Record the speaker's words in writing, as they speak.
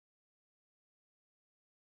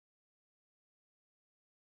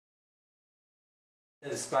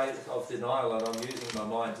in a space of denial and I'm using my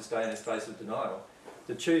mind to stay in a space of denial,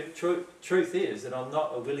 the truth is that I'm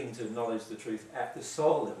not willing to acknowledge the truth at the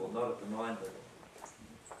soul level, not at the mind level.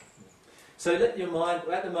 So let your mind,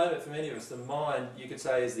 at the moment for many of us, the mind, you could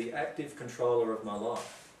say, is the active controller of my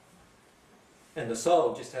life. And the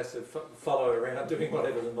soul just has to follow around doing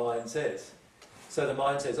whatever the mind says. So the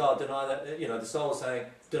mind says, oh, deny that, you know, the soul is saying,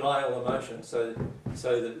 deny all emotion, so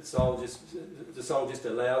that the soul just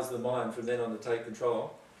allows the mind from then on to take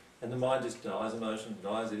control. And the mind just denies emotion,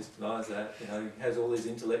 denies this, denies that, you know, has all these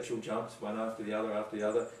intellectual jumps, one after the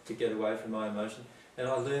other, to get away from my emotion. And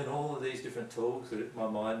I learn all of these different tools that my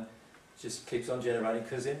mind just keeps on generating,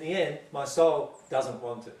 because in the end, my soul doesn't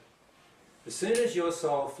want it. As soon as your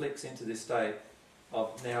soul flicks into this state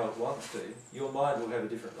of now it wants to, your mind will have a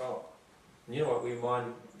different role. And you know what your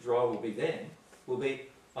mind's role will be then? Will be,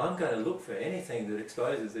 I'm going to look for anything that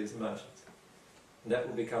exposes these emotions. And that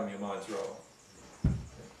will become your mind's role.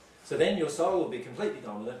 So then your soul will be completely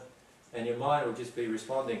dominant, and your mind will just be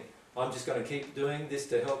responding, I'm just going to keep doing this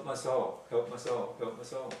to help my soul, help my soul, help my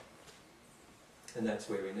soul. And that's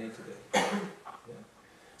where we need to be. Yeah.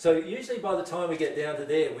 So usually by the time we get down to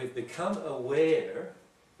there, we've become aware,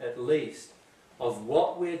 at least, of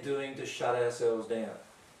what we're doing to shut ourselves down.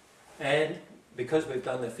 And because we've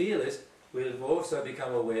done the fear list, we've also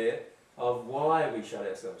become aware of why we shut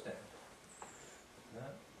ourselves down.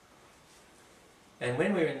 Right? And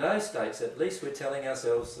when we're in those states, at least we're telling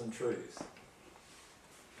ourselves some truths.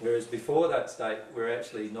 Whereas before that state, we're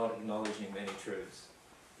actually not acknowledging many truths.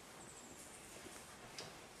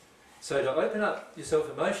 So to open up yourself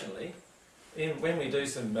emotionally, when we do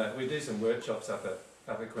some workshops up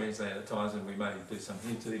at Queensland at times, and we may do some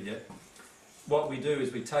here too yet, what we do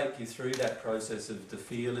is we take you through that process of the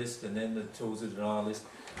fear list and then the tools of denial list,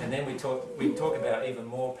 and then we talk about even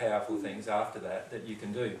more powerful things after that you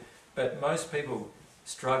can do. But most people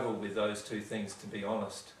struggle with those two things, to be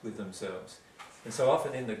honest with themselves. And so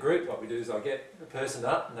often in the group what we do is I get a person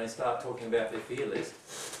up and they start talking about their fear list,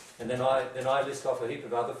 and then I list off a heap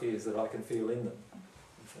of other fears that I can feel in them,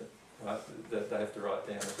 right, that they have to write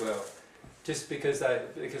down as well. Just because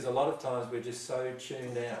a lot of times we're just so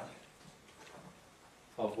tuned out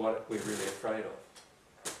of what we're really afraid of.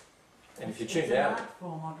 And if you're tuned out... It's an art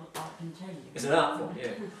form, I can tell you. It's an art form,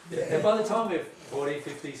 yeah. And by the time we're 40,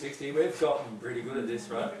 50, 60, we've gotten pretty good at this,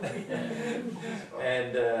 right?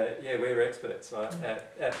 And yeah, we're experts, right,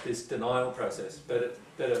 at this denial process, but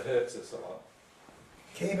it hurts us a lot.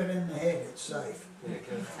 Keep it in the head, it's safe. Yeah,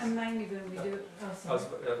 and mainly when we do it...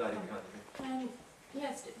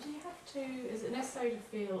 Yes, do you have to, is it necessary to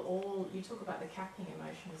feel all, you talk about the capping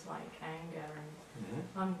emotions like anger,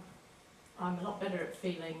 and I'm a lot better at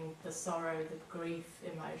feeling the sorrow, the grief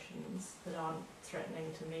emotions that aren't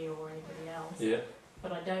threatening to me or anybody else. Yeah.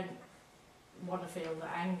 But I don't want to feel the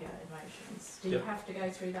anger emotions. Do you have to go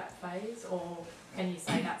through that phase, or can you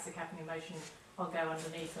say that's a capping emotion, I'll go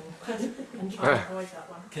underneath and try to avoid that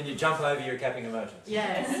one? Can you jump over your capping emotions?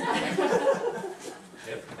 Yes.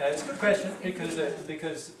 Yep. It's a good question, because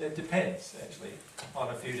it depends actually on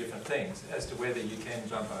a few different things as to whether you can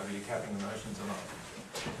jump over your capping emotions or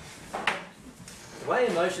not. The way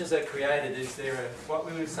emotions are created is there are what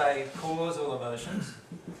we would say causal emotions,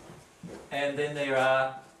 and then there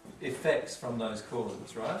are effects from those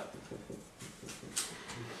causes, right?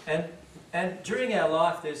 And during our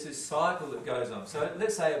life there's this cycle that goes on. So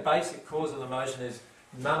let's say a basic causal emotion is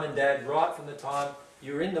mum and dad, right from the time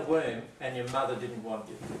you were in the womb and your mother didn't want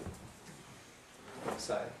you.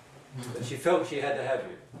 Say. But she felt she had to have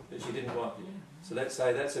you, but she didn't want you. So let's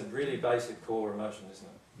say that's a really basic core emotion, isn't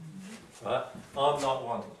it? Right? I'm not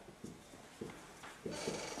wanted.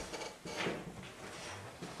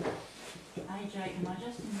 AJ, can I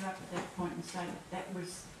just interrupt at that point and say that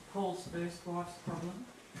was Paul's first wife's problem?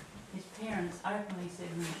 His parents openly said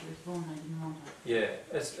when she was born they didn't want her. Yeah,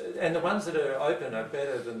 and the ones that are open are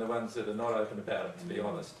better than the ones that are not open about it, to be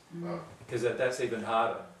honest. Because that's even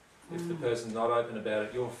harder. If the person's not open about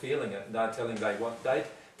it, you're feeling it, and they're telling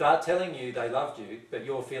you they loved you, but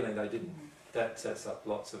you're feeling they didn't. That sets up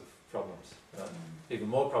lots of problems, right? Even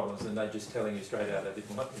more problems than they just telling you straight out they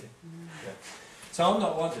didn't want you. Yeah. So I'm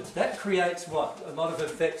not wanted. That creates what? A lot of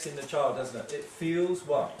effects in the child, doesn't it? It feels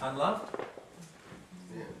what? Unloved?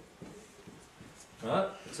 Right?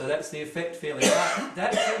 So that's the effect feeling.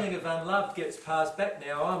 That feeling of unloved gets passed back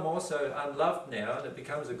now. I'm also unloved now, and it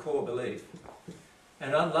becomes a core belief.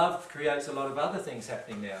 And unloved creates a lot of other things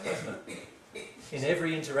happening now, doesn't it? In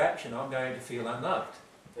every interaction I'm going to feel unloved.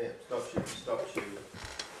 Yeah, it stops you.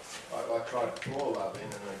 I try to pour love in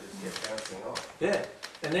and I just get bouncing off. Yeah.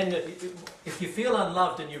 And then if you feel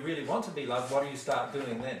unloved and you really want to be loved, what do you start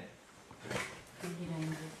doing then? You get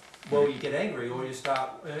angry. Well, you get angry or you start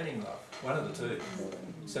earning love, one of the two.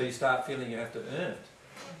 So you start feeling you have to earn it.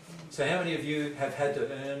 So how many of you have had to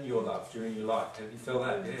earn your love during your life? Have you felt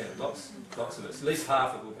that? Yeah, lots of us. At least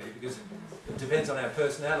half it will be, because it depends on our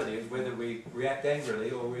personality of whether we react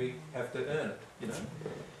angrily or we have to earn it, you know.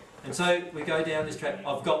 And so we go down this track,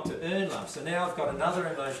 I've got to earn love. So now I've got another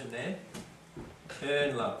emotion there,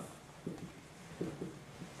 earn love.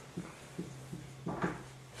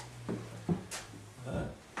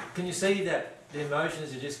 Can you see that the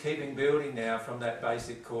emotions are just keeping building now from that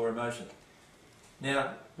basic core emotion?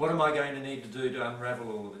 Now, what am I going to need to do to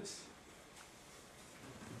unravel all of this?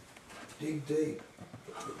 Dig deep.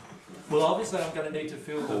 Well, obviously I'm going to need to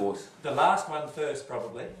feel the last one first,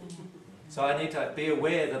 probably. So I need to be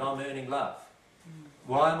aware that I'm earning love.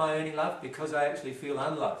 Why am I earning love? Because I actually feel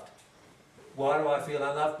unloved. Why do I feel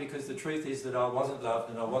unloved? Because the truth is that I wasn't loved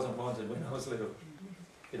and I wasn't wanted when I was little.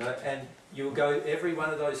 You know, and you'll go, every one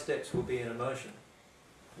of those steps will be an emotion.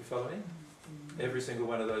 You follow me? Every single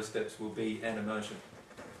one of those steps will be an emotion.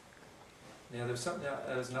 Now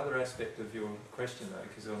there's another aspect of your question though,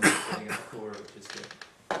 because I'm not getting at the core of it just yet.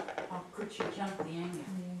 Oh, could you jump the anger?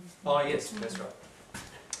 Oh yes, that's right.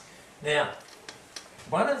 Now,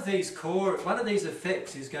 one of these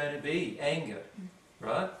effects is going to be anger,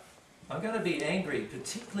 right? I'm going to be angry,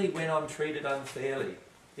 particularly when I'm treated unfairly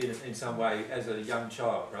in some way as a young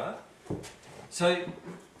child, right? So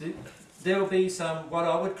there will be some, what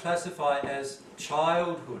I would classify as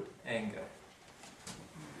childhood anger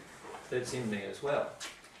that's in me as well.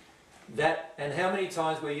 And how many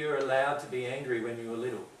times were you allowed to be angry when you were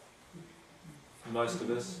little? Most of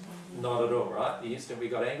us, not at all, right? The instant we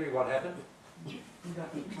got angry, what happened?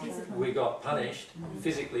 We got punished,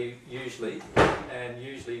 physically usually, and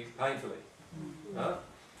usually painfully. Right?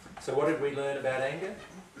 So what did we learn about anger?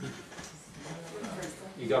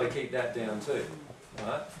 You've got to keep that down too.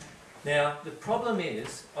 Right? Now, the problem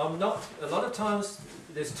is, a lot of times,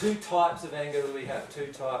 there's two types of anger that we have, two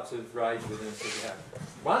types of rage within us that we have.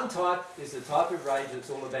 One type is the type of rage that's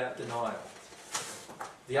all about denial.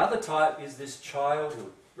 The other type is this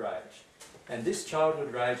childhood rage. And this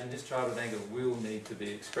childhood rage and this childhood anger will need to be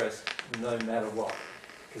expressed no matter what,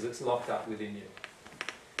 because it's locked up within you.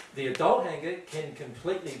 The adult anger can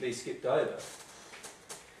completely be skipped over.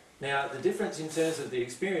 Now, the difference in terms of the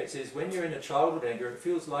experience is when you're in a childhood anger, it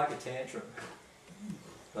feels like a tantrum.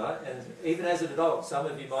 Right? And even as an adult, some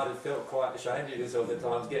of you might have felt quite ashamed of yourself at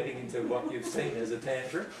times getting into what you've seen as a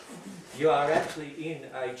tantrum. You are actually in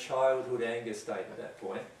a childhood anger state at that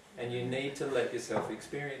point, and you need to let yourself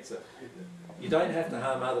experience it. You don't have to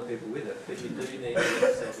harm other people with it, but you do need to let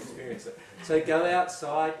yourself experience it. So go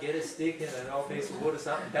outside, get a stick and an old piece of wood or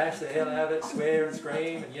something, bash the hell out of it, swear and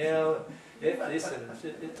scream and yell, and this and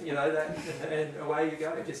you know that, and away you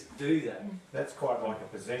go. Just do that. That's quite like a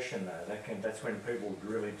possession, though. That's when people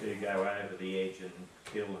really do go over the edge and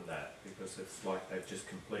kill and that, because it's like they've just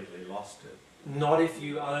completely lost it. Not if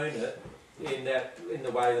you own it in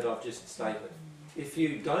the way that I've just stated. If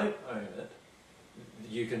you don't own it,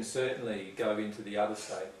 you can certainly go into the other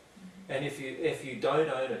state. And if you don't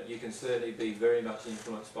own it, you can certainly be very much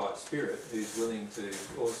influenced by a spirit who's willing to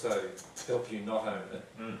also help you not own it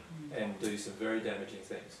and do some very damaging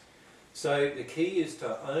things. So the key is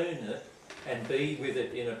to own it and be with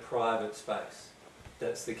it in a private space.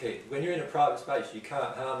 That's the key. When you're in a private space, you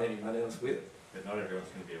can't harm anyone else with it. But not everyone's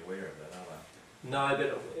going to be aware of that, are they? No,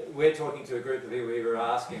 but we're talking to a group of people who were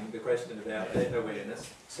asking the question about their awareness,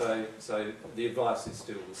 so the advice is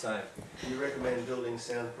still the same. Do you recommend building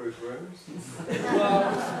soundproof rooms?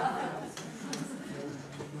 Well,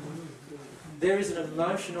 there's an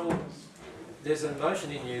emotion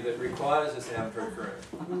in you that requires a soundproof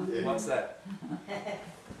room. Yeah. What's that?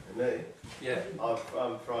 Me? Yeah,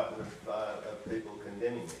 I'm frightened of people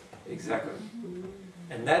condemning me. exactly.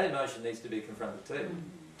 And that emotion needs to be confronted too.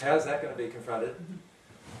 How's that going to be confronted?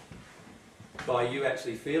 By you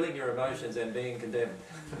actually feeling your emotions and being condemned.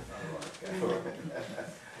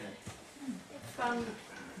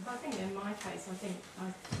 I think in my case,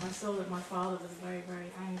 I saw that my father was a very, very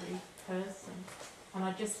angry person, and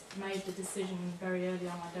I just made the decision very early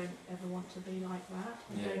on, I don't ever want to be like that.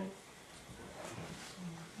 Yeah.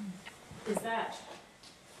 Is that...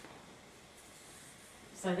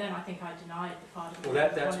 So then I think I denied the part of me.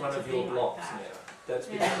 Well, that's one of your like blocks that. now. That's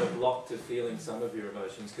because you're blocked to feeling some of your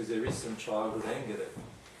emotions, because there is some childhood anger there.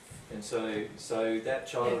 And so that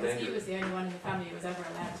childhood because anger... he was the only one in the family who was ever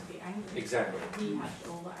allowed to be angry. Exactly. He had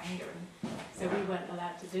all the anger, and so we weren't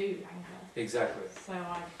allowed to do anger. Exactly. So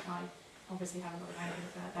I obviously have a lot of anger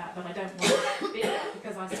about that, but I don't want to be it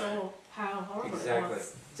because I saw how horrible Exactly. it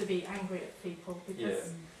was to be angry at people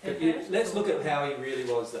because But it hurt let's us look all. at how he really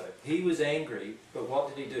was though. He was angry, but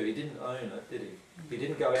what did he do? He didn't own it, did he? He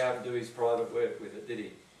didn't go out and do his private work with it, did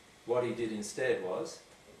he? What he did instead was,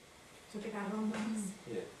 Took it out on us.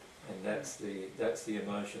 yeah, and that's the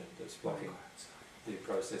emotion that's blocking the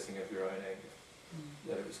processing of your own anger,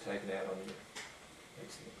 that it was taken out on you.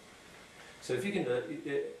 Excellent. So if you can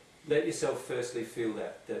let yourself firstly feel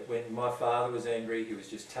that when my father was angry, he was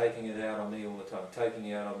just taking it out on me all the time, taking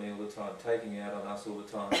it out on me all the time, taking it out on us all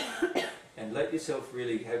the time, and let yourself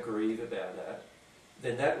really grieve about that,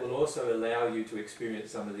 then that will also allow you to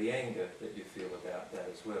experience some of the anger that you feel about that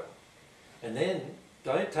as well. And then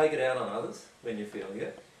don't take it out on others when you're feeling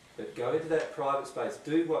it, but go into that private space,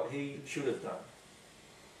 do what he should have done,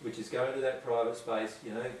 which is go into that private space,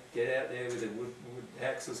 you know, get out there with a wood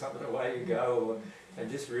axe or something, away you go, and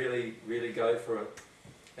just really, really go for it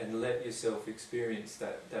and let yourself experience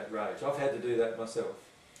that rage. I've had to do that myself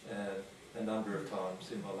a number of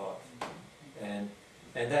times in my life.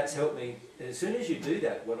 And that's helped me. And as soon as you do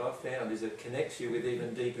that, what I've found is it connects you with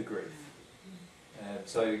even deeper grief.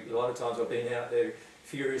 So a lot of times I've been out there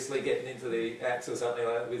furiously getting into the axe or something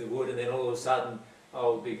like that with the wood, and then all of a sudden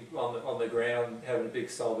I'll be on the ground having a big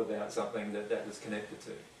sob about something that was connected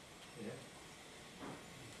to.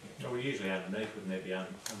 Yeah. Well, usually underneath wouldn't there be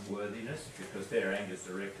unworthiness, because their anger's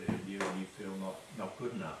directed at you and you feel not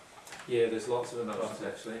good enough. Yeah, there's lots of emotions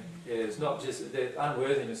actually. Yeah, it's not just,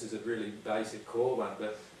 unworthiness is a really basic core one,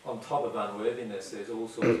 but on top of unworthiness there's all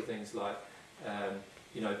sorts of things like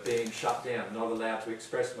you know, being shut down, not allowed to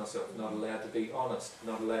express myself, not allowed to be honest,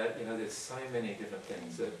 not allowed, you know, there's so many different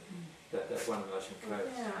things that one emotion creates.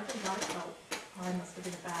 Yeah, I think I felt I must have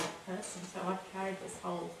been a bad person, so I've carried this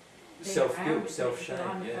whole thing Self-guilt, around with me self-shame, that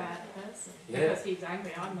I'm a yeah. bad person. Yeah. Because he was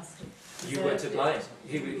angry, I must have You were to deserved blame.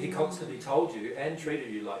 it. He constantly told you and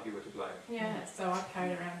treated you like you were to blame. Yeah, so I've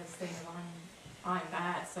carried around this thing of I'm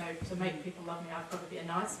bad, so to make people love me I've got to be a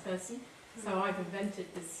nice person. So I've invented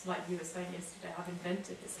this, like you were saying yesterday, I've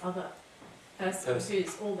invented this other person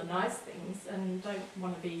who's all the nice things and don't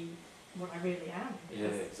want to be what I really am. Yeah,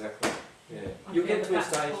 exactly. Yeah. I You'll feel get to a that's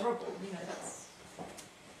stage. horrible, you know, that's...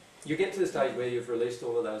 You get to the stage where you've released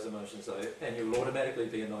all of those emotions though, and you'll automatically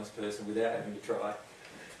be a nice person without having to try,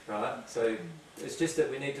 right? So it's just that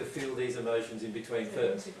we need to feel these emotions in between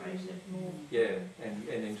first. Integrated more. Yeah, and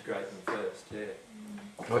integrate them first,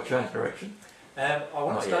 yeah. Can I change direction? I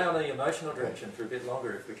want Not to stay yet. on the emotional direction for a bit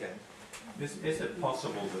longer if we can. Is it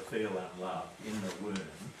possible to feel unloved in the womb,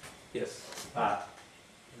 Yes. but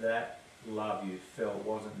that love you felt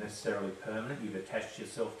wasn't necessarily permanent? You've attached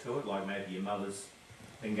yourself to it, like maybe your mother's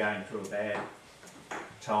been going through a bad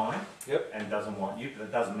time, Yep. and doesn't want you, but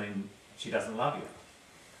it doesn't mean she doesn't love you.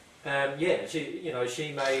 Yeah,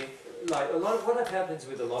 she may, like a lot of what happens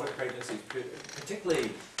with a lot of pregnancies, particularly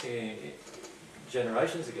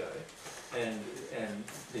generations ago, and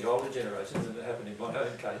the older generations, and it happened in my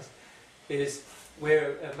own case, is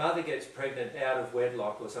where a mother gets pregnant out of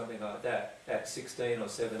wedlock or something like that at 16 or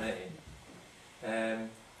 17, and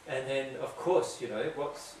then of course, you know,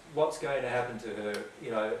 what's going to happen to her,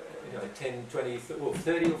 you know 10, 20, or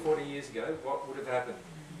 30 or 40 years ago, what would have happened?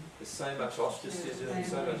 There's so much ostracism,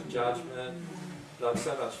 so much judgment, like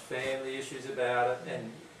so much family issues about it,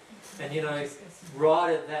 and you know,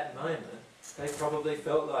 right at that moment, they probably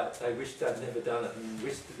felt like they wished they'd never done it, and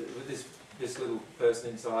wished that this little person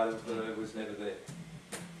inside of her was never there.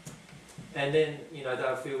 And then, you know,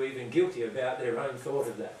 they'll feel even guilty about their own thought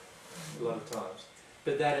of that a lot of times.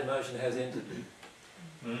 But that emotion has entered them.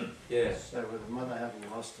 Mm. Yeah. So with a mother having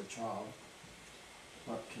lost a child,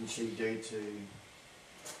 what can she do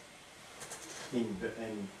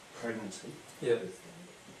in pregnancy, Yeah.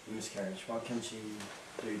 miscarriage, what can she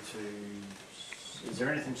do is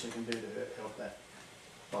there anything she can do to help that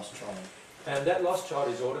lost child? And that lost child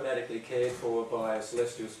is automatically cared for by a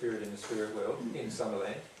celestial spirit in the spirit world, in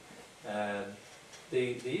Summerland.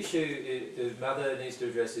 The issue the mother needs to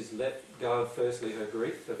address is let go of, firstly, her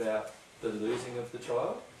grief about the losing of the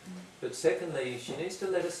child, but secondly, she needs to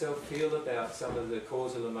let herself feel about some of the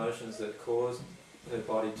causal emotions that caused her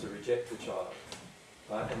body to reject the child.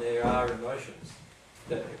 Right? And there are emotions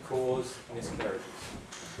that cause miscarriages.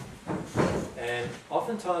 And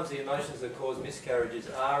oftentimes the emotions that cause miscarriages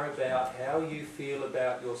are about how you feel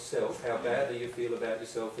about yourself, how badly you feel about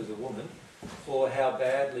yourself as a woman, or how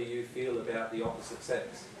badly you feel about the opposite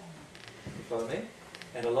sex. You follow me?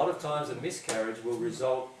 And a lot of times a miscarriage will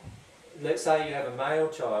result, let's say you have a male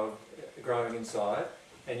child growing inside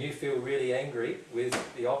and you feel really angry with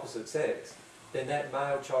the opposite sex, then that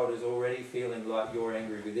male child is already feeling like you're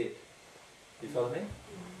angry with it. You follow me?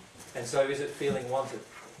 And so is it feeling wanted?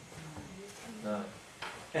 No.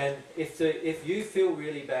 And if you feel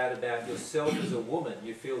really bad about yourself as a woman,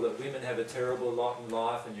 you feel that women have a terrible lot in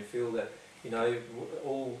life, and you feel that, you know,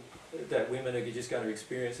 that women are just going to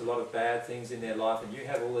experience a lot of bad things in their life, and you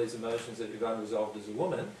have all these emotions that you've unresolved as a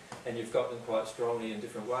woman, and you've got them quite strongly in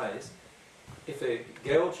different ways. If a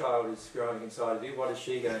girl child is growing inside of you, what is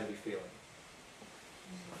she going to be feeling?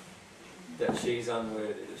 That she's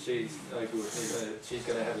unworthy, that she's no good, that she's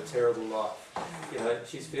going to have a terrible life. You know,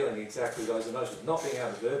 she's feeling exactly those emotions. Not being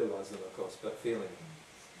able to verbalise them, of course, but feeling them.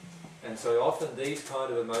 And so often these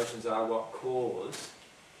kind of emotions are what cause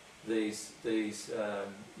these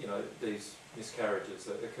miscarriages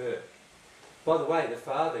that occur. By the way, the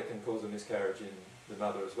father can cause a miscarriage in the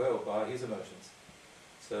mother as well by his emotions.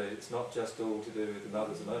 So it's not just all to do with the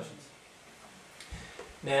mother's emotions.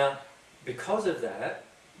 Now, because of that,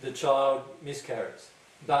 the child miscarries.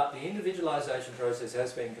 But the individualisation process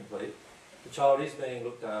has been complete. The child is being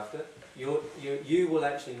looked after. You will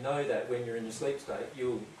actually know that when you're in the sleep state.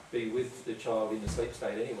 You'll be with the child in the sleep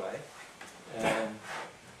state anyway.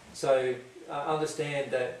 So understand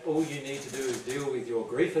that all you need to do is deal with your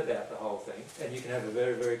grief about the whole thing, and you can have a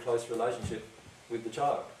very, very close relationship with the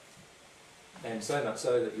child. And so much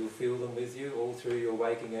so that you'll feel them with you all through your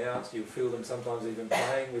waking hours. You'll feel them sometimes even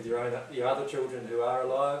playing with your other children who are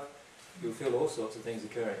alive. You'll feel all sorts of things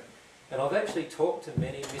occurring. And I've actually talked to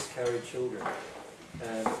many miscarried children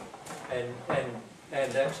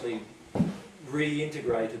and actually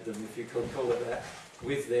reintegrated them, if you could call it that,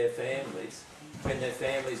 with their families when their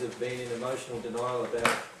families have been in emotional denial about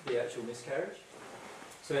the actual miscarriage.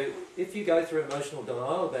 So if you go through emotional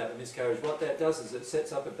denial about the miscarriage, what that does is it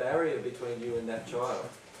sets up a barrier between you and that child.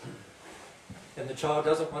 And the child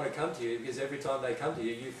doesn't want to come to you because every time they come to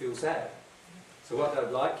you, you feel sad. So what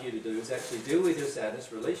they'd like you to do is actually deal with your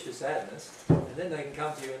sadness, release your sadness, and then they can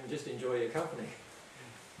come to you and just enjoy your company.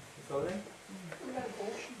 You follow me? What about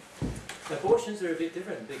abortion? Abortions are a bit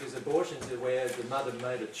different because abortions are where the mother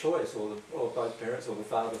made a choice, or both parents or the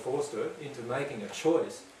father forced her into making a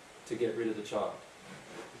choice to get rid of the child.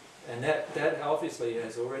 And that obviously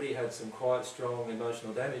has already had some quite strong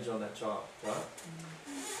emotional damage on that child, right?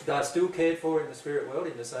 They're still cared for in the spirit world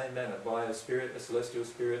in the same manner by a spirit, a celestial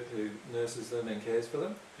spirit who nurses them and cares for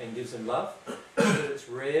them and gives them love. But it's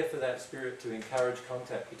rare for that spirit to encourage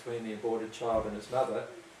contact between the aborted child and its mother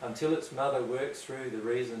until its mother works through the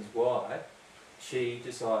reasons why she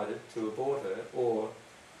decided to abort her, or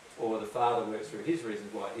the father works through his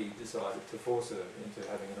reasons why he decided to force her into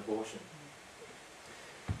having an abortion.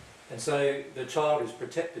 And so the child is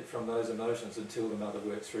protected from those emotions until the mother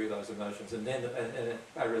works through those emotions, and then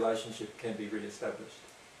a relationship can be re-established.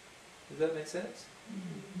 Does that make sense?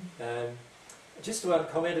 Just one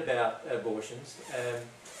comment about abortions.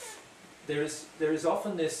 There is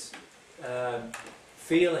often this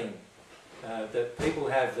feeling that people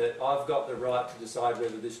have that I've got the right to decide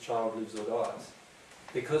whether this child lives or dies,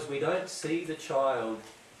 because we don't see the child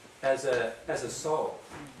as a soul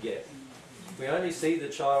yet. We only see the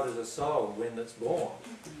child as a soul when it's born.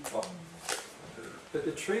 But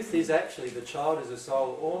the truth is actually the child is a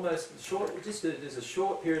soul almost there's a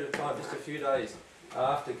short period of time, just a few days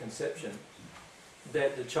after conception,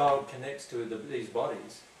 that the child connects to these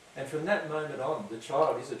bodies. And from that moment on, the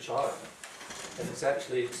child is a child. And it's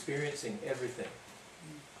actually experiencing everything.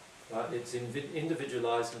 Right? It's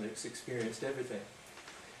individualised and it's experienced everything.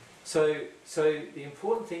 So the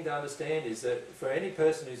important thing to understand is that for any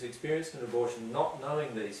person who's experienced an abortion not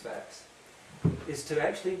knowing these facts is to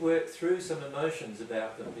actually work through some emotions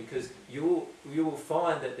about them, because you will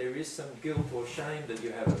find that there is some guilt or shame that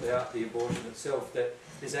you have about the abortion itself that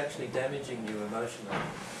is actually damaging you emotionally.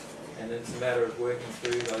 And it's a matter of working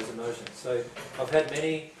through those emotions. So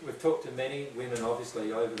we've talked to many women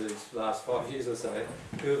obviously over these last 5 years or so,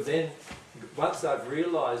 who have then, once they've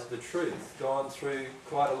realised the truth, gone through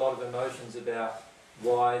quite a lot of emotions about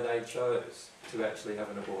why they chose to actually have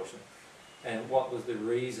an abortion and what was the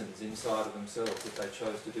reasons inside of themselves that they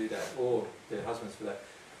chose to do that, or their husbands for that.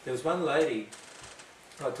 There was one lady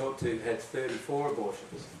I talked to who had 34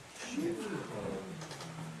 abortions.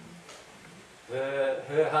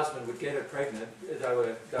 Her husband would get her pregnant.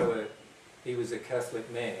 He was a Catholic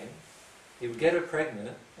man. He would get her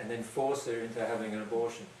pregnant and then force her into having an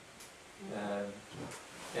abortion.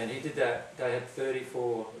 And he did that. They had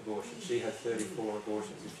 34 abortions. She had 34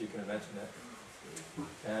 abortions, if you can imagine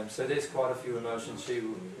that. So there's quite a few emotions she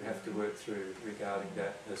will have to work through regarding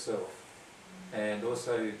that herself. And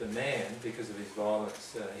also the man, because of his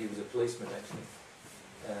violence, he was a policeman actually.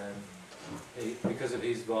 Because of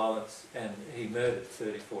his violence, and he murdered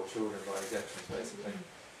 34 children by his actions basically.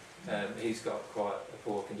 He's got quite a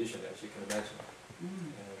poor condition, as you can imagine.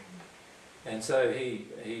 Mm. And so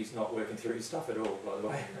he's not working through his stuff at all, by the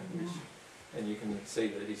way. No. And you can see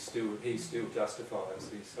that he still justifies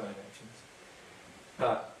his own actions.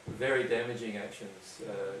 But very damaging actions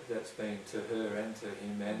that's been to her and to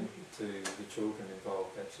him and to the children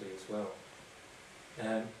involved actually as well.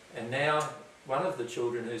 And now one of the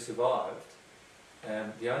children who survived,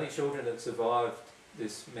 the only children that survived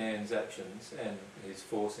this man's actions and his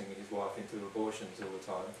forcing his wife into abortions all the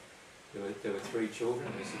time, there were 3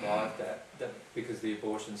 children who survived that because the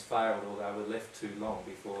abortions failed or they were left too long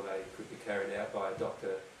before they could be carried out by a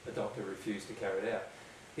doctor. The doctor refused to carry it out.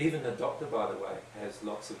 Even the doctor, by the way, has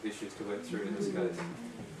lots of issues to work through in this case,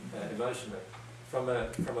 emotionally, from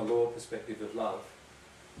a law perspective of love,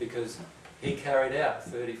 because he carried out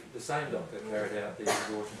the same doctor carried out these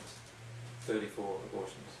abortions, 34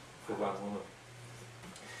 abortions for one woman.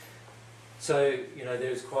 So, you know,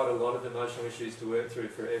 there's quite a lot of emotional issues to work through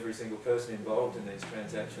for every single person involved in these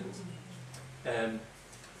transactions.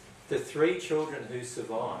 The 3 children who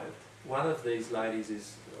survived, one of these ladies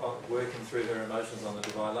is working through her emotions on the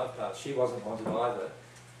divine love path. She wasn't wanted either,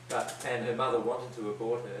 and her mother wanted to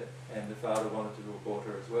abort her, and the father wanted to abort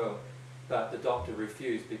her as well, but the doctor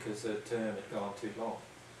refused because her term had gone too long.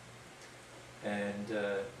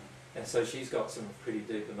 And so she's got some pretty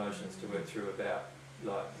deep emotions to work through about,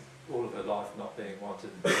 like, all of her life not being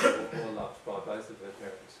wanted or loved by both of her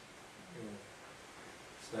parents. Yeah.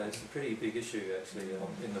 So it's a pretty big issue actually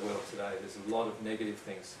in the world today. There's a lot of negative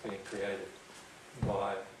things being created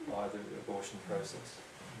by the abortion process.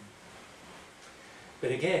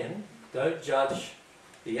 But again, don't judge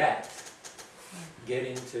the act, get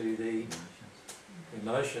into the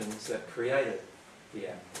emotions that created the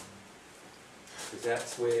act. Because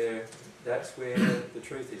that's where the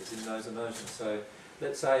truth is, in those emotions. So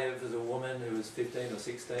let's say if there's a woman who was 15 or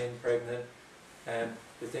 16, pregnant, and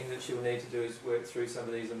the thing that she'll need to do is work through some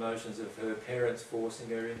of these emotions of her parents forcing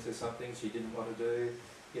her into something she didn't want to do,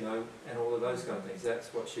 you know, and all of those kind of things. That's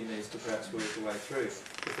what she needs to perhaps work her way through.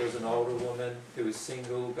 If there's an older woman who was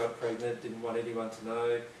single, got pregnant, didn't want anyone to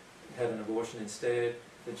know, had an abortion instead,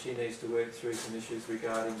 then she needs to work through some issues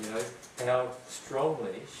regarding, you know, how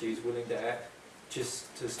strongly she's willing to act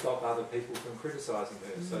just to stop other people from criticising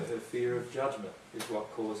her. So her fear of judgment is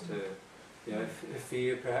what caused her, you know, her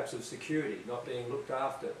fear perhaps of security, not being looked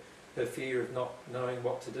after, her fear of not knowing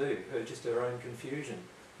what to do, her own confusion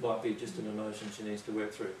might be just an emotion she needs to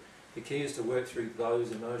work through. The key is to work through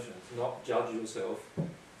those emotions, not judge yourself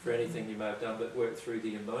for anything you may have done, but work through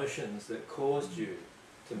the emotions that caused you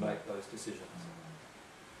to make those decisions.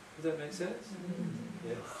 Does that make sense?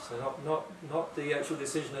 Yeah. So not the actual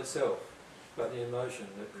decision itself, but the emotion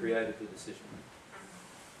that created the decision.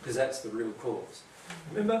 Because that's the real cause.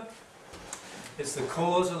 Remember? It's the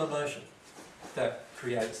causal emotion that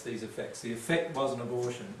creates these effects. The effect was an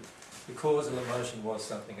abortion. The causal emotion was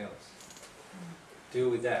something else. Deal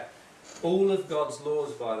with that. All of God's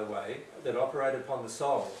laws, by the way, that operate upon the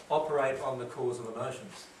soul, operate on the causal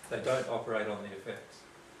emotions. They don't operate on the effects.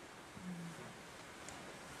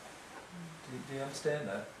 Do you understand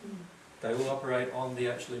that? They will operate on the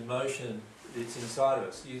actual emotion that's inside of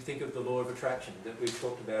us. You think of the law of attraction that we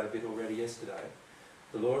talked about a bit already yesterday.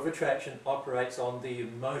 The law of attraction operates on the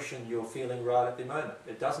emotion you're feeling right at the moment.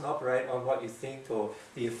 It doesn't operate on what you think or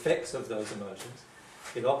the effects of those emotions.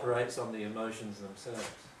 It operates on the emotions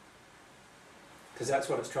themselves. Because that's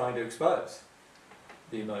what it's trying to expose,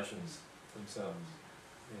 the emotions themselves.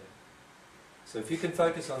 Yeah. So if you can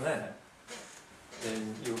focus on that,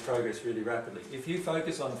 then you'll progress really rapidly. If you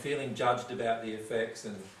focus on feeling judged about the effects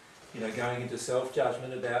and, you know, going into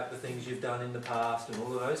self-judgment about the things you've done in the past and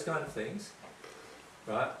all of those kind of things,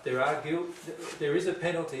 right? There is a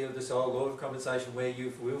penalty of the soul law of compensation where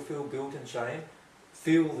you will feel guilt and shame.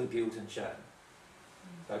 Feel the guilt and shame.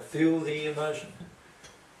 So feel the emotion.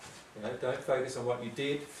 You know, don't focus on what you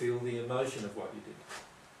did. Feel the emotion of what you did.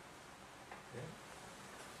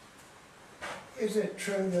 Yeah. Is it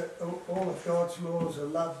true that all of God's laws are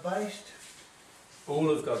love-based? All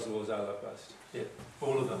of God's laws are love-based. Yeah,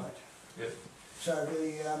 all of them. Right. Yeah. So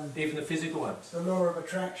Even the physical ones. the law of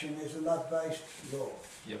attraction is a love-based law.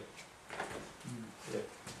 Yep. Yep.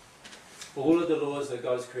 All of the laws that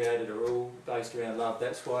God's created are all based around love.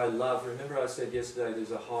 That's why love, remember I said yesterday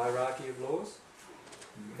there's a hierarchy of laws?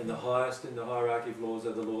 And the highest in the hierarchy of laws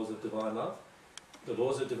are the laws of divine love. The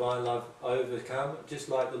laws of divine love overcome, just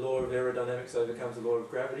like the law of aerodynamics overcomes the law of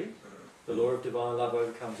gravity, the law of divine love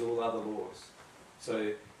overcomes all other laws.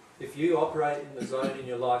 So if you operate in the zone in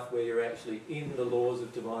your life where you're actually in the laws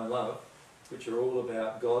of divine love, which are all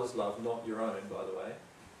about God's love, not your own, by the way,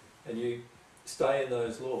 and stay in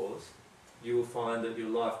those laws, you will find that your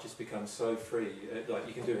life just becomes so free, like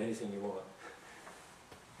you can do anything you want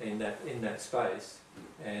in that space,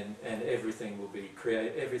 and everything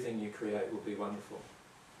you create will be wonderful.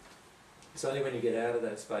 It's only when you get out of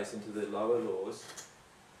that space into the lower laws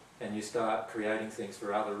and you start creating things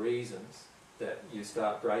for other reasons that you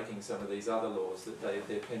start breaking some of these other laws that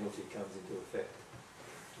their penalty comes into effect.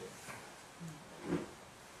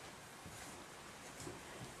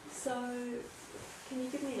 So, can you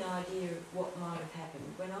give me an idea of what might have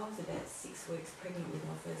happened? When I was about 6 weeks pregnant with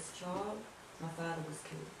my first child, my father was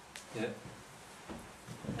killed. Yeah.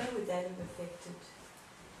 How would that have affected?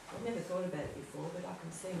 I've never thought about it before, but I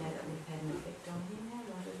can see now that would have had an effect on him. How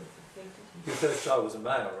might it have affected him? Your first child was a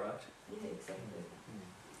male, right? Yeah, exactly.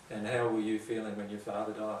 And how were you feeling when your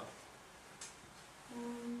father died? I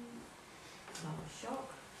was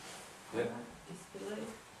shocked. Yeah.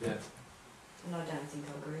 Disbelief. Yeah. And I don't think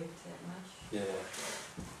I grieved that much.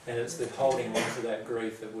 Yeah. And it's the holding on to that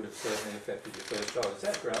grief that would have certainly affected your first child. Is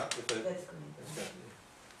that Grant? That's great. That's right.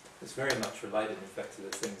 It's very much related, in fact, to the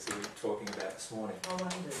things that we were talking about this morning. I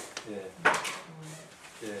wondered. Yeah. I wondered.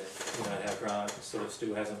 Yeah. You know, how Grant sort of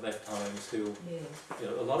still hasn't left home, still... Yeah. You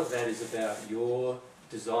know, a lot of that is about your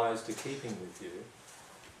desires to keep him with you.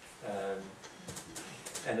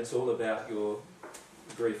 And it's all about your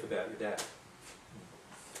grief about your dad.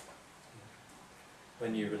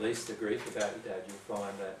 When you release the grief about your dad,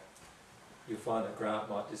 you'll find that Grant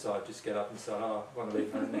might decide just get up and say, "Oh, I want to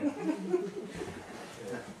leave home now."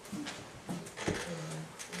 Yeah.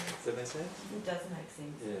 Does that make sense? It does make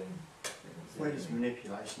sense. Yeah. Where does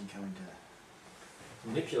manipulation come into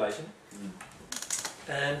Manipulation. that?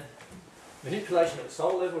 And manipulation at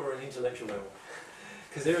soul level or an intellectual level?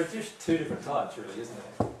 Because there are just two different types, really, isn't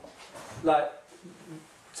there? Like,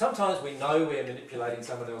 sometimes we know we're manipulating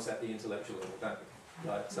someone else at the intellectual level, don't we?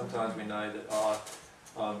 Like, sometimes we know that,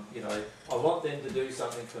 you know, I want them to do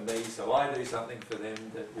something for me, so I do something for them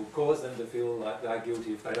that will cause them to feel like they're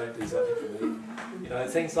guilty if they don't do something for me. You know,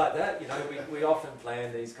 things like that. You know, we often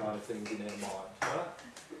plan these kind of things in our mind,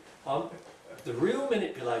 right? The real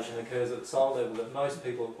manipulation occurs at the soul level that most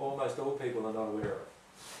people, almost all people, are not aware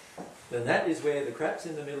of. Then that is where the crap's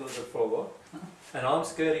in the middle of the floor, and I'm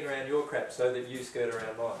skirting around your crap so that you skirt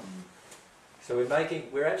around mine. So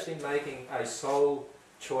we're actually making a soul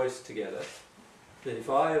choice together that if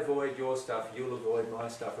I avoid your stuff, you'll avoid my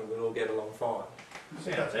stuff, and we'll all get along fine.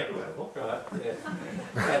 Sounds equitable. Right? Yeah.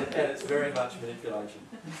 And it's very much manipulation.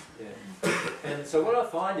 Yeah. And so what I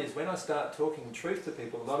find is when I start talking truth to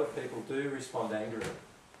people, a lot of people do respond angrily.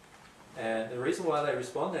 And the reason why they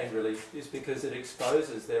respond angrily is because it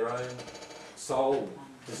exposes their own soul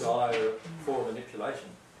desire for manipulation.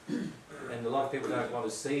 And a lot of people don't want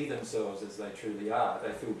to see themselves as they truly are.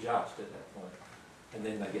 They feel judged at that point. And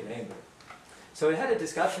then they get angry. So we had a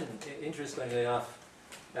discussion, interestingly enough,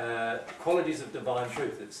 Qualities of Divine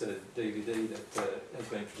Truth. It's a DVD that has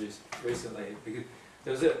been produced recently.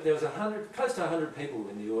 Because there was close to 100 people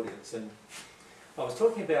in the audience, and I was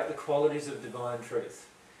talking about the qualities of divine truth.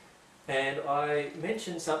 And I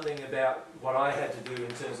mentioned something about what I had to do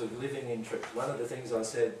in terms of living in truth. One of the things I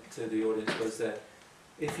said to the audience was that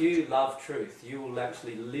if you love truth, you will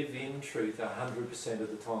actually live in truth 100% of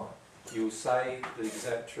the time. You'll say the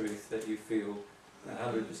exact truth that you feel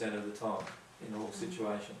 100% of the time in all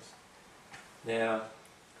situations. Now,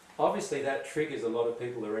 obviously that triggers a lot of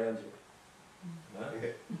people around you. No?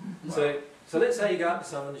 So let's say you go up to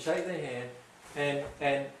someone and shake their hand,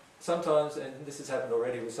 and sometimes, and this has happened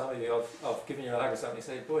already with some of you, I've given you a hug or something, you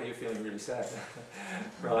say, "Boy, you're feeling really sad,"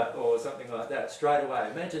 right? Or something like that, straight away.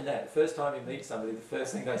 Imagine that, the first time you meet somebody, the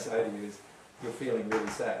first thing they say to you is, "You're feeling really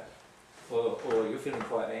sad," or "You're feeling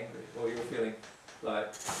quite angry," or "You're feeling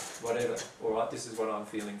like whatever," or "This is what I'm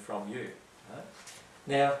feeling from you." Right?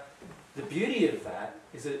 Now, the beauty of that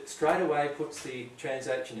is it straight away puts the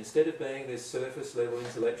transaction, instead of being this surface level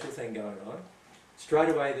intellectual thing going on, straight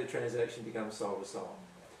away the transaction becomes soul to soul.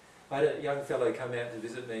 I had a young fellow come out to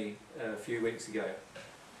visit me a few weeks ago.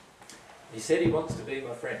 He said he wants to be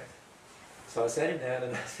my friend. So I sat him down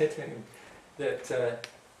and I said to him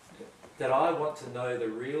that I want to know the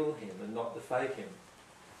real him and not the fake him.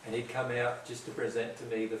 And he'd come out just to present to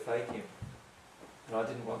me the fake him. And I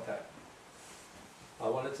didn't want that. I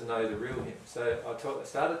wanted to know the real him. So I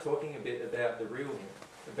started talking a bit about the real him,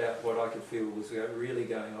 about what I could feel was really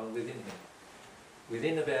going on within him.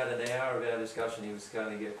 Within about an hour of our discussion, he was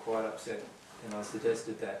going to get quite upset, and I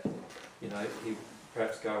suggested that, you know, he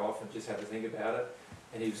perhaps go off and just have a think about it,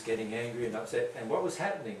 and he was getting angry and upset. And what was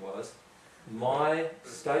happening was, my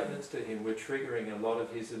statements to him were triggering a lot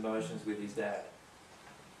of his emotions with his dad,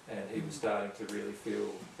 and he was starting to really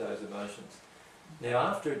feel those emotions. Now,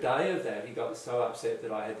 after a day of that, he got so upset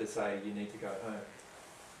that I had to say, you need to go home.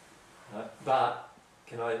 Right? But,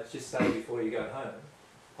 can I just say before you go home,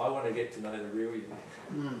 I want to get to know the real you.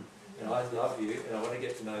 And I love you, and I want to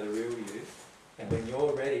get to know the real you. And when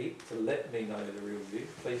you're ready to let me know the real you,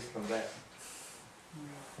 please come back.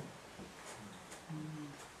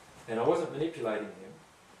 And I wasn't manipulating him.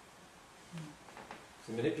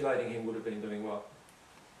 So manipulating him would have been doing what?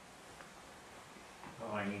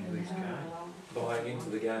 Buying into his game. Buying into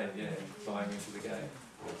the game, yeah. Buying into the game.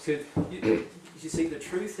 So you see, the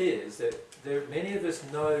truth is that many of us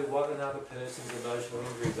know what another person's emotional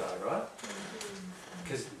injuries are, right?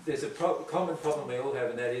 Because there's a common problem we all have,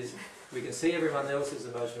 and that is we can see everyone else's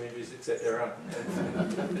emotional injuries except our own.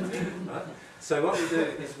 Right? So what we do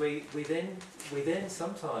is we then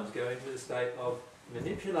sometimes go into the state of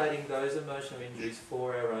manipulating those emotional injuries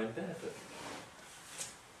for our own benefit.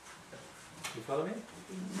 You follow me?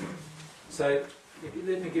 So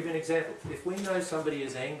let me give you an example. If we know somebody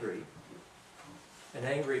is angry, an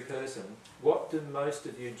angry person, what do most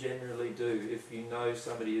of you generally do if you know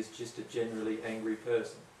somebody is just a generally angry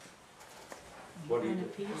person? What do you do?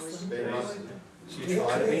 Be nice to them. You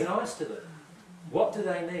try to be nice to them. What do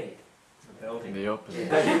they need? The opposite.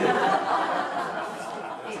 They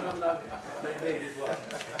need what?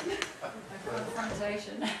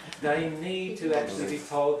 Confrontation. They need to actually be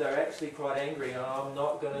told they're actually quite angry, and I'm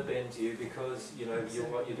not going to bend to you because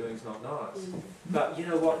what you're doing is not nice. But you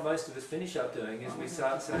know what most of us finish up doing is we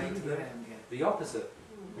start saying to them the opposite.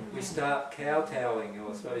 We start kowtowing, or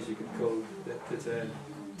I suppose you could call the term,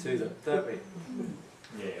 to them, don't we?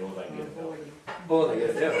 Yeah, or they get a belt. Or they get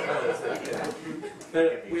a devil. Oh, that's it, yeah.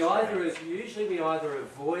 But usually we either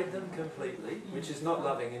avoid them completely, which is not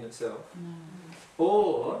loving in itself,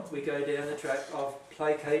 or we go down the track of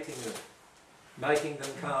placating them, making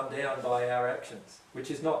them calm down by our actions, which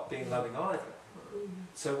is not being loving either.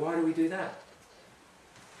 So why do we do that?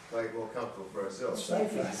 Make it more comfortable for ourselves.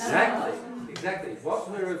 Exactly. What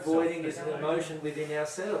we're avoiding is an emotion within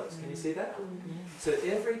ourselves. Can you see that? So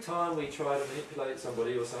every time we try to manipulate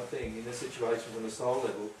somebody or something in a situation from a soul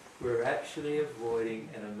level, we're actually avoiding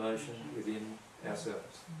an emotion within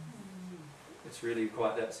ourselves. It's really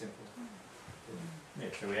quite that simple.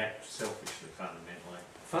 Yeah, so we act selfishly fundamentally.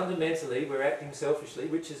 Fundamentally, we're acting selfishly,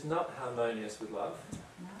 which is not harmonious with love,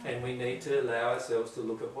 and we need to allow ourselves to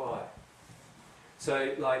look at why.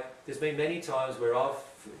 So, there's been many times where I've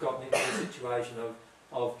gotten into a situation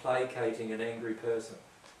of placating an angry person.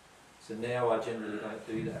 So now I generally don't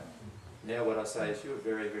do that. Now what I say is, you're a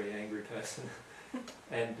very, very angry person.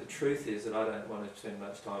 And the truth is that I don't want to spend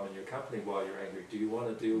much time in your company while you're angry. Do you want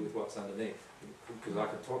to deal with what's underneath? Because I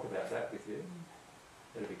can talk about that with you.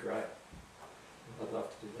 That'd be great. I'd love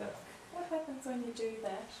to do that. What happens when you do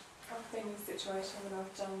that? I've been in a situation when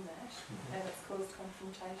I've done that and it's caused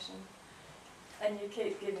confrontation. And you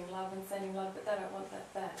keep giving love and sending love, but they don't want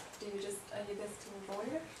that back. Are you best to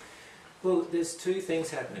avoid it? Well, there's two things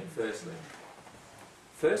happening, firstly.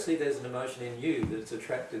 Firstly, there's an emotion in you that's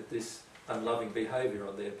attracted this unloving behaviour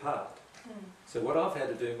on their part. So what I've had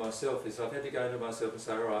to do myself is I've had to go into myself and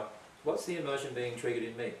say, all right, what's the emotion being triggered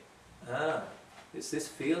in me? It's this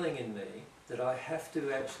feeling in me that I have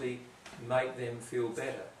to actually make them feel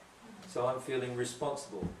better. So I'm feeling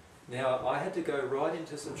responsible. Now, I had to go right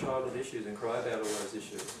into some childhood issues and cry about all those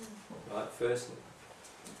issues, right, firstly.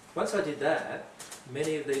 Once I did that,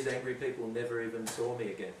 many of these angry people never even saw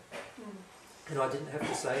me again. And I didn't have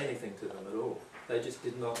to say anything to them at all. They just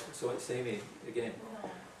did not see me again.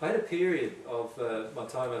 I had a period of my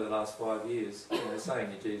time over the last 5 years, saying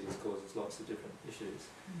that Jesus causes lots of different issues,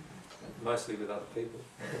 mostly with other people.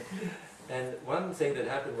 And one thing that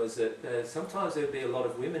happened was that sometimes there would be a lot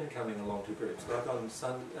of women coming along to groups. Like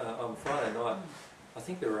on Friday night, I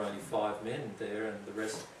think there were only 5 men there and the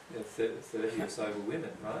rest, 30 or so were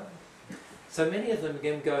women, right? So many of them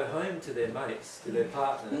again go home to their mates, to their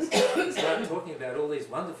partners, and start talking about all these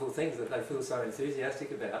wonderful things that they feel so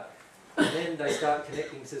enthusiastic about. And then they start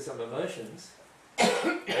connecting to some emotions,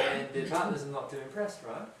 and their partners are not too impressed,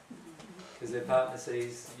 right? Because their partner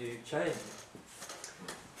sees you change.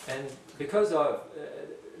 And because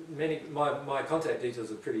my contact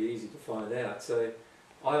details are pretty easy to find out, so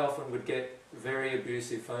I often would get very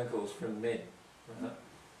abusive phone calls from men. Right?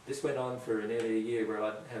 This went on for nearly a year, where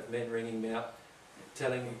I'd have men ringing me up,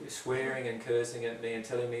 swearing and cursing at me and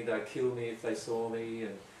telling me they'd kill me if they saw me,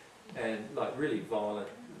 and like really violent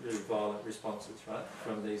responses, right,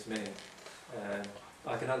 from these men. And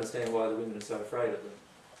I can understand why the women are so afraid of them.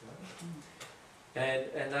 Right?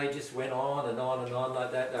 And they just went on and on and on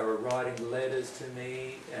like that. They were writing letters to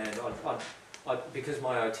me, and because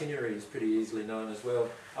my itinerary is pretty easily known as well,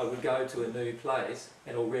 I would go to a new place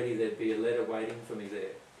and already there'd be a letter waiting for me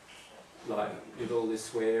there. Like, with all this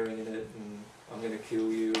swearing in it, and I'm going to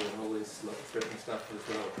kill you, and all this like, threatening stuff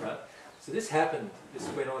as well, right? So this happened, this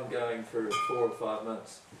went on going for 4 or 5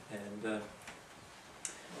 months,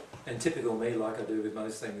 and typical me, like I do with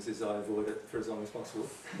most things, is I avoid it for as long as possible.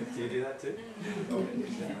 Do you do that too?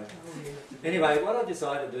 Anyway, what I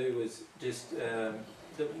decided to do was just,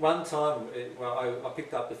 one time, I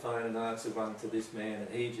picked up the phone and answered one to this man, and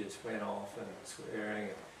he just went off and swearing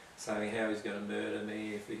and saying how he's going to murder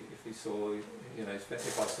me if he saw, you know, if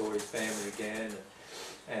I saw his family again.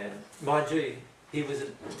 And mind you, he was a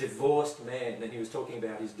divorced man, and he was talking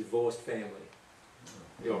about his divorced family,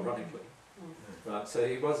 ironically. Right, so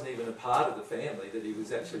he wasn't even a part of the family that he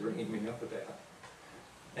was actually ringing me up about.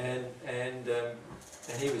 And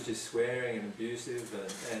he was just swearing and abusive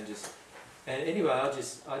and anyway, I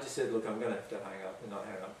just said, look, I'm going to have to hang up, and I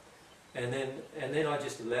hang up. And then I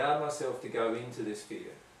just allowed myself to go into this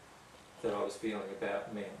fear that I was feeling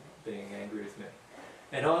about men being angry with me.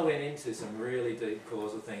 And I went into some really deep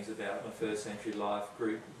causal things about my first century life,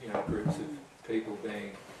 groups of people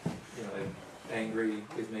being, you know, angry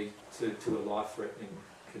with me to a life-threatening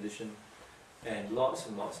condition, and lots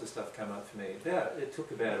of stuff came up for me. It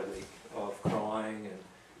took about a week of crying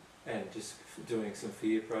and just doing some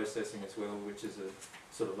fear processing as well, which is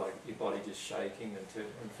a sort of like your body just shaking and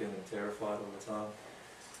feeling terrified all the time.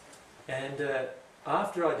 And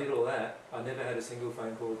after I did all that, I never had a single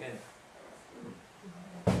phone call again.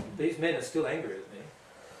 These men are still angry at me,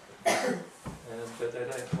 but they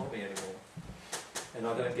don't call me anymore. And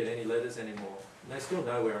I don't get any letters anymore. And they still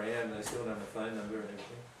know where I am, they still know my phone number and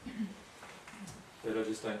everything. But I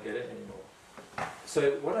just don't get it anymore.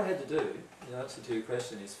 So what I had to do, in answer to your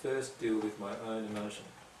question, is first deal with my own emotion.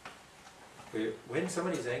 When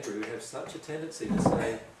somebody's angry, we have such a tendency to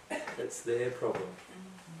say it's their problem.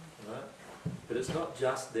 Right? But it's not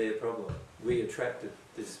just their problem. We attracted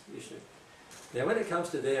this issue. Now when it comes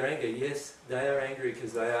to their anger, yes, they are angry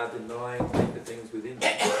because they are denying deeper things within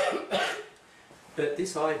them. But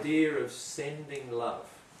this idea of sending love,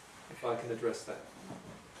 if I can address that,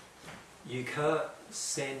 you can't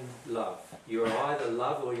send love. You are either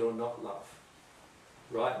love or you're not love.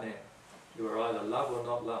 Right now. You are either love or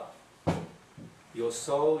not love. Your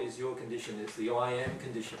soul is your condition. It's the I am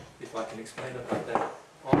condition, if I can explain it like that.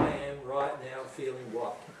 I am right now feeling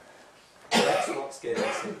what? That's what's getting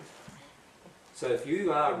sent. So if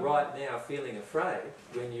you are right now feeling afraid,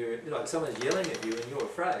 when you're, like someone's yelling at you and you're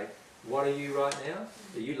afraid, what are you right now?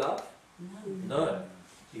 Are you love? No.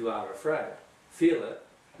 You are afraid. Feel it,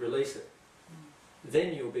 release it.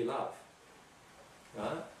 Then you'll be love.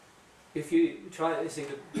 Right? If you try, see,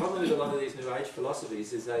 the problem with a lot of these New Age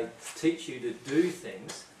philosophies is they teach you to do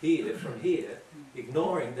things here, from here,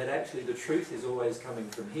 ignoring that actually the truth is always coming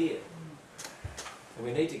from here. And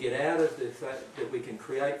we need to get out of the fact that we can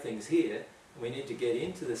create things here, and we need to get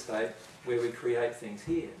into the state where we create things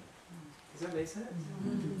here. Does that make sense?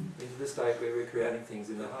 Into the state where we're creating things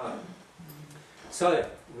in the heart. So,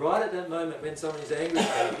 right at that moment when someone is angry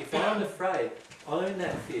at me, if I'm afraid, own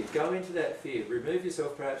that fear, go into that fear, remove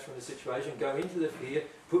yourself perhaps from the situation, go into the fear,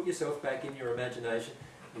 put yourself back in your imagination,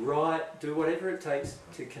 do whatever it takes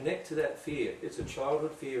to connect to that fear. It's a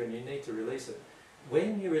childhood fear and you need to release it.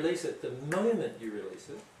 When you release it, the moment you release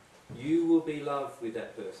it, you will be loved with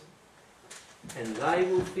that person. And they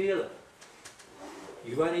will feel it.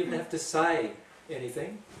 You won't even have to say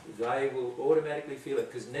anything. They will automatically feel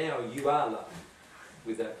it because now you are loved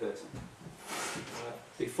with that person.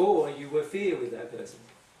 Before you were fear with that person.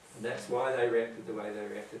 And that's why they reacted the way they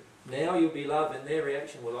reacted. Now you'll be loved and their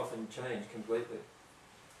reaction will often change completely.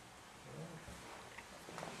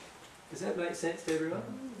 Does that make sense to everyone?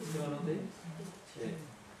 What's going on there? Yeah.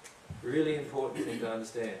 Really important thing to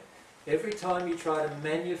understand. Every time you try to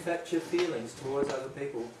manufacture feelings towards other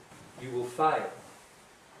people, you will fail.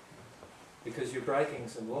 Because you're breaking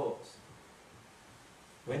some laws.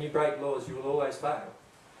 When you break laws, you will always fail.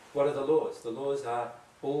 What are the laws? The laws are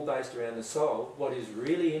all based around the soul. What is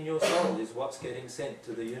really in your soul is what's getting sent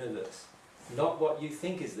to the universe. Not what you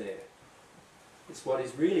think is there. It's what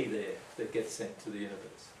is really there that gets sent to the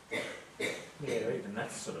universe. Yeah, even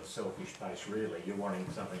that's sort of selfish based really. You're wanting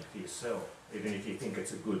something for yourself. Even if you think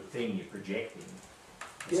it's a good thing, you're projecting.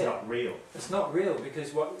 It's not real. It's not real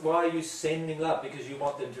because why are you sending love? Because you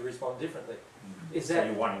want them to respond differently. Is that, so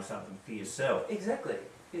you're wanting something for yourself. Exactly.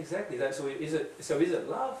 Exactly. That's all. Is it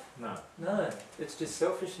love? No. No. It's just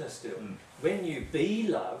selfishness still. When you be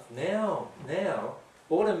love, now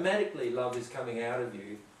automatically love is coming out of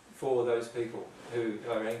you for those people who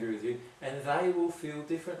are angry with you, and they will feel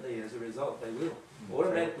differently as a result. They will.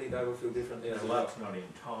 Automatically they will feel differently as a result. Love's not in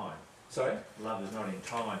time. Sorry? Love is not in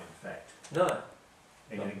time, in fact. No.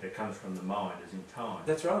 Anything that comes from the mind is in time.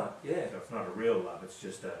 That's right, yeah. So it's not a real love, it's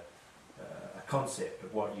just a concept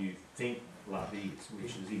of what you think love is,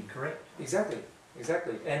 which is incorrect. Exactly,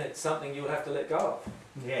 exactly. And it's something you'll have to let go of.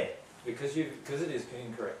 Yeah. Because it is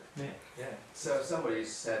incorrect. Yeah. Yeah. So if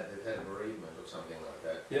somebody's sad, they've had a bereavement or something like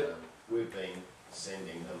that, Yep. we've been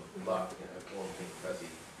sending them love, warm, fuzzy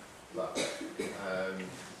love.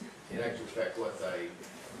 In actual fact,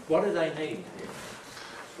 What do they need?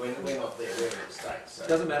 we're not there, we're in the States, so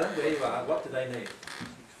Doesn't matter where you are, what do they need?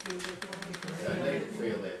 they need to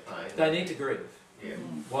feel their pain. They need to grieve. Yeah.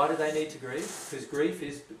 Why do they need to grieve? Because grief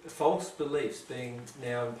is false beliefs being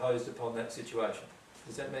now imposed upon that situation.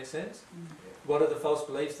 Does that make sense? What are the false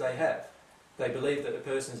beliefs they have? They believe that a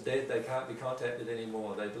person's dead, they can't be contacted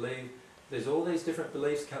anymore. They believe there's all these different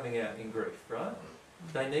beliefs coming out in grief, right?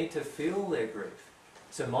 They need to feel their grief.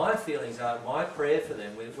 So my feelings are, my prayer for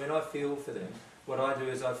them, when I feel for them, what I do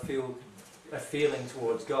is I feel a feeling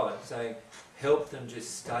towards God, saying, help them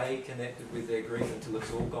just stay connected with their grief until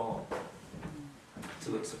it's all gone.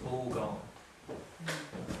 Till it's all gone.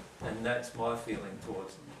 And that's my feeling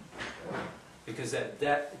towards them. Because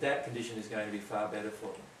that condition is going to be far better for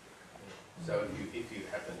them. So if you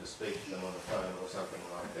happen to speak to them on the phone or something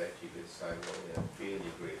like that, you could say, well, feel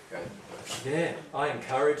your grief, go to them. Yeah, I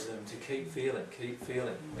encourage them to keep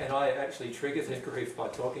feeling. And I actually trigger their grief by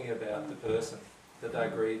talking about the person that they're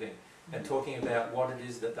grieving and talking about what it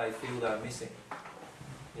is that they feel they're missing,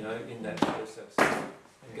 in that process,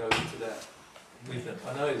 and go into that with them.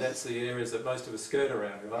 I know that's the areas that most of us skirt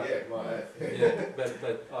around, right? Yeah, might have. Yeah,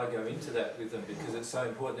 but I go into that with them because it's so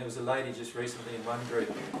important. There was a lady just recently in one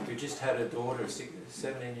group who just had a daughter, a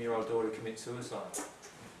 17-year-old daughter, commit suicide,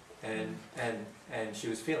 and she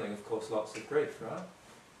was feeling, of course, lots of grief, right?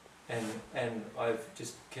 And I've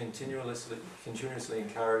just continuously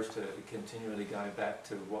encouraged her to continually go back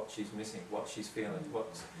to what she's missing, what she's feeling,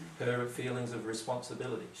 what's her feelings of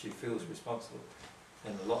responsibility. She feels responsible.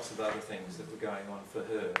 And lots of other things that were going on for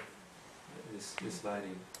her, this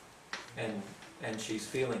lady, and she's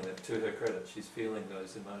feeling it. To her credit, she's feeling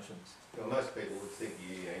those emotions. Well, most people would think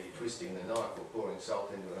you're twisting the knife or pouring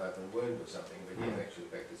salt into an open wound or something, but in actual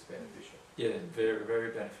fact it's beneficial. Yeah, very, very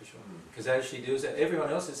beneficial. Because as she deals with it, everyone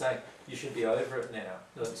else is saying, you should be over it now.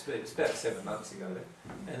 It's about 7 months ago.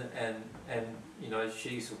 And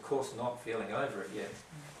she's of course not feeling over it yet.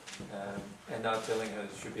 And I'm telling her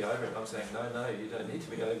you should be over it. I'm saying, no, you don't need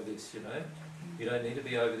to be over this, You don't need to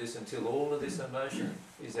be over this until all of this emotion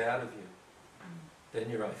is out of you. Then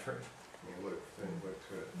you're over it. Yeah, work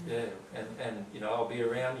through it. Yeah, and I'll be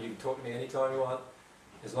around. You can talk to me anytime you want,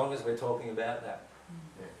 as long as we're talking about that.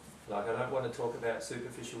 Yeah. Like, I don't want to talk about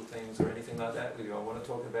superficial things or anything like that with you. I want to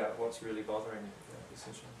talk about what's really bothering you,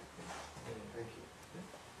 essentially. Thank you.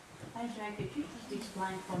 Hey Jay, could you just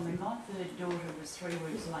explain for me, my third daughter was 3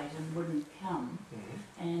 weeks late and wouldn't come,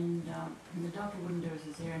 and the doctor wouldn't do a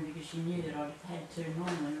cesarean because she knew that I'd had to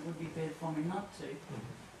normally, and it would be better for me not to.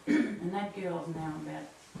 And that girl's now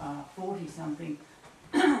about 40 something.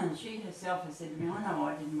 She herself has said to me, I know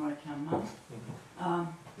I didn't want to come,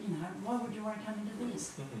 Mum. Why would you want to come into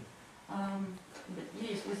this? But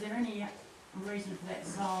yes, was there any reason for that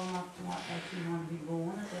soul not to actually want to be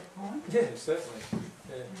born at that point? Yeah, certainly.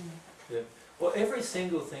 Yeah. Well, every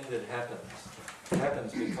single thing that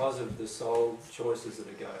happens because of the soul choices that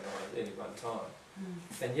are going on at any one time.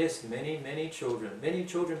 And yes, many children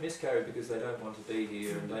miscarry because they don't want to be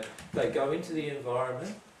here, and they go into the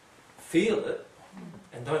environment, feel it,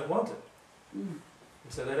 and don't want it. And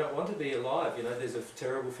so they don't want to be alive. There's a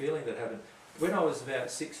terrible feeling that happened. When I was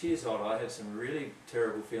about 6 years old, I had some really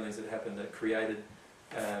terrible feelings that happened that created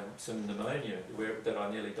some pneumonia that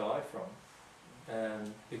I nearly died from,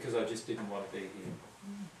 because I just didn't want to be here.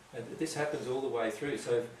 And this happens all the way through.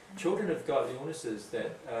 So if children have got illnesses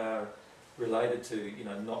that are related to,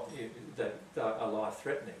 that are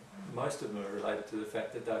life-threatening, most of them are related to the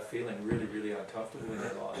fact that they're feeling really, really uncomfortable in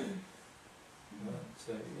their life.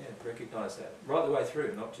 So yeah, recognise that right the way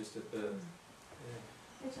through, not just at birth.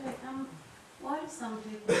 Why do some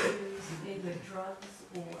people use either drugs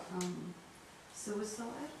or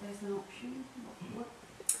suicide as an option?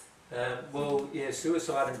 Well, yeah,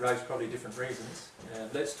 suicide and drugs, probably different reasons.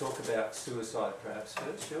 Let's talk about suicide perhaps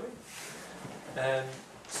first, shall we?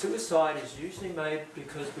 Suicide is usually made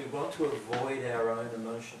because we want to avoid our own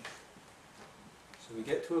emotions. So we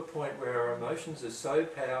get to a point where our emotions are so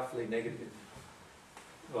powerfully negative,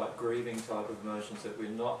 like grieving type of emotions, that we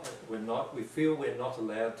feel we're not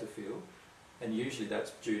allowed to feel, and usually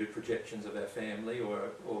that's due to projections of our family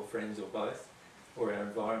or friends or both, or our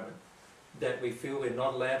environment, that we feel we're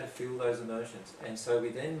not allowed to feel those emotions. And so we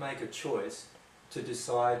then make a choice to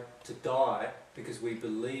decide to die because we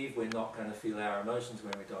believe we're not going to feel our emotions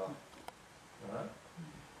when we die. Right?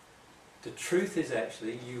 The truth is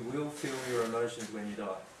actually you will feel your emotions when you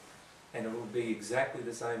die. And it will be exactly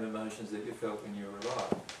the same emotions that you felt when you were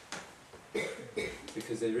alive.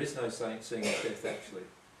 Because there is no seeing of death actually.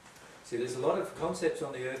 See, there's a lot of concepts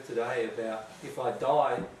on the earth today about if I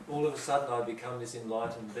die, all of a sudden I become this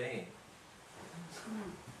enlightened being.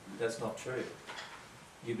 That's not true.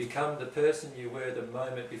 You become the person you were the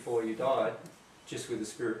moment before you died, just with a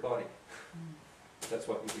spirit body. That's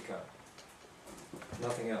what you become.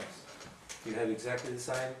 Nothing else. You have exactly the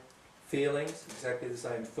same feelings, exactly the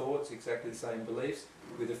same thoughts, exactly the same beliefs,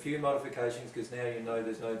 with a few modifications because now you know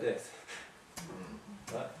there's no death.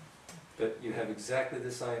 Right? But you have exactly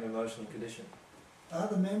the same emotional condition. Are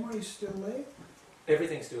the memories still there?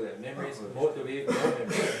 Everything's still there. Memories, there'll be even more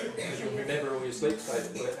memories. Because you'll remember all your sleep states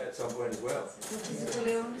at some point as well. Physical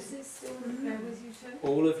illnesses still go with you too?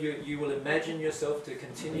 All of you will imagine yourself to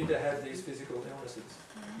continue to have these physical illnesses.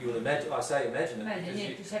 You will imagine, I say imagine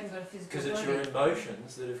it because it's your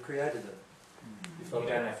emotions that have created them. You don't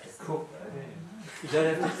have to cook, though, do you? You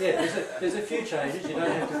don't have to, yeah, there's a few changes. You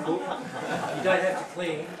don't have to cook, you don't have to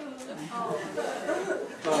clean.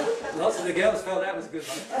 Lots of the girls felt that was good.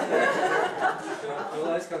 All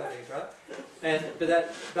those kind of things,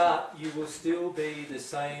 right? But you will still be the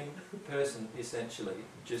same person, essentially,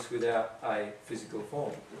 just without a physical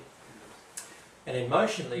form. And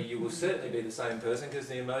emotionally, you will certainly be the same person because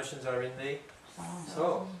the emotions are in the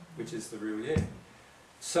soul, which is the real you.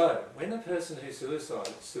 So, when a person who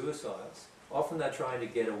suicides, often they're trying to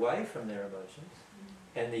get away from their emotions,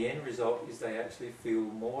 and the end result is they actually feel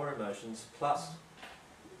more emotions plus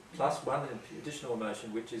one additional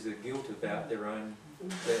emotion, which is a guilt about their own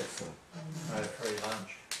death. No free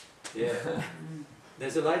lunch. Yeah.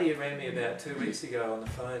 There's a lady who rang me about 2 weeks ago on the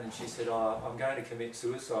phone, and she said, "Oh, I'm going to commit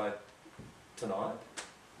suicide tonight,"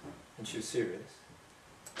 and she was serious.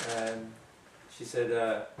 And she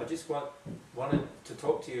said, "I just wanted to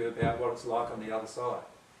talk to you about what it's like on the other side."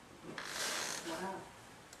 Wow.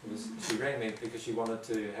 She rang me because she wanted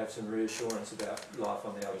to have some reassurance about life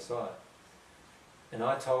on the other side. And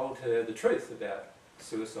I told her the truth about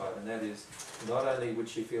suicide, and that is, not only would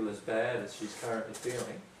she feel as bad as she's currently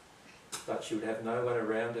feeling, but she would have no one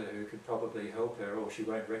around her who could probably help her, or she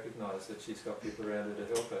won't recognise that she's got people around her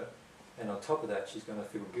to help her. And on top of that, she's going to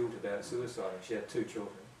feel guilt about suicide. She had 2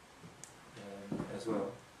 children as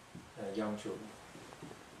well, young children.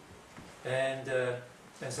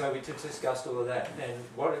 And so we discussed all of that, and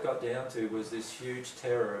what it got down to was this huge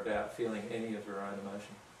terror about feeling any of her own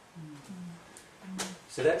emotion.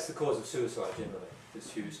 So that's the cause of suicide generally,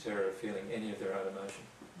 this huge terror of feeling any of their own emotion.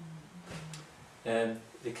 And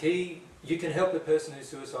the key, you can help the person who's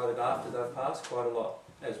suicided after they've passed quite a lot,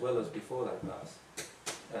 as well as before they pass.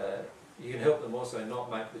 You can help them also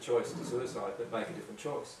not make the choice to suicide, but make a different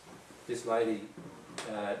choice. This lady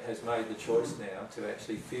has made the choice now to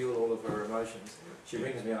actually feel all of her emotions. She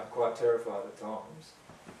rings me up quite terrified at times,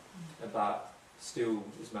 but still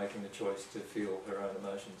is making the choice to feel her own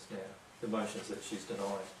emotions now. The emotions that she's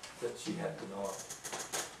denied, that she had denied,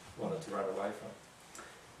 wanted to run away from.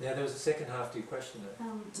 Now there was a second half to your question there.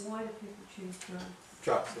 Why do people choose drugs?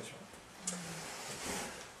 Drugs, that's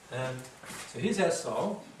right. So here's our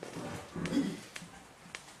soul.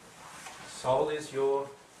 Soul is your...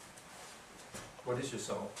 What is your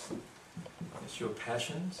soul? It's your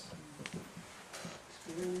passions,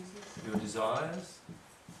 your desires,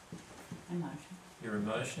 your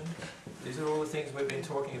emotions. These are all the things we've been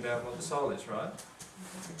talking about what the soul is, right?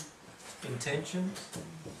 Intentions.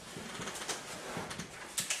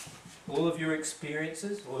 All of your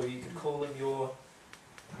experiences, or you could call them your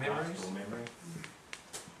memories.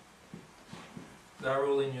 They're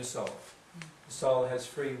all in your soul. The soul has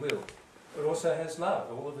free will. It also has love.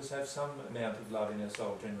 All of us have some amount of love in our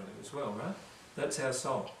soul generally as well, right? That's our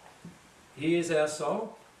soul. Here's our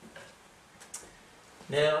soul.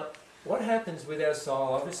 Now, what happens with our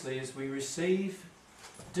soul, obviously, is we receive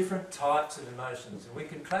different types of emotions. And we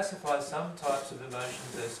can classify some types of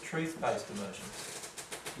emotions as truth-based emotions.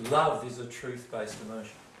 Love is a truth-based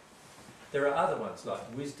emotion. There are other ones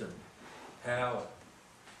like wisdom, power,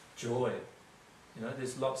 joy. You know,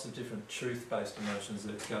 there's lots of different truth-based emotions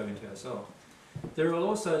that go into our soul. There are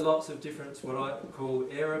also lots of different, what I call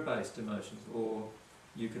error-based emotions, or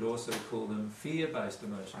you could also call them fear-based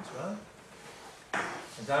emotions, right?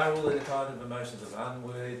 And they're all the kind of emotions of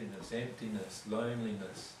unworthiness, emptiness,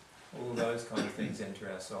 loneliness, all those kind of things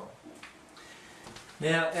enter our soul.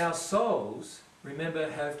 Now, our souls, remember,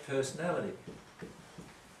 have personality.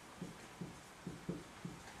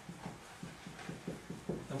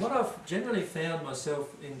 And what I've generally found myself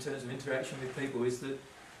in terms of interaction with people is that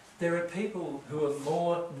there are people who are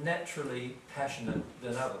more naturally passionate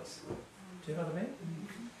than others. Do you know what I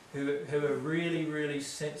mean? Who are really, really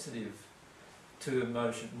sensitive to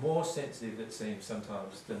emotion, more sensitive it seems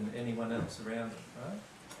sometimes than anyone else around them, right?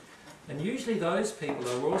 And usually those people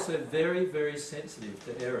are also very, very sensitive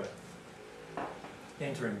to error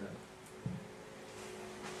entering them.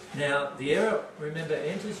 Now, the error, remember,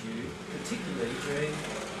 enters you particularly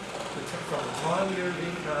from the time you're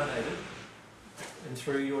incarnated and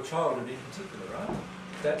through your childhood in particular, right?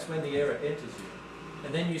 That's when the error enters you.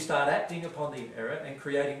 And then you start acting upon the error and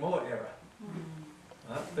creating more error.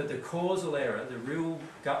 Right? But the causal error, the real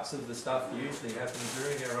guts of the stuff, usually happens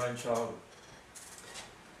during our own childhood.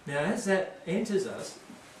 Now, as that enters us,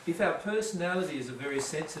 if our personality is a very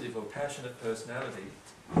sensitive or passionate personality,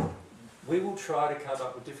 we will try to come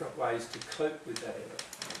up with different ways to cope with that error,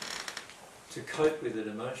 to cope with it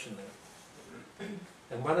emotionally.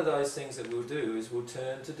 And one of those things that we'll do is we'll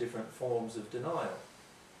turn to different forms of denial.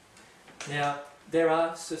 Now, there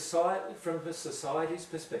are, from a society's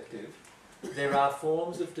perspective, there are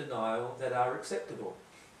forms of denial that are acceptable.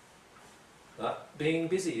 Right? Being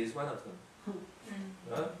busy is one of them.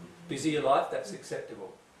 Right? Busy your life, that's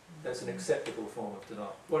acceptable. That's an acceptable form of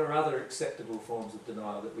denial. What are other acceptable forms of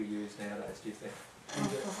denial that we use nowadays, do you think?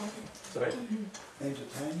 Sorry?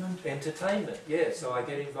 Entertainment. Entertainment, yeah. So I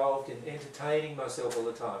get involved in entertaining myself all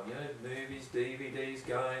the time. You know, movies, DVDs,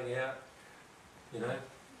 going out, you know,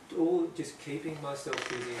 all just keeping myself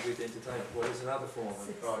busy with entertainment. What is another form of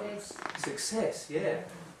success, yeah.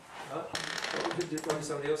 Right. What did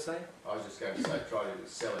somebody else say? I was just going to say, try to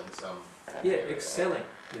excel in some... Yeah, excelling,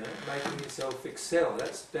 you know, making yourself excel.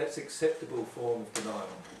 That's acceptable form of denial.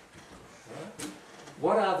 Right?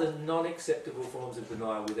 What are the non-acceptable forms of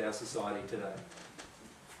denial with our society today?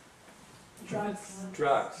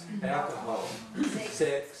 Drugs, alcohol,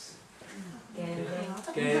 sex,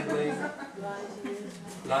 gambling,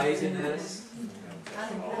 laziness.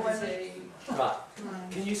 Right.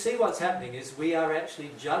 Can you see what's happening is we are actually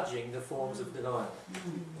judging the forms of denial.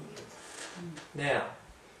 Now,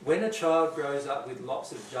 when a child grows up with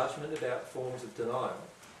lots of judgment about forms of denial,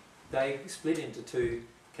 they split into two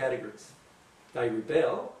categories. They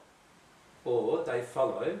rebel, or they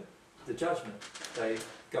follow the judgment. They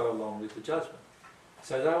go along with the judgment.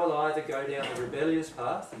 So they will either go down the rebellious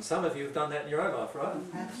path, and some of you have done that in your own life,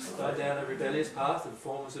 right? Go down a rebellious path of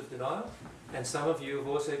forms of denial, and some of you have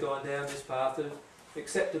also gone down this path of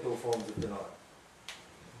acceptable forms of denial.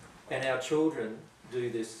 And our children do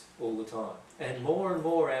this all the time. And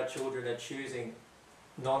more our children are choosing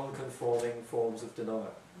non-conforming forms of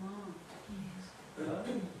denial.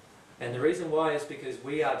 And the reason why is because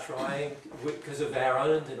we are trying, because of our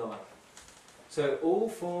own denial. So all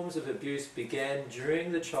forms of abuse began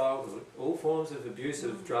during the childhood, all forms of abuse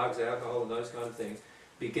of drugs, alcohol and those kind of things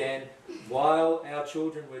began while our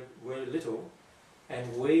children were little,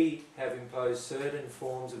 and we have imposed certain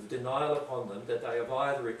forms of denial upon them that they have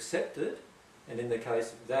either accepted, and in the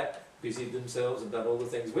case of that, busied themselves and done all the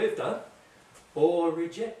things we've done, or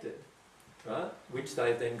rejected, right? Which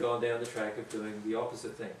they've then gone down the track of doing the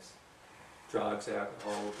opposite things. Drugs,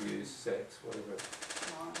 alcohol, abuse, sex, whatever.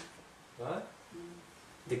 Right?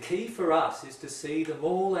 The key for us is to see them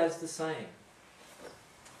all as the same,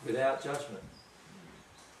 without judgment.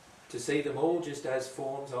 To see them all just as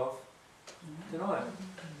forms of denial,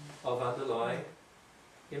 of underlying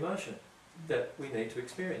emotion that we need to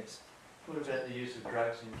experience. What about the use of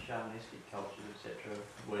drugs in shamanistic cultures, etc.,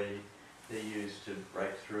 where they're used to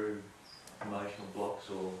break through emotional blocks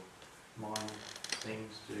or mind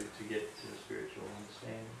things to get to a spiritual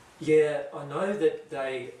understanding? Yeah, I know that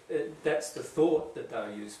that's the thought that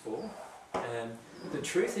they're used for. The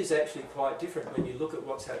truth is actually quite different when you look at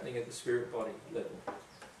what's happening at the spirit body level.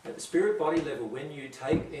 At the spirit body level, when you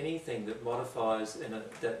take anything that modifies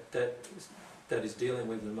that is dealing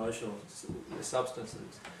with emotional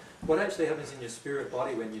substances, what actually happens in your spirit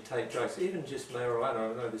body when you take drugs, even just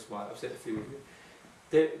marijuana, I know this might upset a few of you,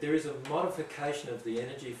 there is a modification of the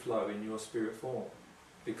energy flow in your spirit form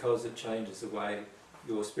because it changes the way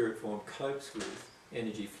your spirit form copes with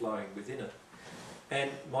energy flowing within it. And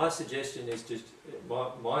my suggestion is to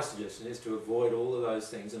avoid all of those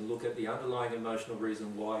things and look at the underlying emotional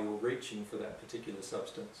reason why you're reaching for that particular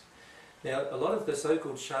substance. Now, a lot of the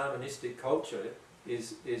so-called shamanistic culture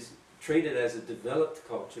is treated as a developed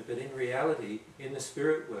culture, but in reality, in the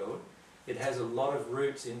spirit world, it has a lot of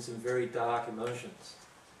roots in some very dark emotions.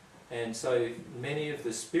 And so many of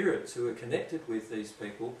the spirits who are connected with these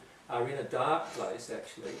people are in a dark place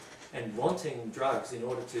actually and wanting drugs in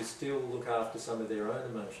order to still look after some of their own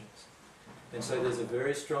emotions. And so there's a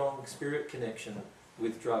very strong spirit connection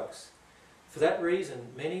with drugs. For that reason,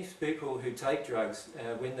 many people who take drugs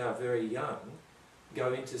when they're very young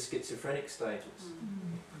go into schizophrenic stages.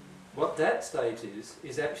 What that state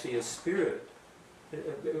is actually a spirit.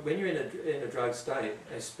 When you're in a drug state,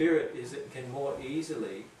 a spirit can more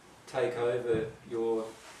easily take over your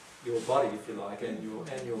body, if you like, and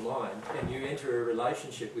your mind, and you enter a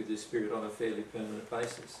relationship with this spirit on a fairly permanent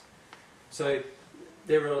basis. So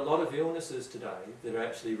there are a lot of illnesses today that are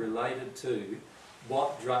actually related to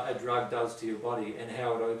what a drug does to your body and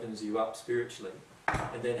how it opens you up spiritually,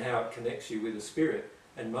 and then how it connects you with a spirit.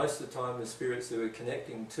 And most of the time, the spirits that are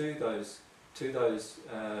connecting to those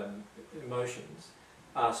emotions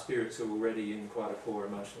are spirits who are already in quite a poor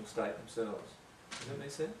emotional state themselves. Does that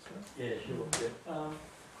make sense? Right? Yeah, sure. Yeah.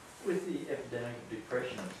 With the epidemic of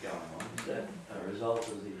depression that's going on, is that a result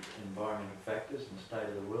of the environmental factors and the state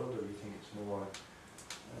of the world, or do you think it's more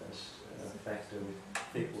a factor with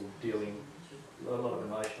people dealing with a lot of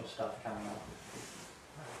emotional stuff coming up?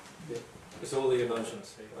 Yeah. It's all the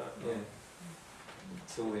emotions. Yeah.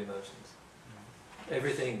 It's all the emotions.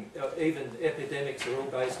 Everything, even epidemics are all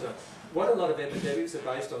based on... What a lot of epidemics are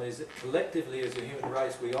based on is that collectively as a human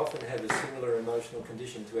race we often have a similar emotional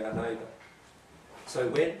condition to our neighbour.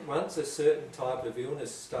 So once a certain type of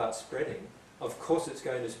illness starts spreading, of course it's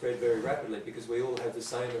going to spread very rapidly because we all have the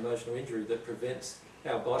same emotional injury that prevents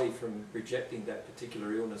our body from rejecting that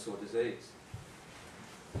particular illness or disease.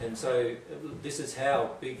 And so this is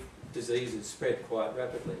how big diseases spread quite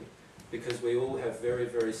rapidly, because we all have very,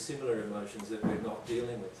 very similar emotions that we're not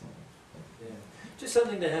dealing with. Yeah. Just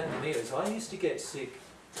something that happened to me is I used to get sick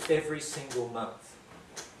every single month.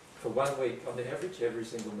 For 1 week, on the average, every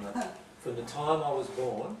single month. From the time I was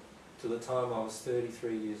born to the time I was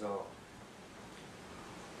 33 years old.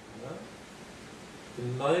 Right? The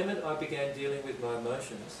moment I began dealing with my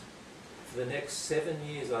emotions, for the next 7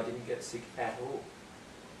 years I didn't get sick at all.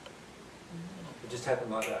 It just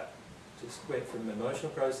happened like that. Just went from no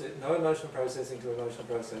emotional processing to emotional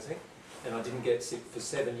processing, and I didn't get sick for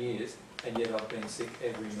 7 years, and yet I've been sick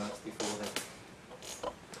every month before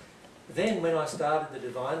that. Then when I started the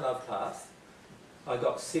Divine Love path, I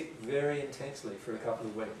got sick very intensely for a couple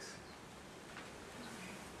of weeks.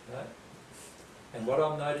 Right? And what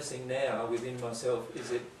I'm noticing now within myself is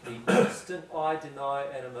that the instant I deny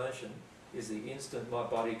an emotion is the instant my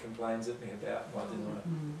body complains at me about my denial.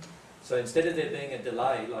 So instead of there being a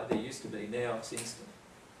delay like there used to be, now it's instant.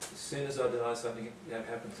 As soon as I deny something, it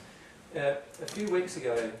happens. A few weeks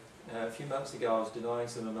ago, a few months ago, I was denying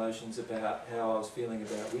some emotions about how I was feeling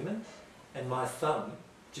about women, and my thumb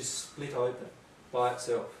just split open by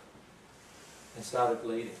itself and started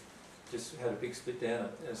bleeding. Just had a big split down.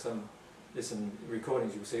 There's some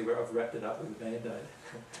recordings you'll see where I've wrapped it up with a band-aid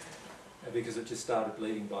because it just started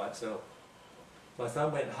bleeding by itself. My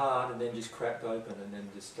thumb went hard and then just cracked open and then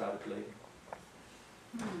just started bleeding.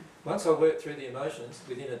 Once I worked through the emotions,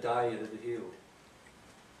 within a day it had healed.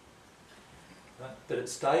 Right? But it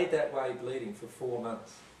stayed that way bleeding for 4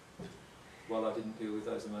 months while I didn't deal with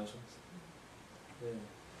those emotions. Yeah.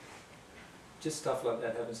 Just stuff like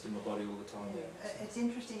that happens to my body all the time. Yeah. It's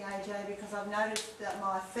interesting, AJ, because I've noticed that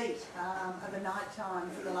my feet of a night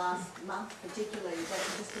time for the last month particularly, that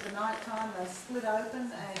just at the night time they split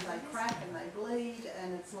open and they crack and they bleed,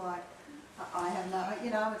 and it's like I have no,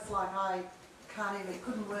 it's like I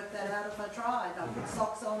couldn't work that out if I tried. I put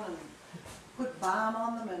socks on and put balm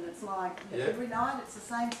on them, and it's like every night it's the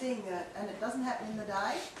same thing, and it doesn't happen in the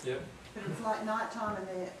day, but it's like night time and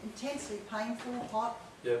they're intensely painful, hot.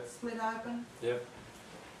 Split open. Yep.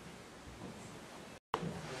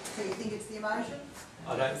 So you think it's the emotion?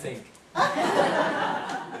 I don't think. Right.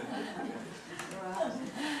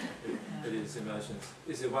 It is emotions.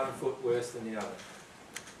 Is there one foot worse than the other?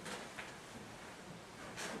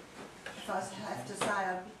 If I have to say,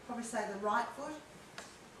 I'd probably say the right foot.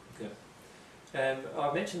 Yeah.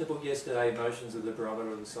 I mentioned the book yesterday, Emotions of the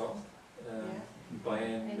Barometer of the Soul, by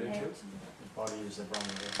Anne Mitchell. The body is the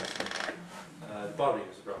barometer. The body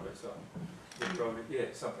is the barometer, so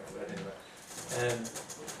something like that anyway.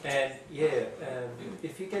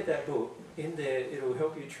 If you get that book, in there it'll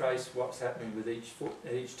help you trace what's happening with each foot,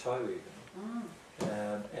 each toe even,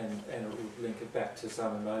 and it will link it back to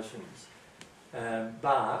some emotions.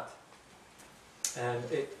 But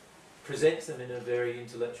it presents them in a very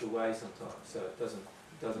intellectual way sometimes, so it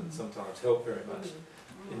doesn't sometimes help very much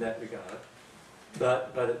in that regard.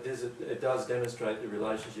 But it does demonstrate the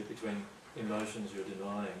relationship between emotions you're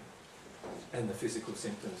denying and the physical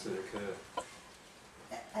symptoms that occur.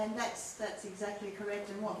 And that's exactly correct.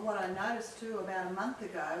 And what I noticed too about a month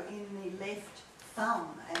ago in the left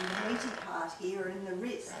thumb and the meaty part here in the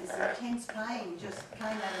wrist, this intense pain just came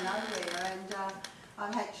out of nowhere, and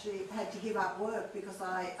I've actually had to give up work because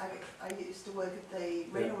I used to work at the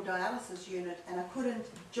renal dialysis unit, and I couldn't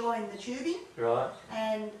join the tubing. Right.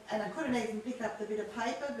 And I couldn't even pick up the bit of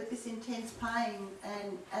paper, but this intense pain,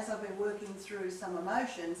 and as I've been working through some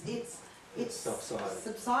emotions, it's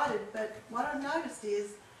subsided. But what I've noticed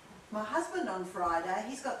is my husband on Friday,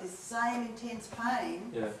 he's got this same intense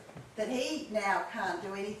pain that he now can't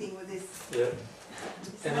do anything with this. Yeah.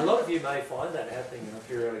 And a lot of you may find that happening on a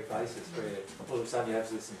periodic basis, where all of a sudden you have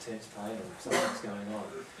this intense pain or something's going on.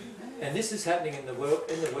 And this is happening in the world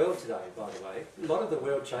today, by the way. A lot of the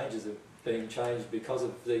world changes are being changed because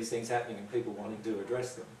of these things happening and people wanting to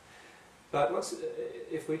address them. But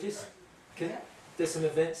if we just there's some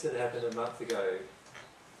events that happened a month ago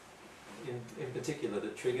in particular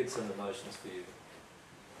that triggered some emotions for you.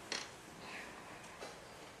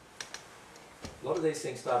 A lot of these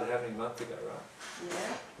things started happening a month ago, right?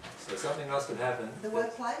 Yeah. So something must have happened. The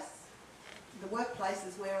workplace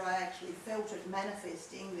is where I actually felt it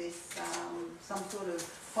manifesting, this some sort of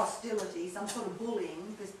hostility, some sort of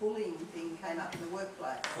bullying. This bullying thing came up in the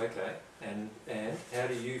workplace. Okay, and how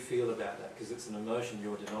do you feel about that? Because it's an emotion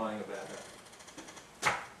you're denying about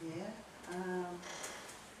that. Yeah.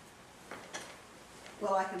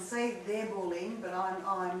 Well, I can see they're bullying, but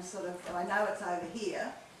I'm sort of, I know it's over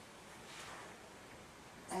here.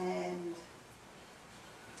 And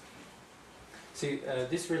see,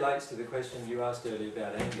 this relates to the question you asked earlier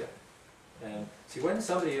about anger. See, when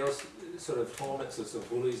somebody else sort of torments us or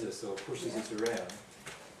bullies us or pushes us around,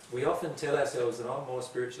 we often tell ourselves that I'm more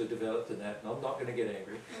spiritually developed than that, and I'm not going to get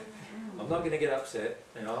angry, I'm not going to get upset,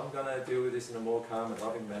 and I'm going to deal with this in a more calm and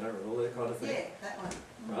loving manner and all that kind of thing. Yeah, that one.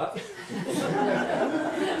 Right?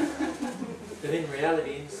 But in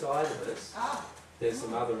reality, inside of us, there's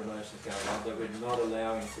some other emotions going on that we're not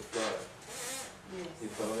allowing to flow. Yes. You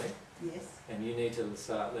follow me? Yes. And you need to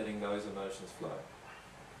start letting those emotions flow.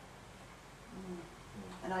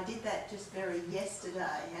 And I did that just very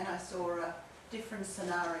yesterday, and I saw a different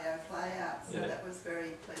scenario play out, so that was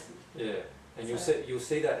very pleasant. Yeah, and you'll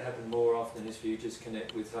see that happen more often if you just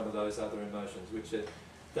connect with some of those other emotions, which are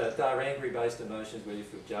they're angry-based emotions where you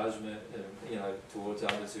feel judgment, towards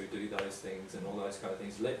others who do those things and all those kind of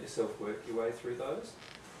things. Let yourself work your way through those.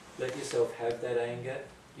 Let yourself have that anger.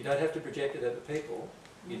 You don't have to project it at the people.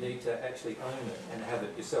 You need to actually own it and have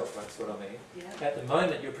it yourself. That's what I mean. Yeah. At the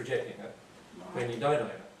moment, you're projecting it when you don't own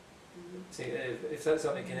it. See, if that's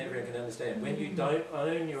something everyone can understand, when you don't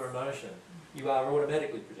own your emotion, you are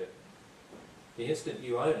automatically projecting. The instant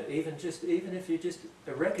you own it, even if you just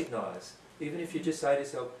recognise, even if you just say to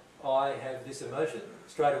yourself, I have this emotion,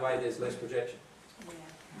 straight away there's less projection.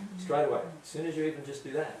 Straight away. As soon as you even just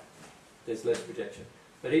do that, there's less projection.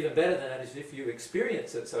 But even better than that is if you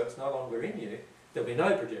experience it so it's no longer in you, there'll be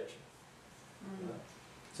no projection. Right?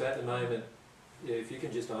 So at the moment, if you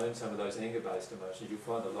can just own some of those anger-based emotions, you'll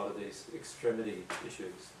find a lot of these extremity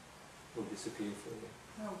issues will disappear for you.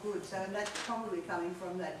 Oh, good. So that's probably coming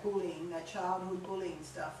from that bullying, that childhood bullying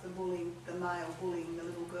stuff, the male bullying the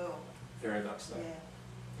little girl. Very much so. Yeah.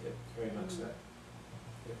 Yep, very much so.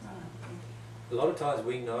 Yep. Right. A lot of times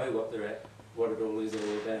we know what it all is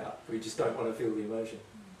all about. We just don't want to feel the emotion.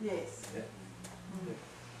 Yes. Yeah.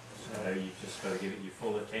 So you've just got to give it your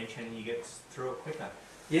full attention and you get through it quicker.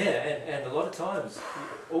 Yeah, and a lot of times,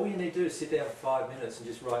 all you need to do is sit down for 5 minutes and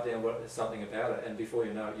just write down something about it, and before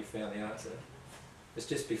you know it, you've found the answer. It's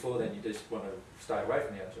just before then you just want to stay away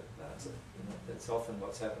from the answer. That's often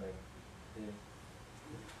what's happening. Yeah.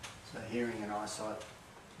 So hearing and eyesight,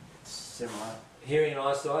 similar. Hearing and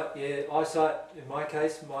eyesight, yeah. Eyesight, in my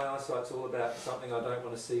case, my eyesight's all about something I don't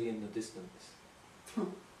want to see in the distance.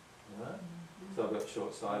 Right? So I've got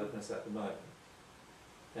short-sightedness at the moment.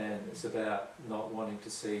 And it's about not wanting to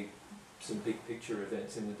see some big picture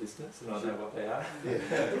events in the distance, and I know what they are,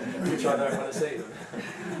 which I don't want to see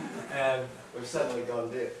them. We've suddenly gone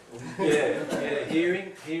deaf. Yeah.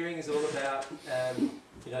 Hearing is all about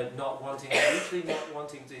usually not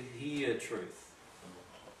wanting to hear truth,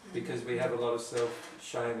 because we have a lot of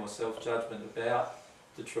self-shame or self-judgment about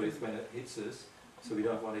the truth when it hits us, so we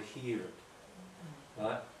don't want to hear it.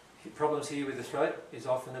 Right? Problems here with the throat is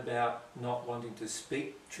often about not wanting to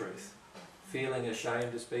speak truth, feeling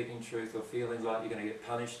ashamed of speaking truth, or feeling like you're going to get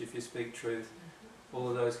punished if you speak truth. All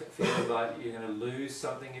of those, feeling like you're going to lose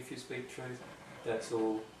something if you speak truth. That's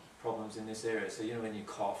all problems in this area. So when you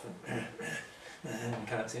cough and you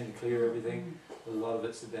can't seem to clear everything, a lot of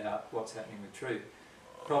it's about what's happening with truth.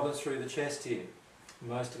 Problems through the chest here.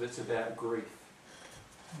 Most of it's about grief.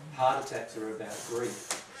 Heart attacks are about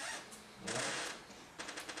grief.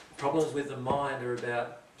 Right? Problems with the mind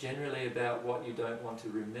are generally about what you don't want to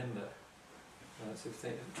remember. So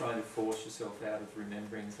trying to force yourself out of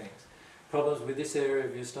remembering things. Problems with this area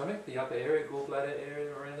of your stomach, the upper area, gallbladder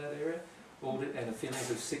area, around that area, and the feelings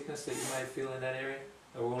of sickness that you may feel in that area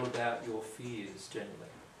are all about your fears generally.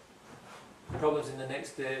 Problems in the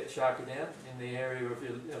next chakra down, in the area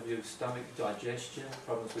of your stomach, digestion,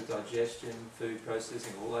 problems with digestion, food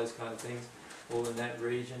processing, all those kind of things, all in that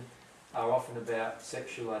region, are often about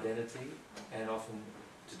sexual identity and often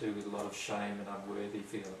to do with a lot of shame and unworthy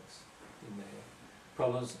feelings in there.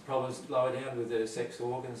 Problems lower down with the sex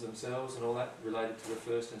organs themselves and all that related to the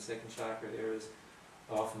first and second chakra areas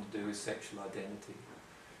are often to do with sexual identity.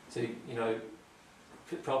 So, you know,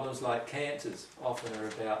 problems like cancers often are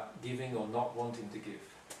about giving or not wanting to give.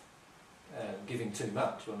 Giving too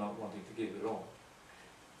much or not wanting to give at all.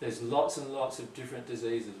 There's lots and lots of different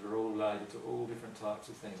diseases that are all related to all different types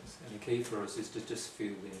of things. And the key for us is to just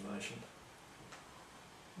feel the emotion.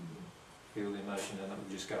 Feel the emotion and it will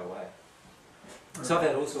just go away. So I've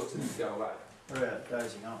had all sorts of things go away. What about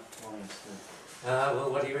dozing off while you're still? Well,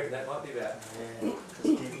 what do you reckon that might be about? Yeah, just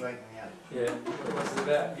keep waking me up. Yeah, what's it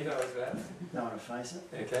about? You know what it's about? Don't want to face it.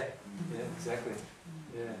 Okay, yeah, exactly.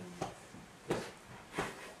 Yeah.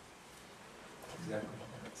 Exactly,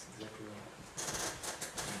 that's exactly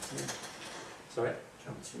right. Sorry?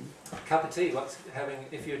 Cup of tea. Cup of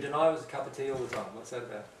tea, if your denial is a cup of tea all the time, what's that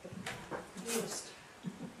about?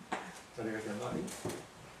 What do you reckon it might be?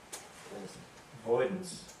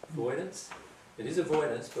 Avoidance. Avoidance? It is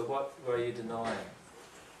avoidance, but what are you denying?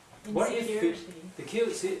 What do you feel?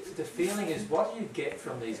 The feeling is, what do you get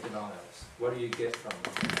from these denials? What do you get from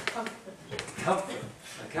them? Comfort. Comfort.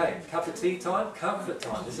 Okay, cup of tea time, comfort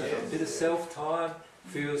time. Isn't it? A bit of self-time,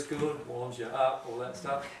 feels good, warms you up, all that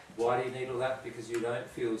stuff. Why do you need all that? Because you don't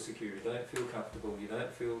feel secure, you don't feel comfortable, you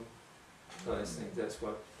don't feel those things. That's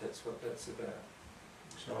what that's about.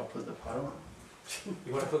 Shall I put the pot on?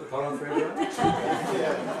 You want to put the pot on for everyone?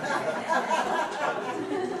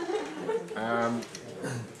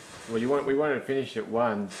 Well, we wanted to finish at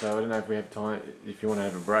 1, so I don't know if we have time, if you want to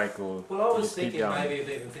have a break or... Well, I was just keep thinking going. maybe of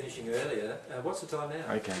even finishing earlier. What's the time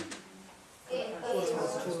now? Okay.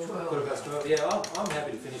 12:15. Yeah, I'm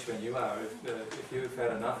happy to finish when you are. If you've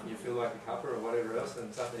had enough and you feel like a cuppa or whatever else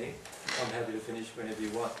and something, I'm happy to finish whenever you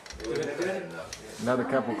want. Another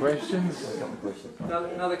couple of questions?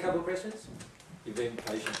 Another couple of questions? You've been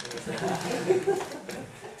patient.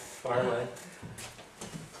 Fire away.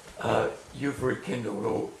 You've rekindled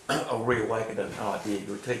or reawakened an idea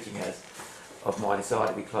you're teaching us of my desire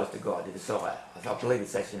to be close to God, the desire. I believe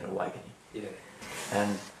it's actually an awakening. Yeah.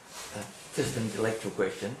 And just an intellectual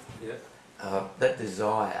question. Yeah. That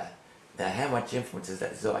desire, now how much influence is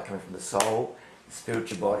that desire coming from the soul, the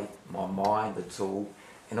spiritual body, my mind, the tool,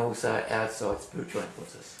 and also outside spiritual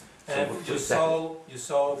influences? And your soul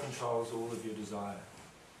controls all of your desire.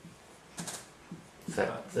 So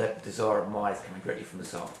that desire of mine is coming directly from the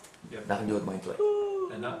soul. Yep. Nothing to do with my intellect.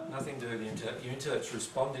 And nothing to do with the intellect. Your intellect's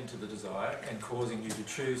responding to the desire and causing you to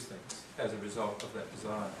choose things as a result of that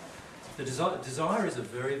desire. The desire is a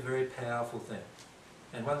very, very powerful thing.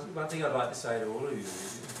 And one thing I'd like to say to all of you, in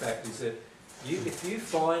fact, is that if you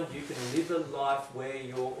find you can live a life where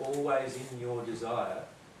you're always in your desire,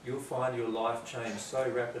 you'll find your life change so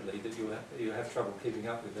rapidly that you'll have trouble keeping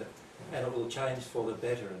up with it, and it will change for the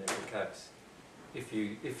better in every case. If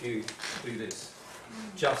you do this,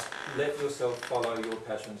 just let yourself follow your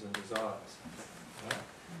passions and desires. Right?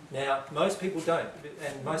 Now, most people don't,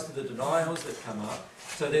 and most of the denials that come up,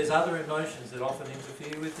 so there's other emotions that often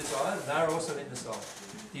interfere with desire, and they're also in the soul.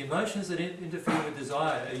 The emotions that interfere with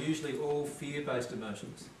desire are usually all fear-based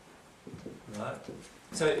emotions. Right?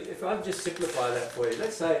 So if I just simplify that for you,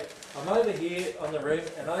 let's say I'm over here on the room,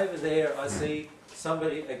 and over there I see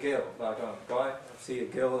somebody, a girl, like a guy, I see a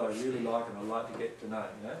girl that I really like and I'd like to get to know,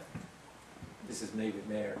 you know? This is me with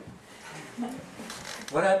Mary.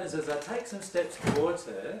 What happens is I take some steps towards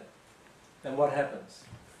her, and what happens?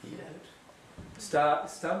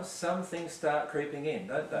 Some things start creeping in,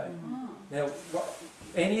 don't they? Now,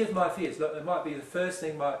 any of my fears, look, it might be the first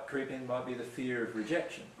thing might creep in, might be the fear of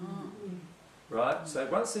rejection. Right? So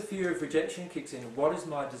once the fear of rejection kicks in, what is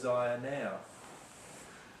my desire now?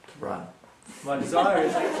 Run. My desire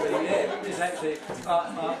is actually,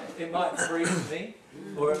 it might freeze me,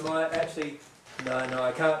 or it might actually, no,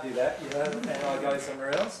 I can't do that, you know, and I go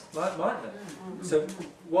somewhere else, mightn't it? So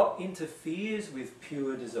what interferes with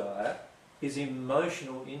pure desire is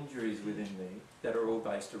emotional injuries within me that are all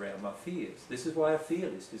based around my fears. This is why a fear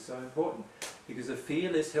list is so important, because a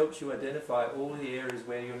fear list helps you identify all the areas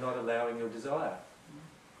where you're not allowing your desire.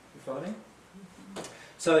 You follow me?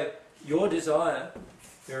 So your desire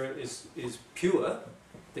is pure.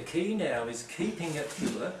 The key now is keeping it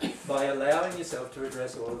pure by allowing yourself to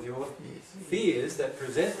address all of your fears that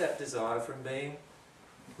prevent that desire from being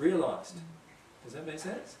realised. Does that make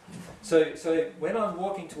sense? So when I'm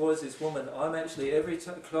walking towards this woman, I'm actually every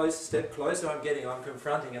step closer I'm getting, I'm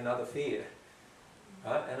confronting another fear.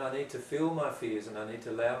 Right? And I need to feel my fears and I need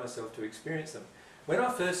to allow myself to experience them. When I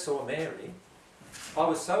first saw Mary, I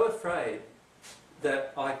was so afraid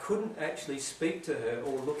that I couldn't actually speak to her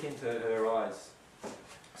or look into her eyes.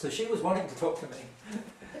 So she was wanting to talk to me.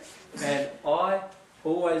 And I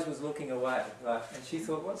always was looking away. Like, and she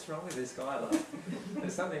thought, what's wrong with this guy? Like,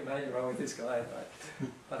 there's something major wrong with this guy.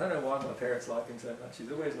 Like, I don't know why my parents like him so much.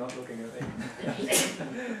 He's always not looking at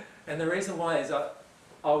me. And the reason why is I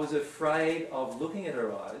was afraid of looking at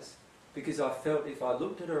her eyes because I felt if I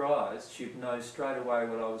looked at her eyes, she'd know straight away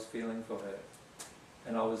what I was feeling for her.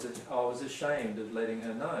 And I was ashamed of letting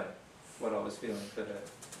her know what I was feeling for her.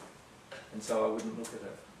 And so I wouldn't look at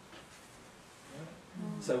her.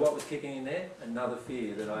 So what was kicking in there? Another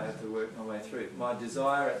fear that I had to work my way through. My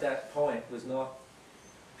desire at that point was not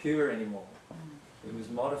pure anymore. It was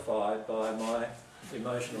modified by my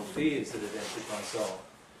emotional fears that had entered my soul.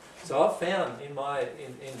 So I've found in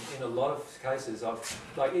a lot of cases,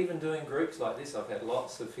 like even doing groups like this, I've had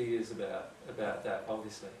lots of fears about that,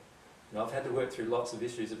 obviously. And I've had to work through lots of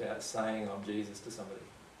issues about saying I'm Jesus to somebody.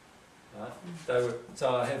 Right?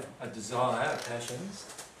 So I have a desire, passions,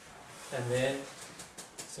 and then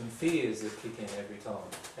some fears that kick in every time,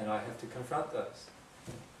 and I have to confront those.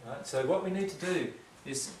 Right? So what we need to do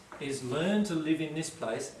is learn to live in this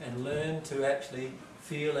place and learn to actually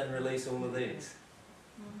feel and release all of these.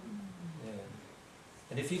 Yeah.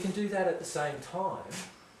 And if you can do that at the same time,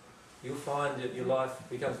 you'll find that your life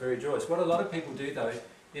becomes very joyous. What a lot of people do though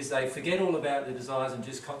is they forget all about their desires and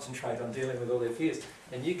just concentrate on dealing with all their fears.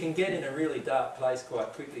 And you can get in a really dark place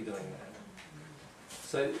quite quickly doing that.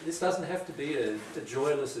 So this doesn't have to be a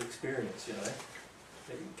joyless experience, you know.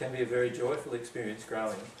 It can be a very joyful experience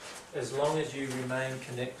growing, as long as you remain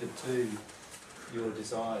connected to your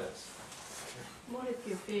desires. What if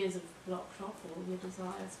your fears have blocked off all your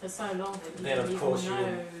desires for so long that you Then don't of even course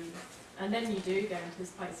know? And then you do go into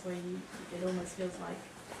this place where it almost feels like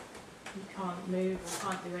you can't move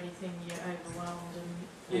or can't do anything, you're overwhelmed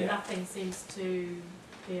and nothing seems to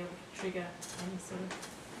be able to trigger any sort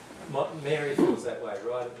of... Mary feels that way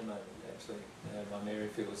right at the moment, actually. My Mary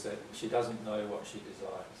feels that she doesn't know what she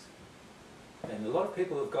desires. And a lot of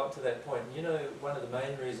people have got to that point. You know, one of the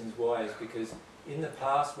main reasons why is because in the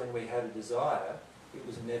past when we had a desire, it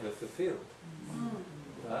was never fulfilled.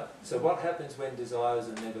 Right? So what happens when desires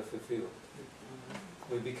are never fulfilled?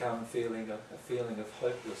 We become feeling a feeling of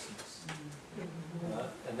hopelessness. Right?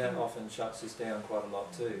 And that often shuts us down quite a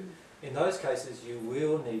lot too. In those cases, you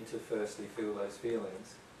will need to firstly feel those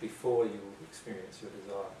feelings before you will experience your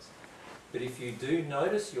desires. But if you do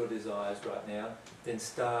notice your desires right now, then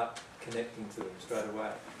start connecting to them straight away.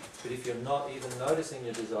 But if you're not even noticing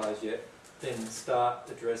your desires yet, then start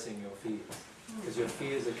addressing your fears. Because your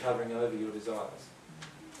fears are covering over your desires.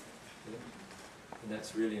 Yeah? And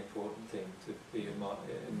that's a really important thing to be in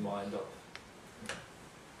mind of.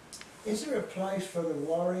 Is there a place for the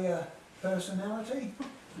warrior personality?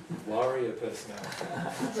 Warrior personality.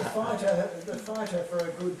 The fighter for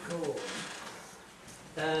a good cause.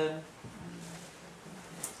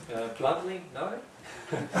 Bluntly, no.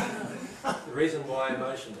 The reason why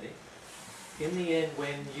emotionally, in the end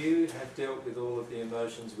when you have dealt with all of the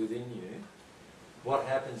emotions within you, what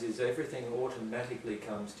happens is everything automatically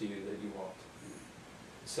comes to you that you want.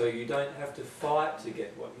 So you don't have to fight to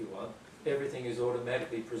get what you want. Everything is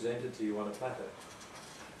automatically presented to you on a platter.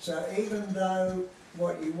 So even though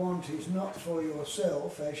what you want is not for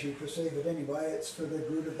yourself, as you perceive it anyway, it's for the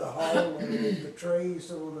good of the whole, or the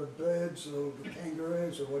trees, or the birds, or the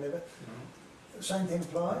kangaroos, or whatever, the same thing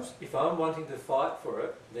applies? If I'm wanting to fight for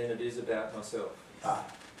it, then it is about myself. Ah,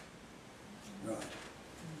 right.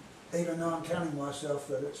 Even though I'm telling myself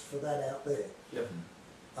that it's for that out there? Yep.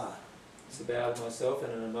 Ah. It's about myself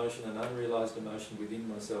and an emotion, an unrealised emotion within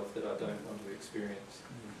myself that I don't want to experience.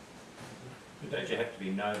 But don't you have to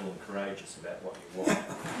be noble and courageous about what you want?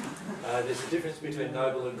 There's a difference between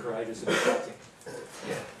noble and courageous and fighting.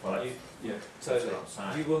 Yeah, well, totally. That's what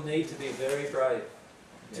I'm saying. You will need to be very brave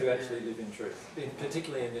to actually live in truth,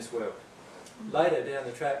 particularly in this world. Later down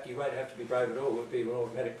the track, you won't have to be brave at all. It will be an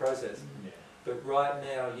automatic process. But right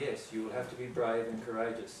now, yes, you will have to be brave and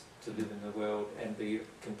courageous to live in the world and be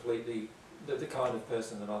completely the kind of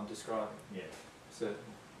person that I'm describing. Yeah. Certainly.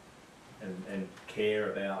 And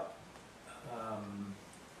care about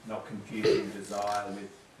not confusing desire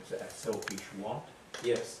with a selfish want.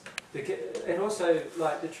 Yes. And also,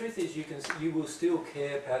 like, the truth is you will still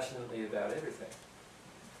care passionately about everything,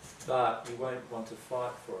 but you won't want to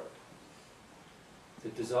fight for it. The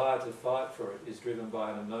desire to fight for it is driven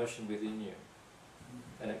by an emotion within you,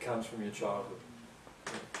 and it comes from your childhood.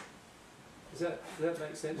 Does that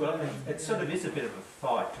make sense? Well, it sort of is a bit of a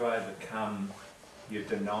fight to overcome your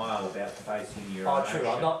denial about facing your emotion. True.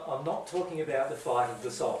 I'm not talking about the fight of the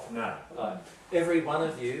soul. No. Every one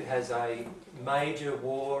of you has a major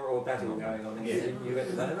war or battle going on in you at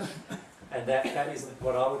the moment, and that is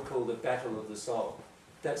what I would call the battle of the soul.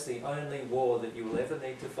 That's the only war that you will ever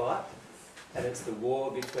need to fight, and it's the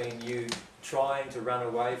war between you trying to run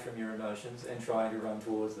away from your emotions and trying to run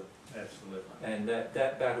towards them. Absolutely. And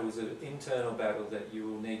that battle is an internal battle that you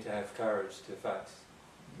will need to have courage to face.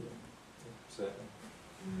 Certainly.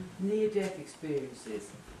 Near-death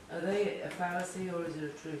experiences, are they a fallacy or is it a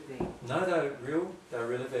true thing? No, they're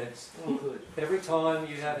real events. Oh, good. Every time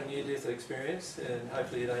you have a near-death experience, and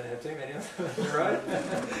hopefully you don't have too many of them, right?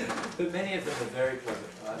 But many of them are very pleasant,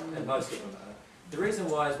 right? And most of them are. The reason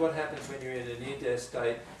why is what happens when you're in a near-death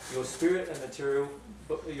state, your spirit and material,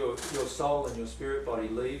 your soul and your spirit body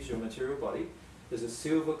leaves your material body. There's a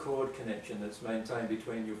silver cord connection that's maintained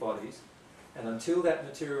between your bodies, and until that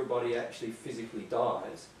material body actually physically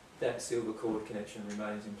dies, that silver cord connection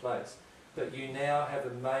remains in place. But you now have a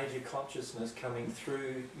major consciousness coming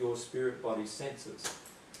through your spirit body's senses.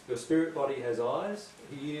 Your spirit body has eyes,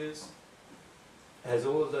 ears, has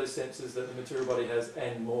all of those senses that the material body has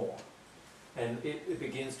and more. And it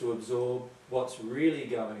begins to absorb what's really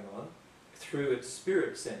going on through its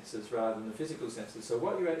spirit senses rather than the physical senses. So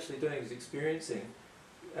what you're actually doing is experiencing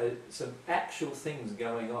some actual things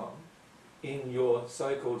going on in your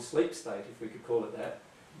so-called sleep state, if we could call it that,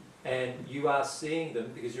 and you are seeing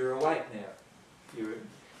them because you're awake now.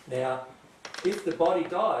 Now, if the body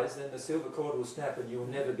dies, then the silver cord will snap and you'll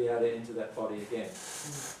never be able to enter that body again.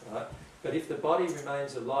 Right? But if the body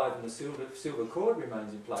remains alive and the silver cord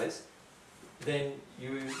remains in place, then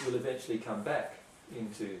you will eventually come back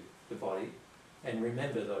into the body and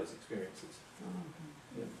remember those experiences.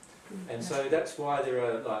 Yeah. And so that's why there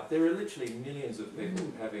are literally millions of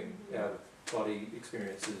people having out-of-body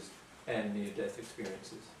experiences and near-death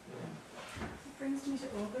experiences. Yeah. It brings me to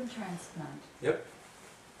organ transplant. Yep.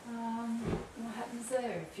 What happens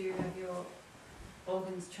there if you have your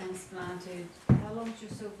organs transplanted? How long does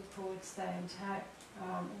your silver cord stay intact?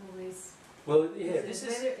 All these. Well, yeah, Is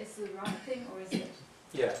it the right thing or is it?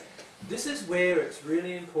 Yeah, this is where it's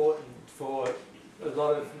really important for a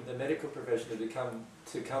lot of the medical profession to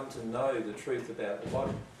come to know the truth about the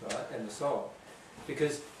body, right, and the soul,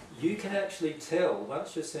 because you can actually tell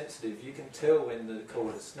once you're sensitive. You can tell when the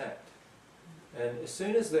cord is snapped, and as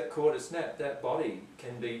soon as that cord is snapped, that body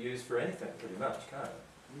can be used for anything pretty much, can't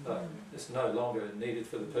it? Like, it's no longer needed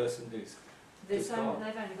for the person who's. They've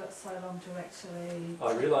only got so long to actually.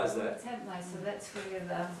 I realise that. Haven't they? So that's where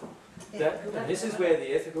And this is where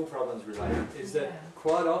the ethical problems relate. Is that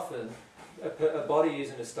quite often a body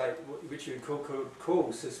is in a state which you could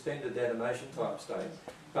call suspended animation type state,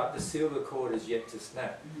 but the silver cord is yet to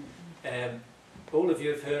snap. And all of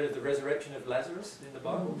you have heard of the resurrection of Lazarus in the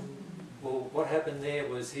Bible. Well, what happened there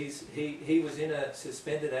was he was in a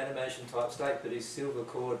suspended animation type state, but the silver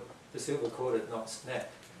cord had not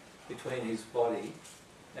snapped between his body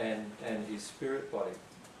and his spirit body.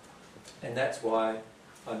 And that's why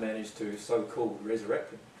I managed to so-called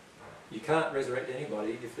resurrect him. You can't resurrect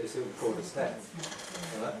anybody if their silver cord is snapped.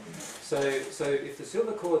 Right? So if the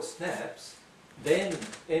silver cord snaps, then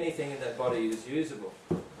anything in that body is usable.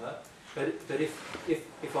 Right? But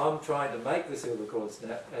if I'm trying to make the silver cord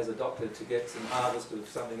snap as a doctor to get some harvest of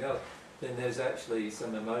something else, then there's actually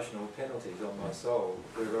some emotional penalties on my soul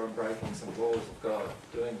where I'm breaking some laws of God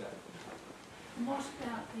doing that. And what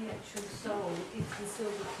about the actual soul? If the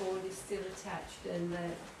silver cord is still attached and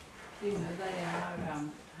that, they are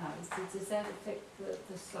harvested, does that affect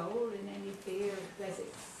the soul in any fear as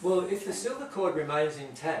it? Well, if the silver cord remains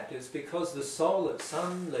intact, it's because the soul at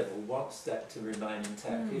some level wants that to remain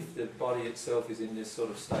intact if the body itself is in this sort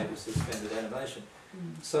of state of suspended animation.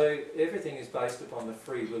 So everything is based upon the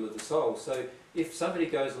free will of the soul. So if somebody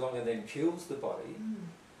goes along and then kills the body,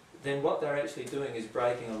 then what they're actually doing is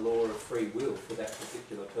breaking a law of free will for that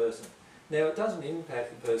particular person. Now, it doesn't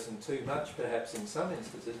impact the person too much, perhaps, in some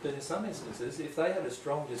instances, but in some instances, if they have a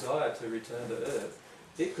strong desire to return to Earth,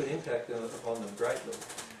 it could impact upon them greatly.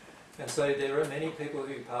 And so there are many people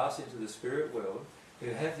who pass into the spirit world who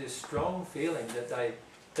have this strong feeling that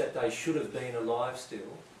they should have been alive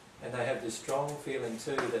still, and they have this strong feeling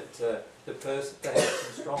too that they have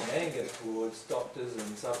some strong anger towards doctors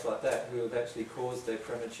and stuff like that who have actually caused their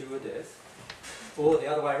premature death, or the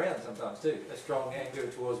other way around sometimes too, a strong anger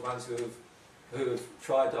towards ones who have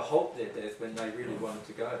tried to halt their death when they really wanted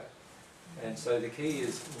to go. And so the key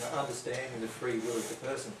is understanding the free will of the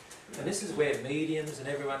person. And this is where mediums and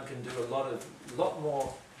everyone can do a lot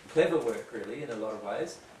more clever work really in a lot of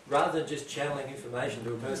ways, rather than just channeling information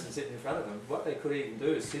to a person sitting in front of them. What they could even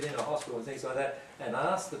do is sit in a hospital and things like that and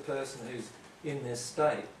ask the person who's in this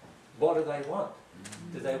state, what do they want?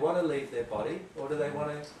 Do they want to leave their body, or do they want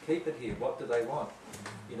to keep it here? What do they want?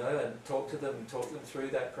 You know, and talk them through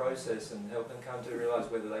that process and help them come to realise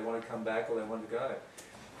whether they want to come back or they want to go.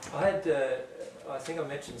 I had, I think I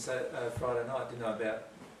mentioned Friday night, didn't I, about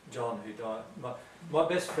John who died. My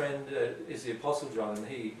best friend is the Apostle John, and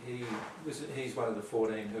he's one of the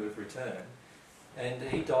 14 who have returned. And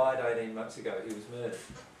he died 18 months ago. He was murdered.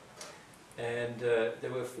 And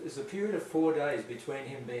there's a period of 4 days between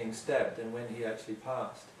him being stabbed and when he actually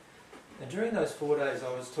passed. And during those 4 days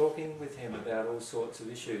I was talking with him about all sorts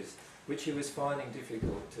of issues which he was finding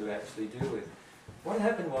difficult to actually deal with. What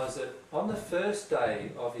happened was that on the first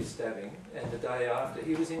day of his stabbing and the day after,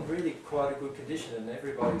 he was in really quite a good condition and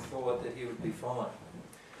everybody thought that he would be fine.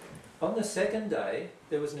 On the second day,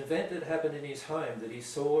 there was an event that happened in his home that he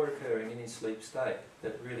saw occurring in his sleep state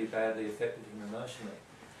that really badly affected him emotionally.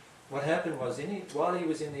 What happened was, while he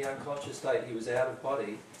was in the unconscious state, he was out of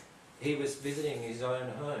body, he was visiting his own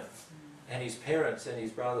home, and his parents and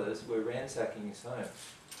his brothers were ransacking his home,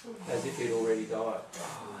 as if he'd already died.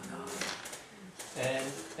 Oh, no.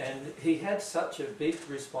 And he had such a big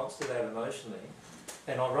response to that emotionally,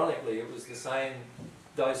 and ironically it was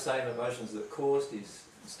those same emotions that caused his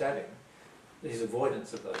stabbing, his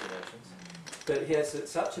avoidance of those emotions. But he has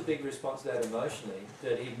such a big response to that emotionally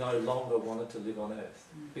that he no longer wanted to live on earth.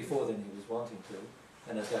 Before then he was wanting to,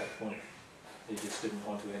 and at that point he just didn't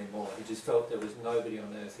want to anymore. He just felt there was nobody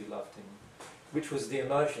on earth who loved him, which was the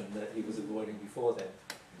emotion that he was avoiding before then.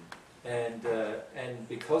 And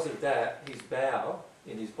because of that, his bowel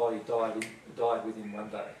in his body died within 1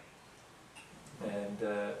 day.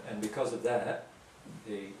 And because of that,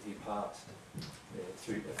 he passed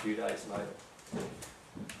a few days later.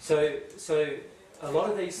 So a lot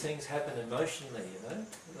of these things happen emotionally, you know,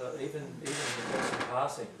 even the person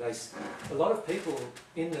passing. A lot of people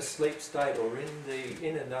in the sleep state or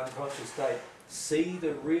in an unconscious state see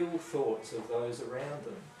the real thoughts of those around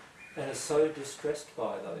them, and are so distressed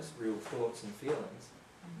by those real thoughts and feelings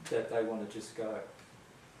that they want to just go.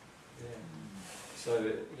 Yeah. So,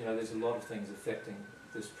 you know, there's a lot of things affecting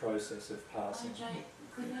this process of passing. AJ,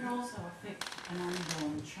 could that also affect an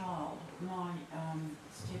unborn child? My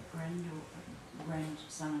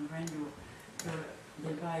grandson and granddaughter,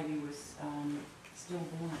 their baby was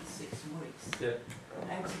stillborn at 6 weeks. Yeah.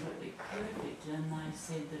 Absolutely perfect, and they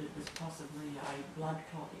said that it was possibly a blood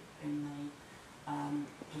clot in the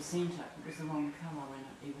placenta. It was the wrong colour when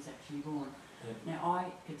he was actually born. Yeah. Now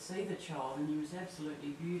I could see the child and he was absolutely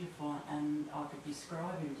beautiful, and I could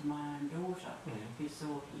describe him to my own daughter who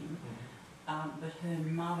saw him. But her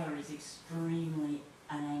mother is extremely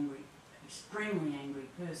angry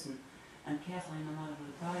person, and Kathleen, the mother of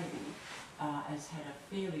the baby, has had a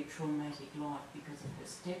fairly traumatic life because of her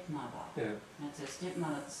stepmother. Yeah. And it's her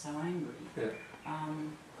stepmother that's so angry. Yeah.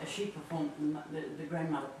 She performed, the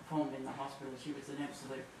grandmother performed in the hospital. She was an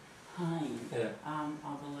absolute pain, yeah.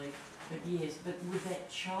 I believe. But yes, but would that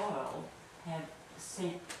child have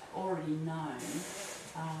already known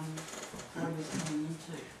what he was coming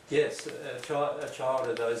into? Yes, a child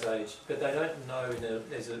at those age, but they don't know in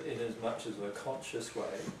as much as a conscious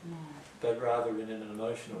way, no. But rather in an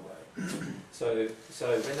emotional way. So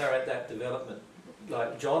when they're at that development,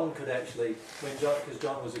 like John could actually, because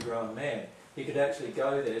John was a grown man, he could actually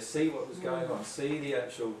go there, see what was going on, see the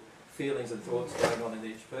actual feelings and thoughts going on in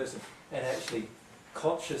each person, and actually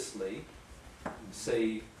consciously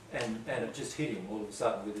see, and it just hit him all of a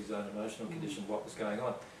sudden with his own emotional condition what was going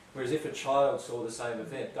on. Whereas if a child saw the same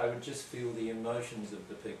event, they would just feel the emotions of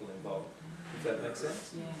the people involved, if that makes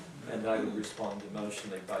sense? Yeah. And they would respond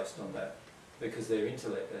emotionally based on that, because their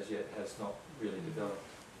intellect as yet has not really developed.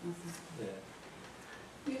 Yeah.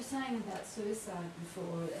 You were saying about suicide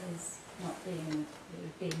before as not being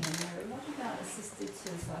a merit. What about assisted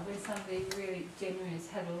suicide, when somebody really genuinely has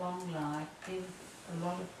had a long life, in a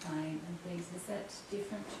lot of pain and things? Is that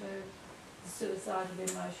different to suicide of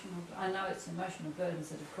emotional, I know it's emotional burdens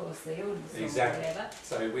that have caused the illness Exactly. or whatever.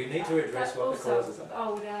 So we need to address but what the also causes are.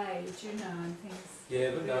 old age, you know, and things.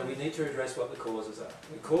 Yeah, but no, we need to address what the causes are.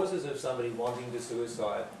 The causes of somebody wanting to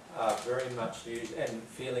suicide are very much used, and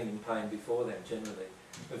feeling in pain before them generally,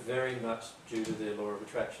 are very much due to their law of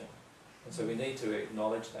attraction. And so we need to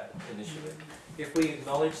acknowledge that initially. If we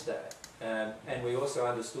acknowledge that, and we also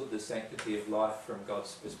understood the sanctity of life from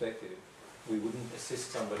God's perspective, we wouldn't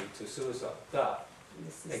assist somebody to suicide. But,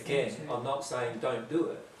 again, I'm not saying don't do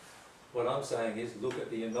it. What I'm saying is look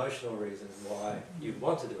at the emotional reasons why you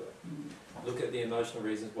want to do it. Look at the emotional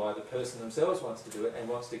reasons why the person themselves wants to do it and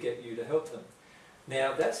wants to get you to help them.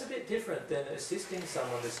 Now, that's a bit different than assisting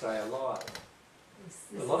someone to stay alive.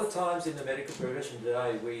 A lot of times in the medical profession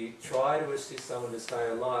today, we try to assist someone to stay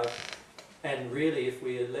alive, and really if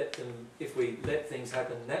we let things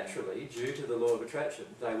happen naturally due to the law of attraction,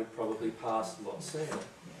 they would probably pass a lot sooner.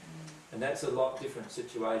 And that's a lot different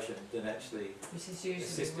situation than actually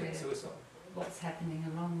assisting suicide. What's happening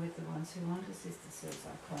along with the ones who want assisted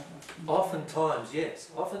suicide quite often. Oftentimes,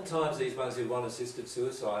 yes. Oftentimes these ones who want assisted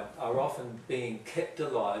suicide are often being kept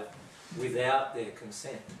alive without their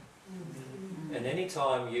consent. And any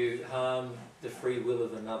time you harm the free will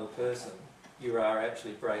of another person, you are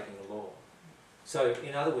actually breaking a law. So,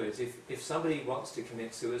 in other words, if somebody wants to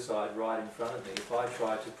commit suicide right in front of me, if I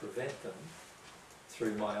try to prevent them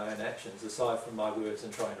through my own actions, aside from my words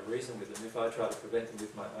and trying to reason with them, if I try to prevent them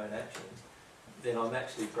with my own actions, then I'm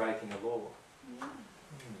actually breaking a law.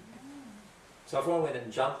 So if I went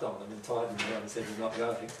and jumped on them and tied them down and said, "You're not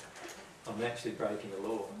going," I'm actually breaking a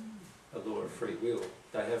law of free will.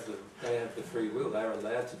 They have the free will. They're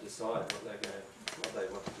allowed to decide what they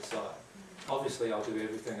want to decide. Obviously, I'll do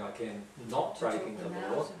everything I can not breaking the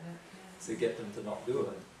law to get them to not do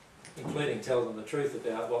it, including tell them the truth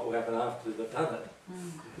about what will happen after they've done it,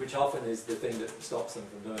 which often is the thing that stops them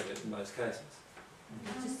from doing it in most cases.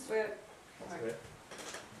 But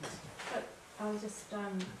I was just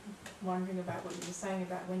wondering about what you were saying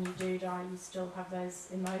about when you do die, you still have those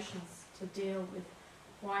emotions to deal with.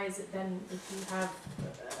 Why is it then, if you have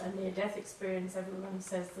a near-death experience, everyone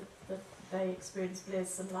says that they experience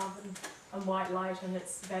bliss and love and white light, and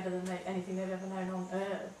it's better than anything they've ever known on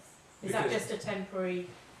earth? Is that just a temporary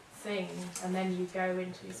thing, and then you go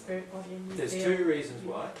into your spirit body and you There's feel... two reasons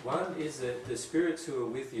why. One is that the spirits who are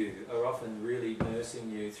with you are often really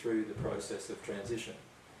nursing you through the process of transition.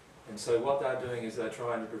 And so what they're doing is they're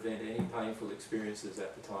trying to prevent any painful experiences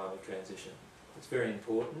at the time of transition. It's very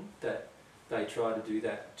important that they try to do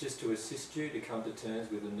that just to assist you to come to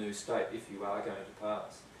terms with a new state if you are going to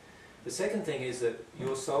pass. The second thing is that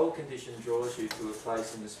your soul condition draws you to a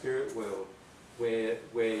place in the spirit world where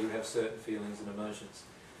you have certain feelings and emotions.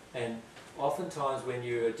 And oftentimes when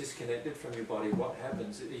you are disconnected from your body, what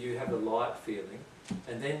happens, you have a light feeling,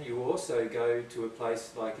 and then you also go to a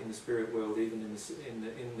place like in the spirit world, even in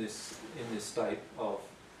this state of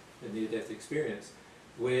the near-death experience,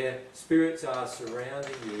 where spirits are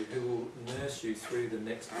surrounding you who will nurse you through the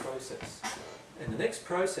next process. And the next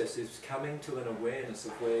process is coming to an awareness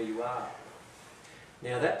of where you are.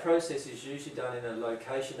 Now that process is usually done in a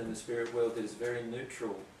location in the spirit world that is very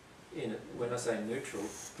neutral. When I say neutral,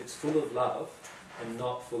 it's full of love and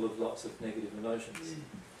not full of lots of negative emotions.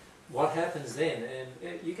 What happens then, and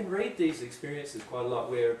you can read these experiences quite a lot,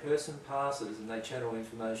 where a person passes and they channel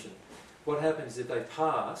information. What happens if they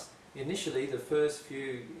pass, initially the first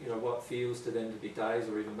few, what feels to them to be days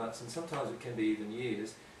or even months, and sometimes it can be even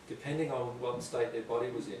years, depending on what state their body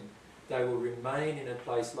was in, they will remain in a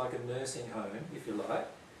place like a nursing home, if you like,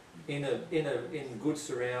 in good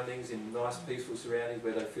surroundings, in nice peaceful surroundings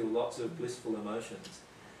where they feel lots of blissful emotions,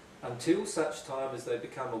 until such time as they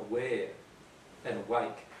become aware and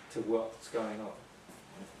awake to what's going on.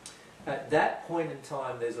 At that point in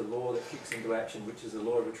time, there's a law that kicks into action, which is the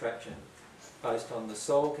law of attraction, based on the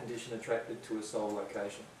soul condition attracted to a soul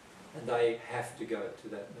location. And they have to go to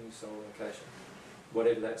that new soul location,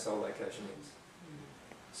 whatever that soul location is.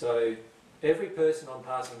 So every person on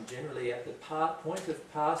passing, generally at the point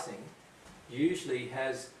of passing, usually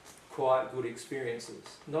has quite good experiences.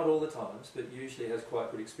 Not all the times, but usually has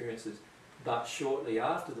quite good experiences. But shortly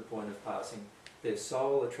after the point of passing, their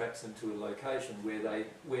soul attracts them to a location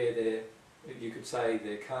where their, you could say,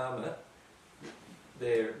 their karma,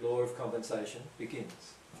 their law of compensation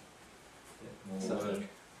begins. Yeah.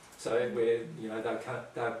 So where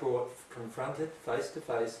they're confronted face to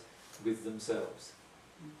face with themselves.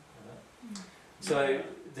 So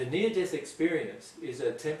the near-death experience is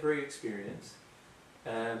a temporary experience,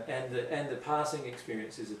 and the passing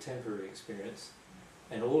experience is a temporary experience.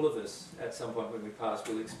 And all of us, at some point when we pass,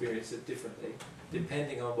 will experience it differently,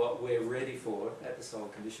 depending on what we're ready for at the soul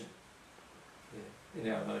condition,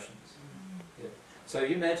 in our emotions. Yeah. So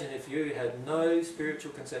you imagine if you had no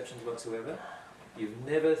spiritual conceptions whatsoever, you've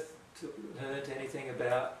never learned anything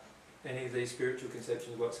about any of these spiritual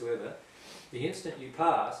conceptions whatsoever, the instant you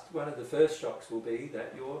passed, one of the first shocks will be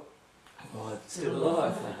that you're still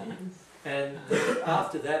alive. And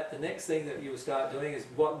after that, the next thing that you will start doing is,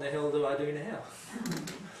 what in the hell do I do now?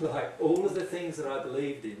 Like, all of the things that I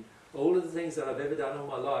believed in, all of the things that I've ever done all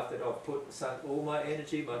my life, that I've sunk all my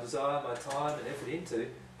energy, my desire, my time and effort into,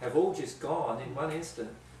 have all just gone in one instant.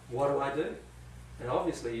 What do I do? And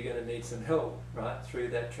obviously you're going to need some help, right, through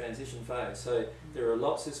that transition phase. So there are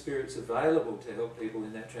lots of spirits available to help people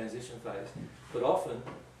in that transition phase. But often,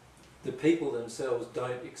 the people themselves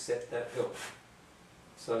don't accept that help.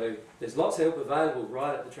 So there's lots of help available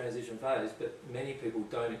right at the transition phase, but many people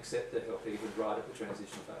don't accept the help even right at the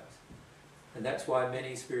transition phase. And that's why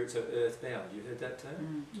many spirits are earthbound. You heard that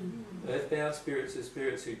term? Earthbound spirits are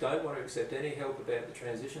spirits who don't want to accept any help about the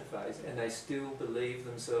transition phase, and they still believe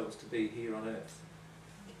themselves to be here on earth.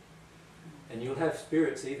 And you'll have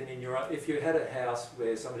spirits even in your own, if you had a house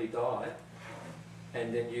where somebody died,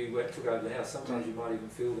 and then you took over the house, sometimes you might even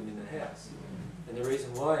feel them in the house. And the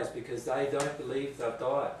reason why is because they don't believe they've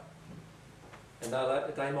died. And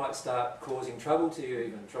they might start causing trouble to you,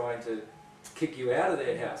 even trying to kick you out of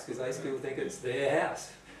their house, because they still think it's their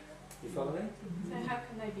house. You follow me? So how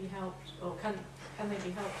can they be helped, or can they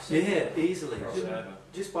be helped? Yeah, easily.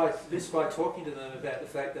 Just by talking to them about the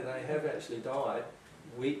fact that they have actually died,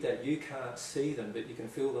 that you can't see them, but you can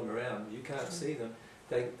feel them around. You can't see them.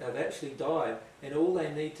 They've actually died, and all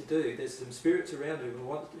they need to do, there's some spirits around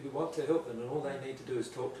who want to help them, and all they need to do is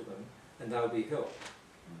talk to them, and they'll be helped.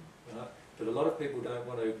 Right? But a lot of people don't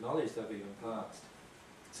want to acknowledge they've even passed.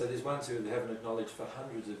 So there's ones who haven't acknowledged for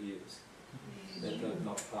hundreds of years that they've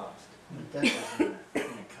not passed. My dad was in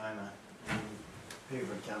a coma, and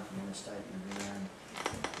people had come from the state and everything, and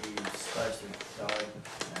he was supposed to have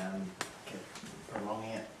died, kept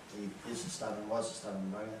prolonging it. He was a stubborn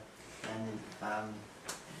bugger, and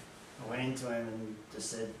I went into him and just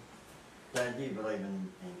said, "Dad, do you believe in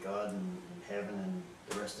God and heaven and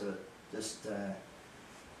the rest of it? Just,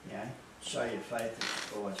 show your faith that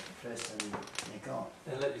you've always professed, and you're gone."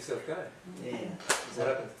 And let yourself go. Yeah. What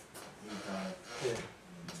happened? He died.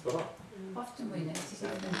 Yeah. Spot on. Often we need to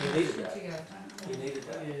give them He needed that. to go. He needed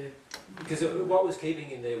that. Yeah. Because what was keeping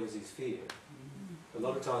him there was his fear. A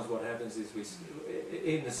lot of times what happens is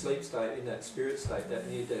in the sleep state, in that spirit state, that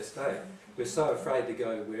near-death state, we're so afraid to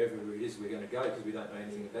go wherever it is we're going to go because we don't know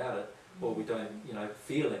anything about it, or we don't,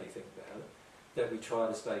 feel anything about it, that we try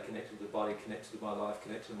to stay connected to the body, connected to my life,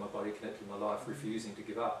 connected to my body, connected to my life, refusing to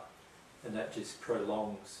give up. And that just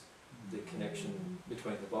prolongs the connection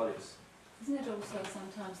between the bodies. Isn't it also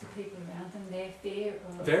sometimes the people around them, their fear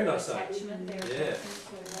or Very much so. attachment, their Yeah.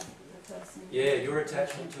 attachment to the person? Yeah, your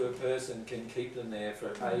attachment to a person can keep them there for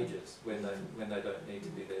ages when they don't need to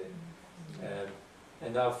be there.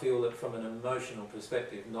 And they'll feel it from an emotional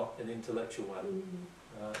perspective, not an intellectual one.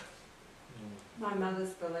 Right? My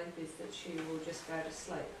mother's belief is that she will just go to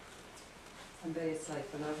sleep and be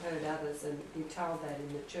asleep, and I've heard others, and been told that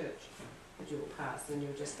in the church, that you will pass and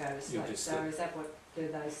you'll just go to sleep. Just so sleep. Is that what, do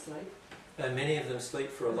they sleep? And many of them sleep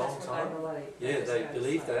for a long That's time. what they believe. Yeah, just they go to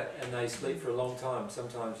believe sleep. that, and they sleep for a long time,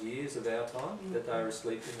 sometimes years of our time, that they're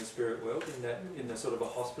asleep in the spirit world, in the sort of a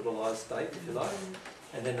hospitalised state, if you like,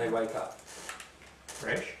 and then they wake up.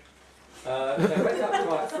 Fresh? They wake up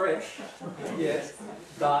quite fresh, yes,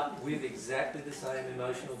 but with exactly the same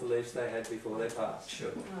emotional beliefs they had before they passed.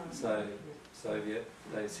 Sure. So yeah,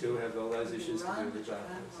 they still have all those issues to do with that.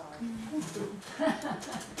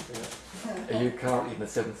 Are you currently in the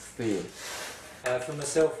seventh sphere? For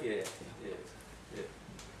myself, yeah.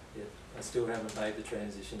 I still haven't made the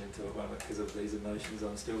transition into a one because of these emotions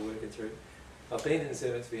I'm still working through. I've been in the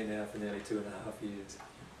seventh sphere now for nearly 2.5 years.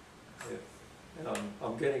 Yeah. And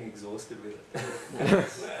I'm getting exhausted with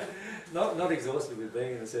it. not exhausted with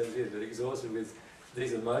being in the seventh sphere, but exhausted with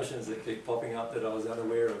these emotions that keep popping up that I was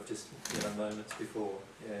unaware of just moments before.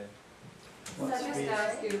 Yeah. So just to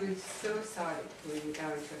ask you with suicide where you're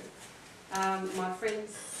going through. My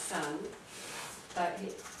friend's son,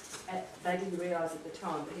 they didn't realise at the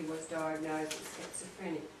time, but he was diagnosed with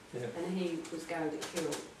schizophrenic, and he was going to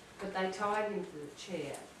kill. But they tied him to the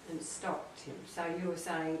chair and stopped him. So you were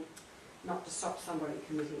saying not to stop somebody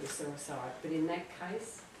committing a suicide, but in that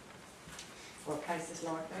case, or cases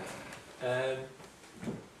like that?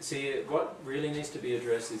 See, what really needs to be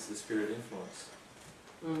addressed is the spirit influence.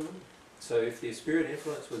 So if the spirit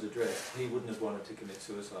influence was addressed, he wouldn't have wanted to commit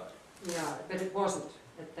suicide. Yeah, but it wasn't.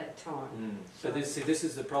 at that time. So this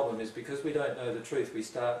is the problem, is because we don't know the truth, we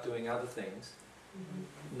start doing other things,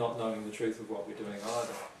 not knowing the truth of what we're doing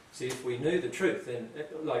either. See, if we knew the truth, then,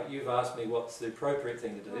 like you've asked me what's the appropriate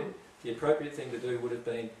thing to do, the appropriate thing to do would have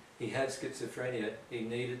been, he had schizophrenia, he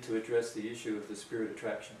needed to address the issue of the spirit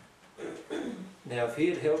attraction. Now, if he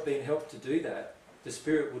had been helped to do that, the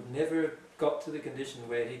spirit would never have got to the condition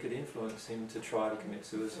where he could influence him to try to commit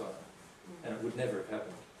suicide. And it would never have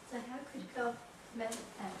happened. So how could God make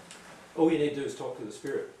that? All you need to do is talk to the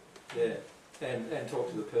spirit, yeah, and talk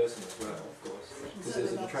to the person as well, of course, because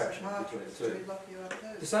there's an attraction between the two.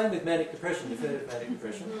 The same with manic depression. You've heard of manic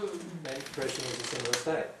depression. Manic depression is a similar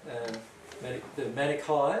state. The manic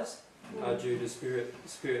highs are due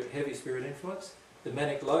to heavy spirit influence. The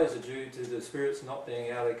manic lows are due to the spirits not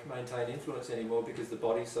being able to maintain influence anymore because the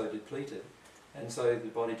body's so depleted, and so the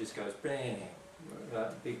body just goes bang,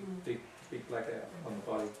 big blackout on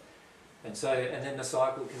the body. And then the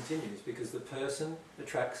cycle continues because the person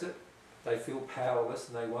attracts it, they feel powerless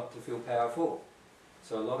and they want to feel powerful.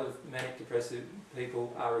 So a lot of manic depressive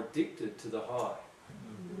people are addicted to the high.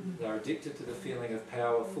 They're addicted to the feeling of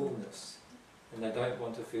powerfulness, and they don't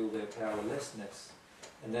want to feel their powerlessness.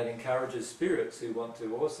 And that encourages spirits who want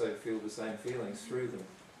to also feel the same feelings through them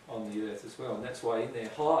on the earth as well. And that's why in their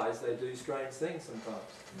highs they do strange things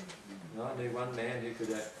sometimes. You know, I knew one man who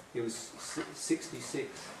could, he was 66,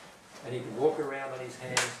 and he could walk around on his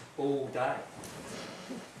hands all day.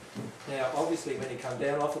 Now, obviously, when he come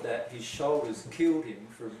down off of that, his shoulders killed him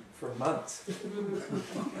for months.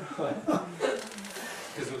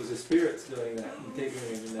 Because it was the spirits doing that and keeping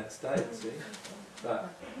him in that state, see?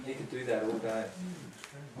 But he could do that all day.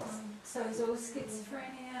 So is all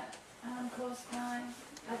schizophrenia caused by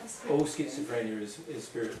other spirits? All schizophrenia is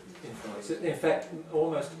spirit influence. In fact,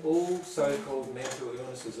 almost all so-called mental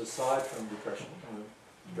illnesses, aside from depression,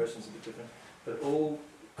 depression's a bit different, but all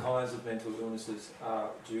kinds of mental illnesses are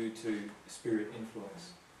due to spirit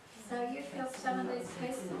influence. So you've helped some of these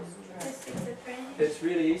people with schizophrenia? It's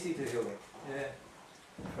really easy to heal them, yeah.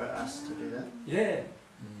 For us to do that? Yeah.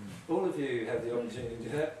 All of you have the opportunity to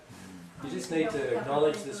do that. You just need to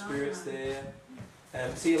acknowledge the spirits there.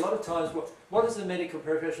 And see, a lot of times, what does the medical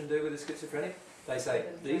profession do with a schizophrenic? They say,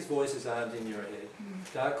 these voices aren't in your head.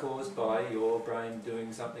 They're caused by your brain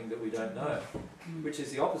doing something that we don't know, which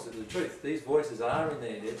is the opposite of the truth. These voices are in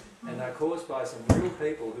their head, and they're caused by some real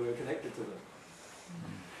people who are connected to them.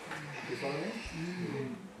 You follow me?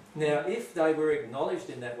 Now, if they were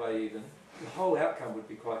acknowledged in that way even, the whole outcome would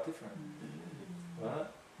be quite different. Right?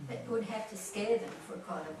 It would have to scare them for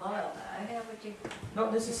quite a while, though. How would you?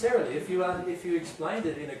 Not necessarily. If you explained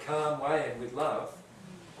it in a calm way and with love,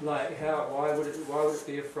 like why would it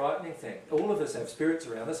be a frightening thing? All of us have spirits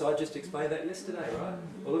around us. I just explained that yesterday, right?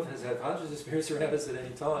 All of us have hundreds of spirits around us at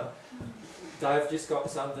any time. They've just got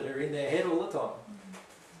some that are in their head all the time.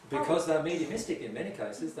 Because they're mediumistic in many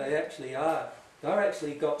cases, they actually are. They've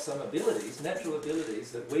actually got some abilities, natural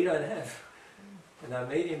abilities that we don't have. And they're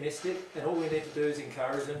mediumistic, and all we need to do is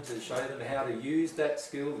encourage them to show them how to use that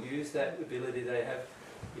skill, use that ability they have,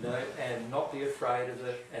 you know, and not be afraid of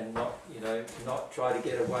it, and not, you know, not try to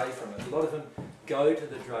get away from it. A lot of them go to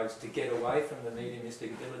the drugs to get away from the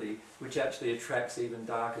mediumistic ability, which actually attracts even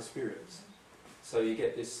darker spirits. So you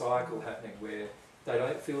get this cycle happening where they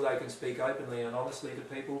don't feel they can speak openly and honestly to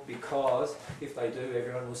people, because if they do,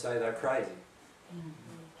 everyone will say they're crazy.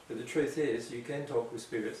 But the truth is, you can talk with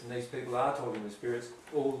spirits, and these people are talking with spirits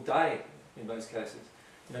all day in most cases.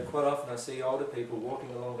 You know, quite often I see older people walking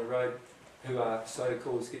along the road who are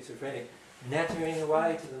so-called schizophrenic, nattering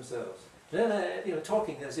away to themselves. You know,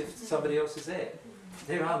 talking as if somebody else is there.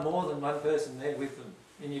 There are more than one person there with them,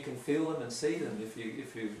 and you can feel them and see them if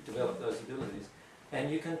you develop those abilities.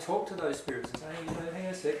 And you can talk to those spirits and say, hey, you know, hang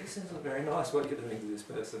on a sec, this isn't very nice what you're doing to this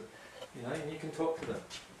person. You know, and you can talk to them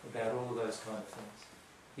about all of those kind of things.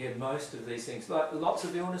 Yeah, most of these things, like lots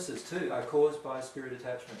of illnesses too, are caused by spirit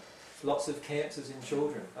attachment. Lots of cancers in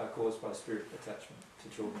children are caused by spirit attachment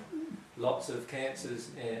to children. Lots of cancers,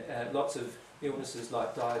 lots of illnesses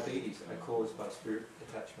like diabetes are caused by spirit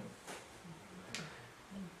attachment.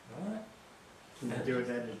 Right? Can you do it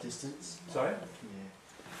at a distance? Sorry? Yeah.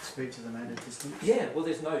 Speak to them at a distance? Yeah, well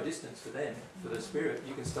there's no distance for them. For the spirit,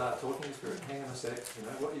 you can start talking to the spirit. Hang on a sec, you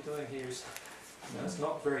know, what you're doing here is... You know, it's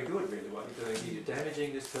not very good really what you're doing here. You're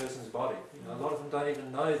damaging this person's body. You know, a lot of them don't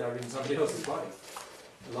even know they're in somebody else's body.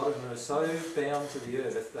 A lot of them are so bound to the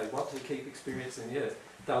earth, they want to keep experiencing the earth.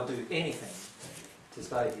 They'll do anything to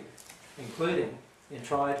stay here, including in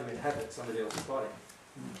trying to inhabit somebody else's body.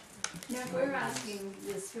 Now, if we're asking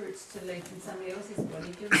the spirits to live in somebody else's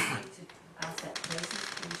body, do we need to ask that person's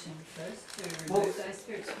permission first to remove those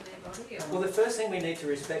spirits from their body? Or? Well, the first thing we need to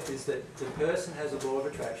respect is that the person has a law of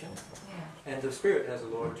attraction, and the spirit has a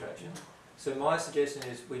law of attraction. So my suggestion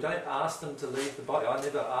is we don't ask them to leave the body. I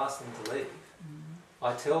never ask them to leave.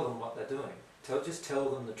 I tell them what they're doing. Just tell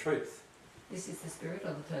them the truth. This is the spirit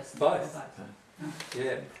or the person? Both.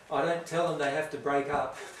 Yeah. I don't tell them they have to break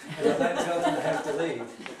up, and I don't tell them they have to leave.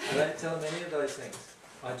 I don't tell them any of those things.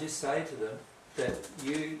 I just say to them that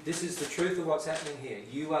this is the truth of what's happening here.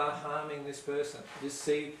 You are harming this person. Just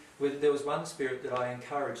see, there was one spirit that I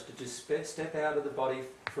encouraged to just step out of the body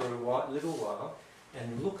for a little while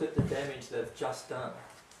and look at the damage they've just done.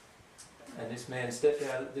 And this spirit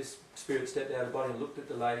stepped out of the body and looked at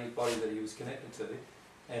the lady's body that he was connected to,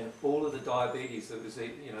 and all of the diabetes that was, the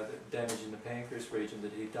damage in the pancreas region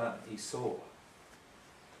that he'd done, he saw.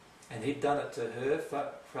 And he'd done it to her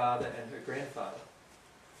father and her grandfather.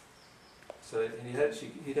 So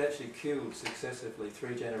he'd actually killed successively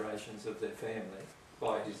 3 generations of their family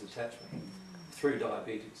by his attachment through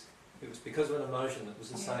diabetes. It was because of an emotion that was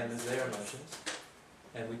the same as their emotions.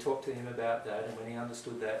 And we talked to him about that, and when he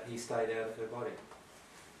understood that, he stayed out of her body.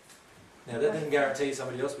 Now that didn't guarantee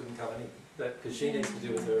somebody else wouldn't come in, because she needs to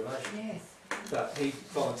deal with her emotions. Yes. But he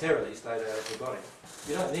voluntarily stayed out of her body.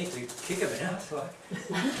 You don't need to kick him out.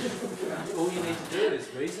 All you need to do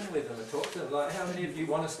is reason with them and talk to them. Like, how many of you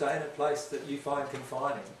want to stay in a place that you find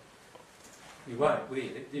confining? You won't, will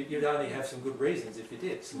you? You'd only have some good reasons if you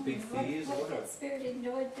did. Some big fears or whatever. That spirit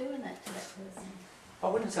enjoyed doing that to that person? I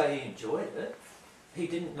wouldn't say he enjoyed it. He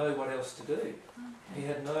didn't know what else to do. Okay. He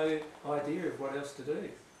had no idea of what else to do.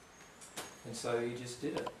 And so he just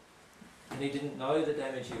did it. And he didn't know the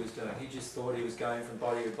damage he was doing. He just thought he was going from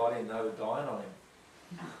body to body and they were dying on him.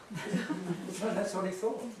 No, that's what he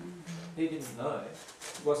thought. He didn't know.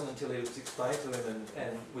 It wasn't until it was explained to him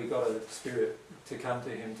and we got a spirit to come to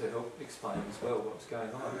him to help explain as well what was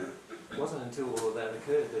going on. It wasn't until all of that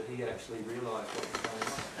occurred that he actually realised what was going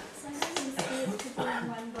on. So how many spirits could be in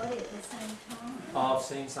one body at the same time? I've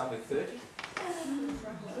seen some with 30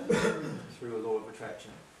 through a law of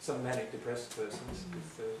attraction. Some manic depressed persons with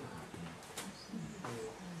 30.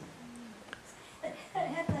 But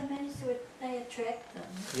how do they manage to attract them?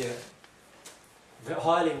 Yeah. The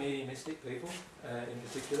highly mediumistic people, in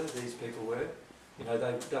particular, these people were.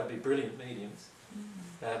 They'd be brilliant mediums,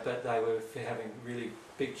 but they were having really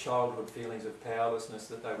big childhood feelings of powerlessness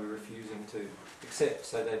that they were refusing to accept,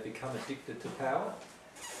 so they'd become addicted to power,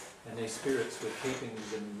 and these spirits were keeping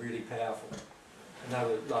them really powerful. And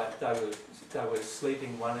they were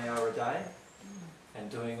sleeping 1 hour a day and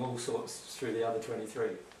doing all sorts through the other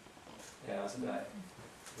 23 hours a day.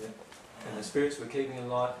 Yeah. And the spirits were keeping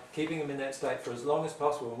them in that state for as long as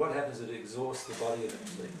possible. And what happens is it exhausts the body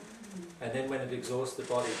eventually. And then when it exhausts the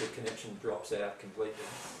body, the connection drops out completely.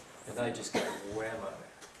 And they just go whammo.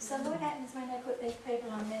 So what happens when they put these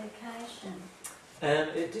people on medication?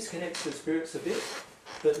 It disconnects the spirits a bit,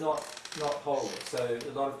 but not wholly. So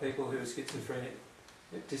a lot of people who are schizophrenic,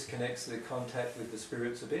 it disconnects the contact with the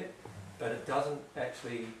spirits a bit, but it doesn't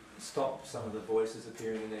actually stop some of the voices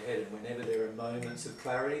appearing in their head. And whenever there are moments of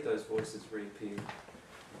clarity, those voices reappear.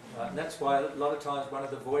 And that's why a lot of times one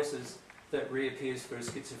of the voices that reappears for a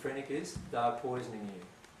schizophrenic is they're poisoning you.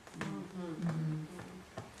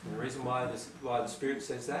 And the reason why the spirit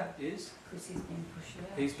says that is because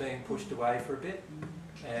he's being pushed away for a bit,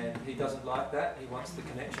 and he doesn't like that. He wants the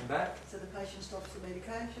connection back. So the patient stops the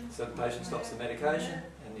medication. So the patient stops the medication,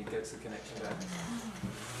 and he gets the connection back.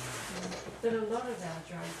 But a lot of our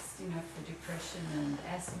drugs, for depression and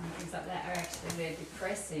asthma and things like that, are actually they're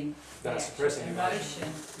depressing. They're suppressing emotion.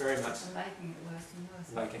 Very much. And making it worse and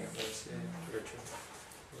worse. Making it worse, yeah, very true.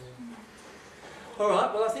 Yeah. All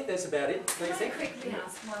right, well I think that's about it. Can I quickly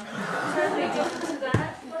ask one totally different to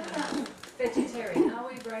that? What about vegetarian? Are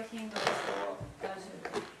we breaking those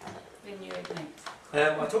who when you eat meat? I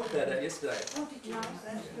talked about that yesterday. Oh, did you? I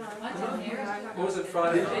didn't hear it. Or was it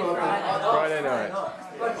Friday night? Friday night.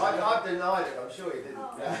 I've denied it, I'm sure you didn't.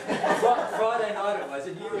 Friday night it was,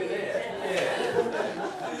 and you were there.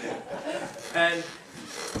 Yeah. And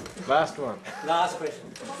last one. Last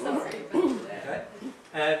question. Sorry.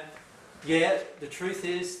 Okay. Yeah, the truth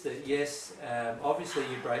is that yes, obviously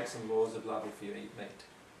you break some laws of love if you eat meat.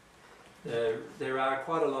 There are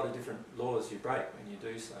quite a lot of different laws you break when you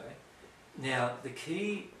do so. Now, the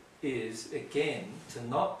key is, again, to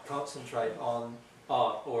not concentrate on,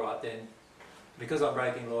 all right then, because I'm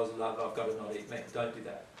breaking laws of love, I've got to not eat meat. Don't do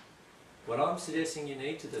that. What I'm suggesting you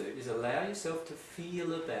need to do is allow yourself to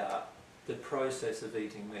feel about the process of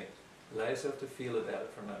eating meat. Allow yourself to feel about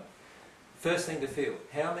it for a moment. First thing to feel,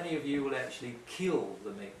 how many of you will actually kill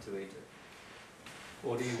the meat to eat it?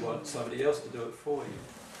 or do you want somebody else to do it for you?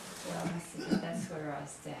 Well, I see, that's where I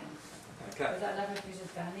stand. Okay. Because I love a bit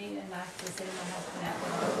of bunny, and I can see my husband out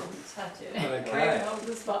when I wouldn't touch it. Okay. Or even hold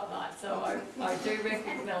the spotlight, so I do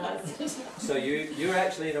recognise it. So you're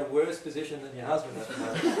actually in a worse position than your husband at the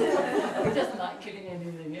moment. He doesn't like killing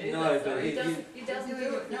anything either. No, so but he doesn't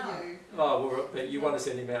do it, no. Oh, well, but you want to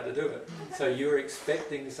send him out to do it. So you're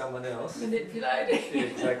expecting someone else. Manipulating. Yeah,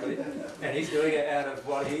 exactly. And he's doing it out of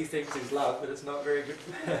what he thinks is love, but it's not very good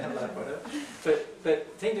love, whatever. But the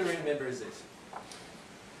thing to remember is this.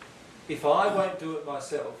 If I won't do it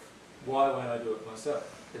myself, why won't I do it myself?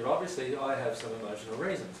 Then obviously I have some emotional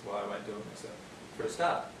reasons why I won't do it myself, for a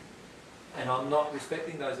start. And I'm not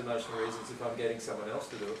respecting those emotional reasons if I'm getting someone else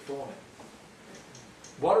to do it for me.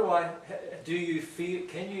 Do you feel,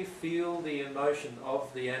 can you feel the emotion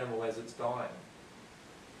of the animal as it's dying?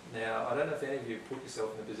 Now, I don't know if any of you put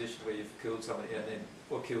yourself in a position where you've killed somebody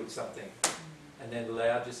or killed something and then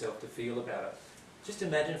allowed yourself to feel about it. Just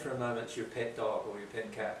imagine for a moment it's your pet dog or your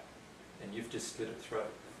pet cat and you've just slit its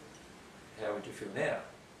throat. How would you feel now?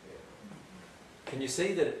 Can you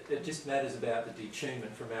see that it just matters about the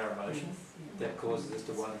detunement from our emotion that causes us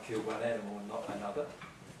to want to kill one animal and not another?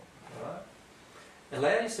 All right?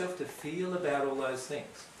 Allow yourself to feel about all those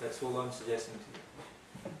things. That's all I'm suggesting to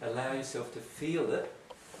you. Allow yourself to feel it,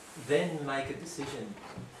 then make a decision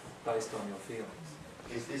based on your feelings.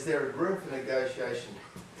 Is there a room for negotiation?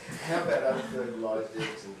 How about unfertilised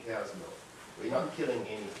eggs and cow's milk? We're not killing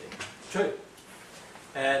anything. True.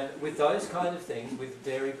 And with those kind of things, with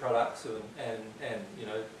dairy products and you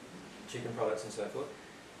know, chicken products and so forth,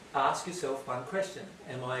 ask yourself one question.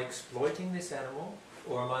 Am I exploiting this animal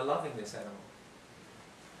or am I loving this animal?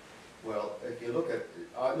 Well, if you look at,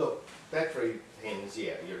 look, battery hens,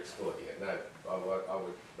 yeah, you're exploiting it. No, I would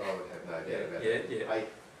have no doubt about that. Yeah.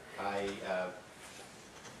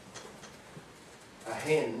 A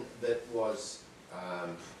hen that was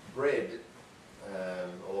bred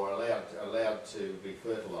or allowed to be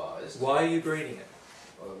fertilised. Why are you breeding it?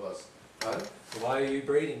 Well, it was. Pardon? Why are you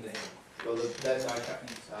breeding the hen? Well, that's okay.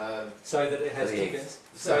 So that it has chickens.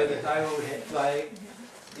 So that they will lay.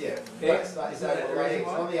 Yeah. Eggs.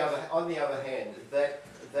 On the other hand, that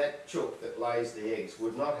chook that lays the eggs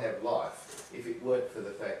would not have life if it weren't for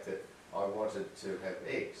the fact that I wanted to have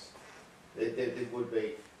eggs. There would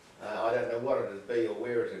be. I don't know what it would be or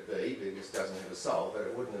where it would be because it doesn't have a soul, but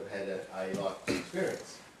it wouldn't have had a life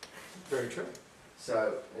experience. Very true.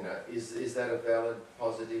 So, you know, is that a valid,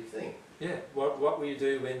 positive thing? Yeah. What will you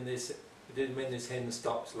do when this hen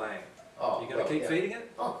stops laying? Oh, You're going to keep feeding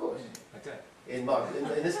it? Oh, of course. Okay. In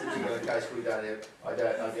this particular case, we don't have. I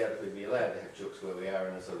doubt if we'd be allowed to have chooks where we are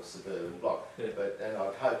in a sort of suburban block. Yeah. And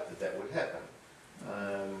I'd hope that would happen.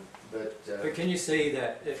 But can you see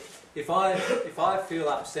that if I feel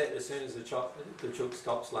upset as soon as the chook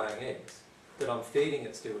stops laying eggs, that I'm feeding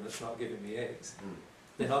it still and it's not giving me eggs,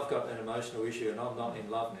 then I've got an emotional issue and I'm not in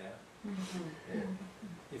love now. Yeah.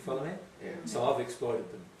 You follow me? Yeah. So I've exploited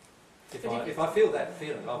them. If I feel that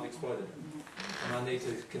feeling, I've exploited them, and I need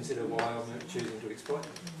to consider why I'm choosing to exploit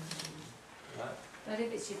them. Right? But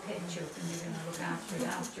if it's your pet chook and you're going to look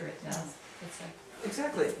after it does, it's like...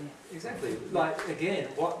 Exactly, exactly. Like, again,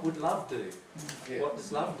 what would love do? Yeah. What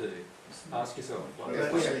does love do? Ask yourself. We've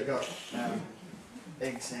actually got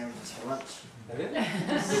egg sandwiches for lunch. Have you? Egg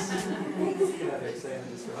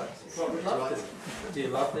sandwiches for lunch. What would love do? Do you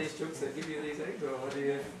love these chooks that give you these eggs, or what do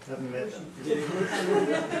you... Haven't met them. Do you kick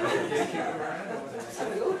them around, or what do you say?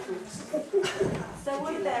 So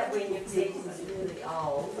what about when your pet is really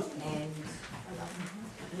old and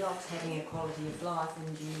not having a quality of life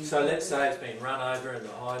and you... So let's say it's been run over and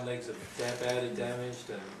the hind legs are badly damaged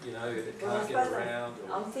and, you know, it can't get around.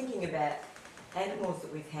 I'm thinking about animals that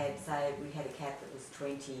we've had, say we had a cat that was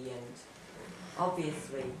 20 and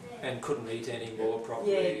obviously... And couldn't eat anymore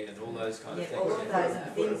properly and all those kind of things. all of those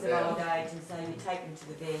things of old age, and so you take them to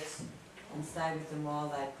the vet and stay with them while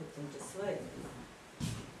they put them to sleep.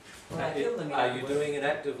 Or they kill them. Are you doing an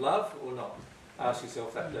act of love or not? Ask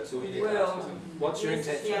yourself that. That's all you need to ask yourself. What's your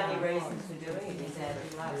intention? The only reason for doing it is out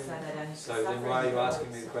of love, so they don't So then why are you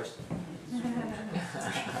asking me the question?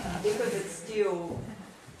 Because it's still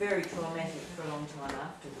very traumatic for a long time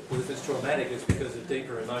afterwards. Well, if it's traumatic, it's because of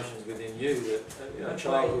deeper emotions within you that a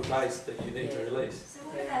childhood place that you need to release. So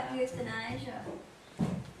what about euthanasia?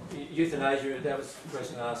 Euthanasia, that was a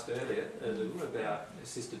question asked earlier, a little about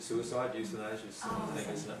assisted suicide. Euthanasia is something,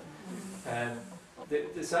 isn't it? And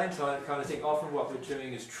the same kind of thing, often what we're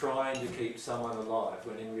doing is trying to keep someone alive,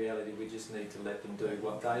 when in reality we just need to let them do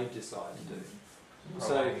what they decide to do.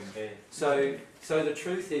 So the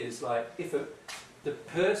truth is, like, if the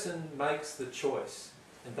person makes the choice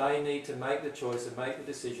and they need to make the choice and make the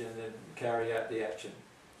decision and then carry out the action.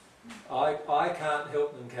 I can't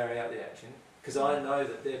help them carry out the action because I know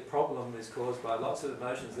that their problem is caused by lots of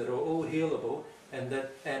emotions that are all healable, and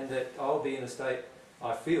that I'll be in a state,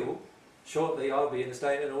 I feel, shortly I'll be in a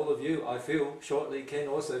state, and all of you, I feel, shortly can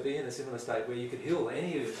also be in a similar state where you could heal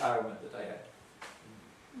any ailment that they have.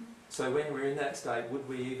 So when we're in that state,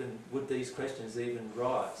 would these questions even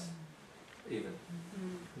rise? Even?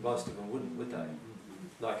 Most of them wouldn't, would they?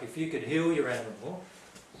 Like if you could heal your animal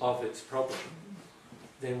of its problem,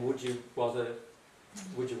 then would you want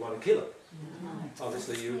to kill it? No.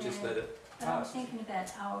 Obviously you would just let it But I'm pass. thinking about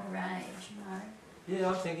older age, you know. Yeah,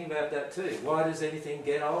 I'm thinking about that too. Why does anything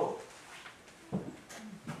get old?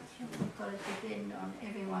 We've got to depend on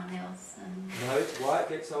everyone else. And No, why it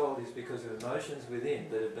gets old is because of emotions within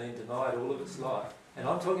that have been denied all of its life. And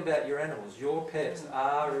I'm talking about your animals. Your pets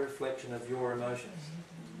are a reflection of your emotions.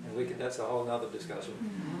 And that's a whole other discussion.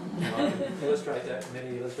 And I can illustrate that in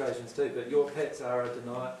many illustrations too. But your pets are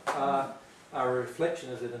a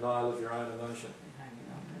reflection of the denial of your own emotion.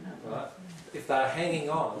 Right? If they're hanging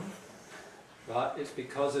on, right, it's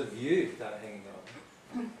because of you they're hanging on.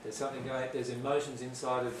 There's something going, there's emotions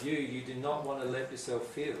inside of you you do not want to let yourself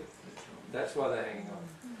feel. That's why they're hanging on.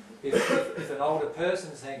 If an older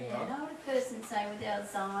person's hanging on... an older person, say with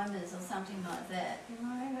Alzheimer's or something like that, you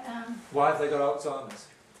know. Why have they got Alzheimer's?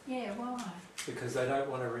 Yeah, why? Because they don't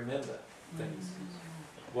want to remember things.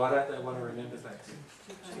 Why don't they want to remember things?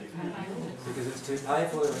 Because it's too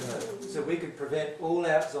painful to remember. So we could prevent all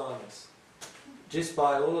Alzheimer's just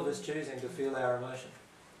by all of us choosing to feel our emotion.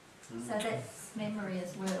 So that's memory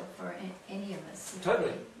as well for any of us.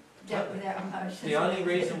 Totally. Dealt with our emotions. The only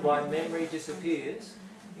reason why memory disappears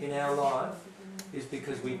in our life is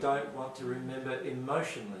because we don't want to remember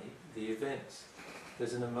emotionally the events.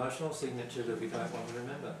 There's an emotional signature that we don't want to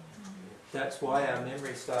remember. That's why our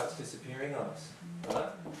memory starts disappearing on us,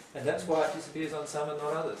 right? And that's why it disappears on some and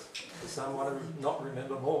not others. Because some want to not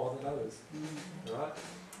remember more than others, right?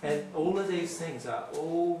 And all of these things are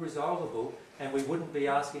all resolvable, and we wouldn't be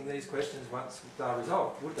asking these questions once they're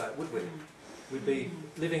resolved, would we? We'd be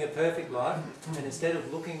living a perfect life, and instead of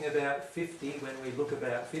looking about 50 when we look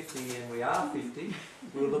about 50 and we are 50,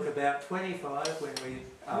 we'll look about 25 when we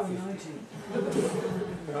are 50.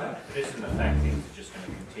 Right? Isn't the fact things are just going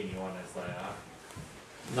to continue on as they are?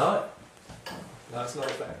 No. No, it's not a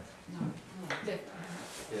fact. No,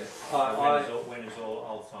 definitely. Yeah. When is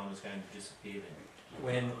all Alzheimer's going to disappear then?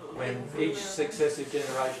 When each successive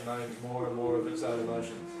generation owns more and more of its own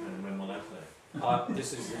emotions. And when will that be?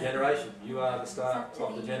 This is the generation. You are the start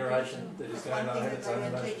of the generation that is going to have its own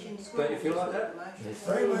emotions. Don't you feel like that? Yes.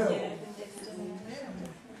 Very well.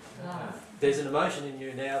 There's an emotion in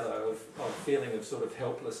you now, though, of feeling of sort of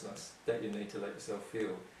helplessness that you need to let yourself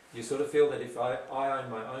feel. You sort of feel that if I own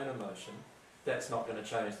my own emotion, that's not going to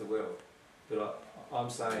change the world. But I'm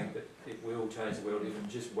saying that it will change the world. Even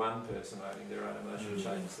just one person owning their own emotion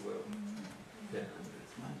changes the world. Yeah.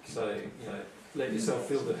 So, you know, let yourself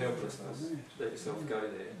feel the helplessness. Let yourself go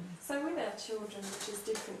there. So with our children, which is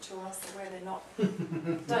different to us, where they're not,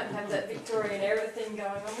 don't have that Victorian era thing going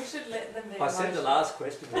on, we should let them be. I said the last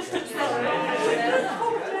question was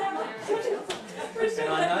and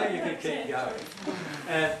I know you can keep going.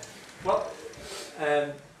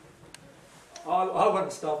 I want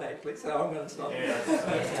to stop actually, so I'm going to stop.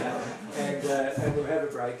 And we'll have a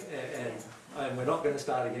break, and we're not going to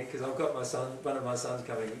start again because I've got my son, one of my sons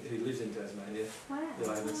coming who lives in Tasmania, that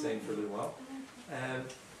I haven't seen for a little while.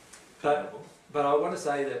 But I want to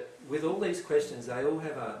say that with all these questions, they all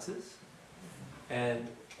have answers, and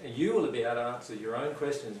you will be able to answer your own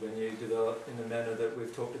questions when you develop in the manner that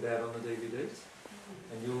we've talked about on the DVDs,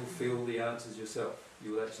 and you'll feel the answers yourself.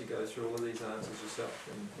 You'll actually go through all of these answers yourself,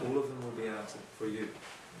 and all of them will be answered for you.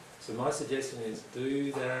 So my suggestion is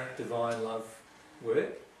do that divine love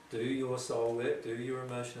work, do your soul work, do your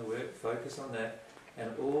emotional work, focus on that,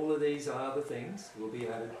 and all of these other things will be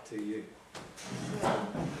added to you.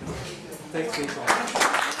 Thanks for your time.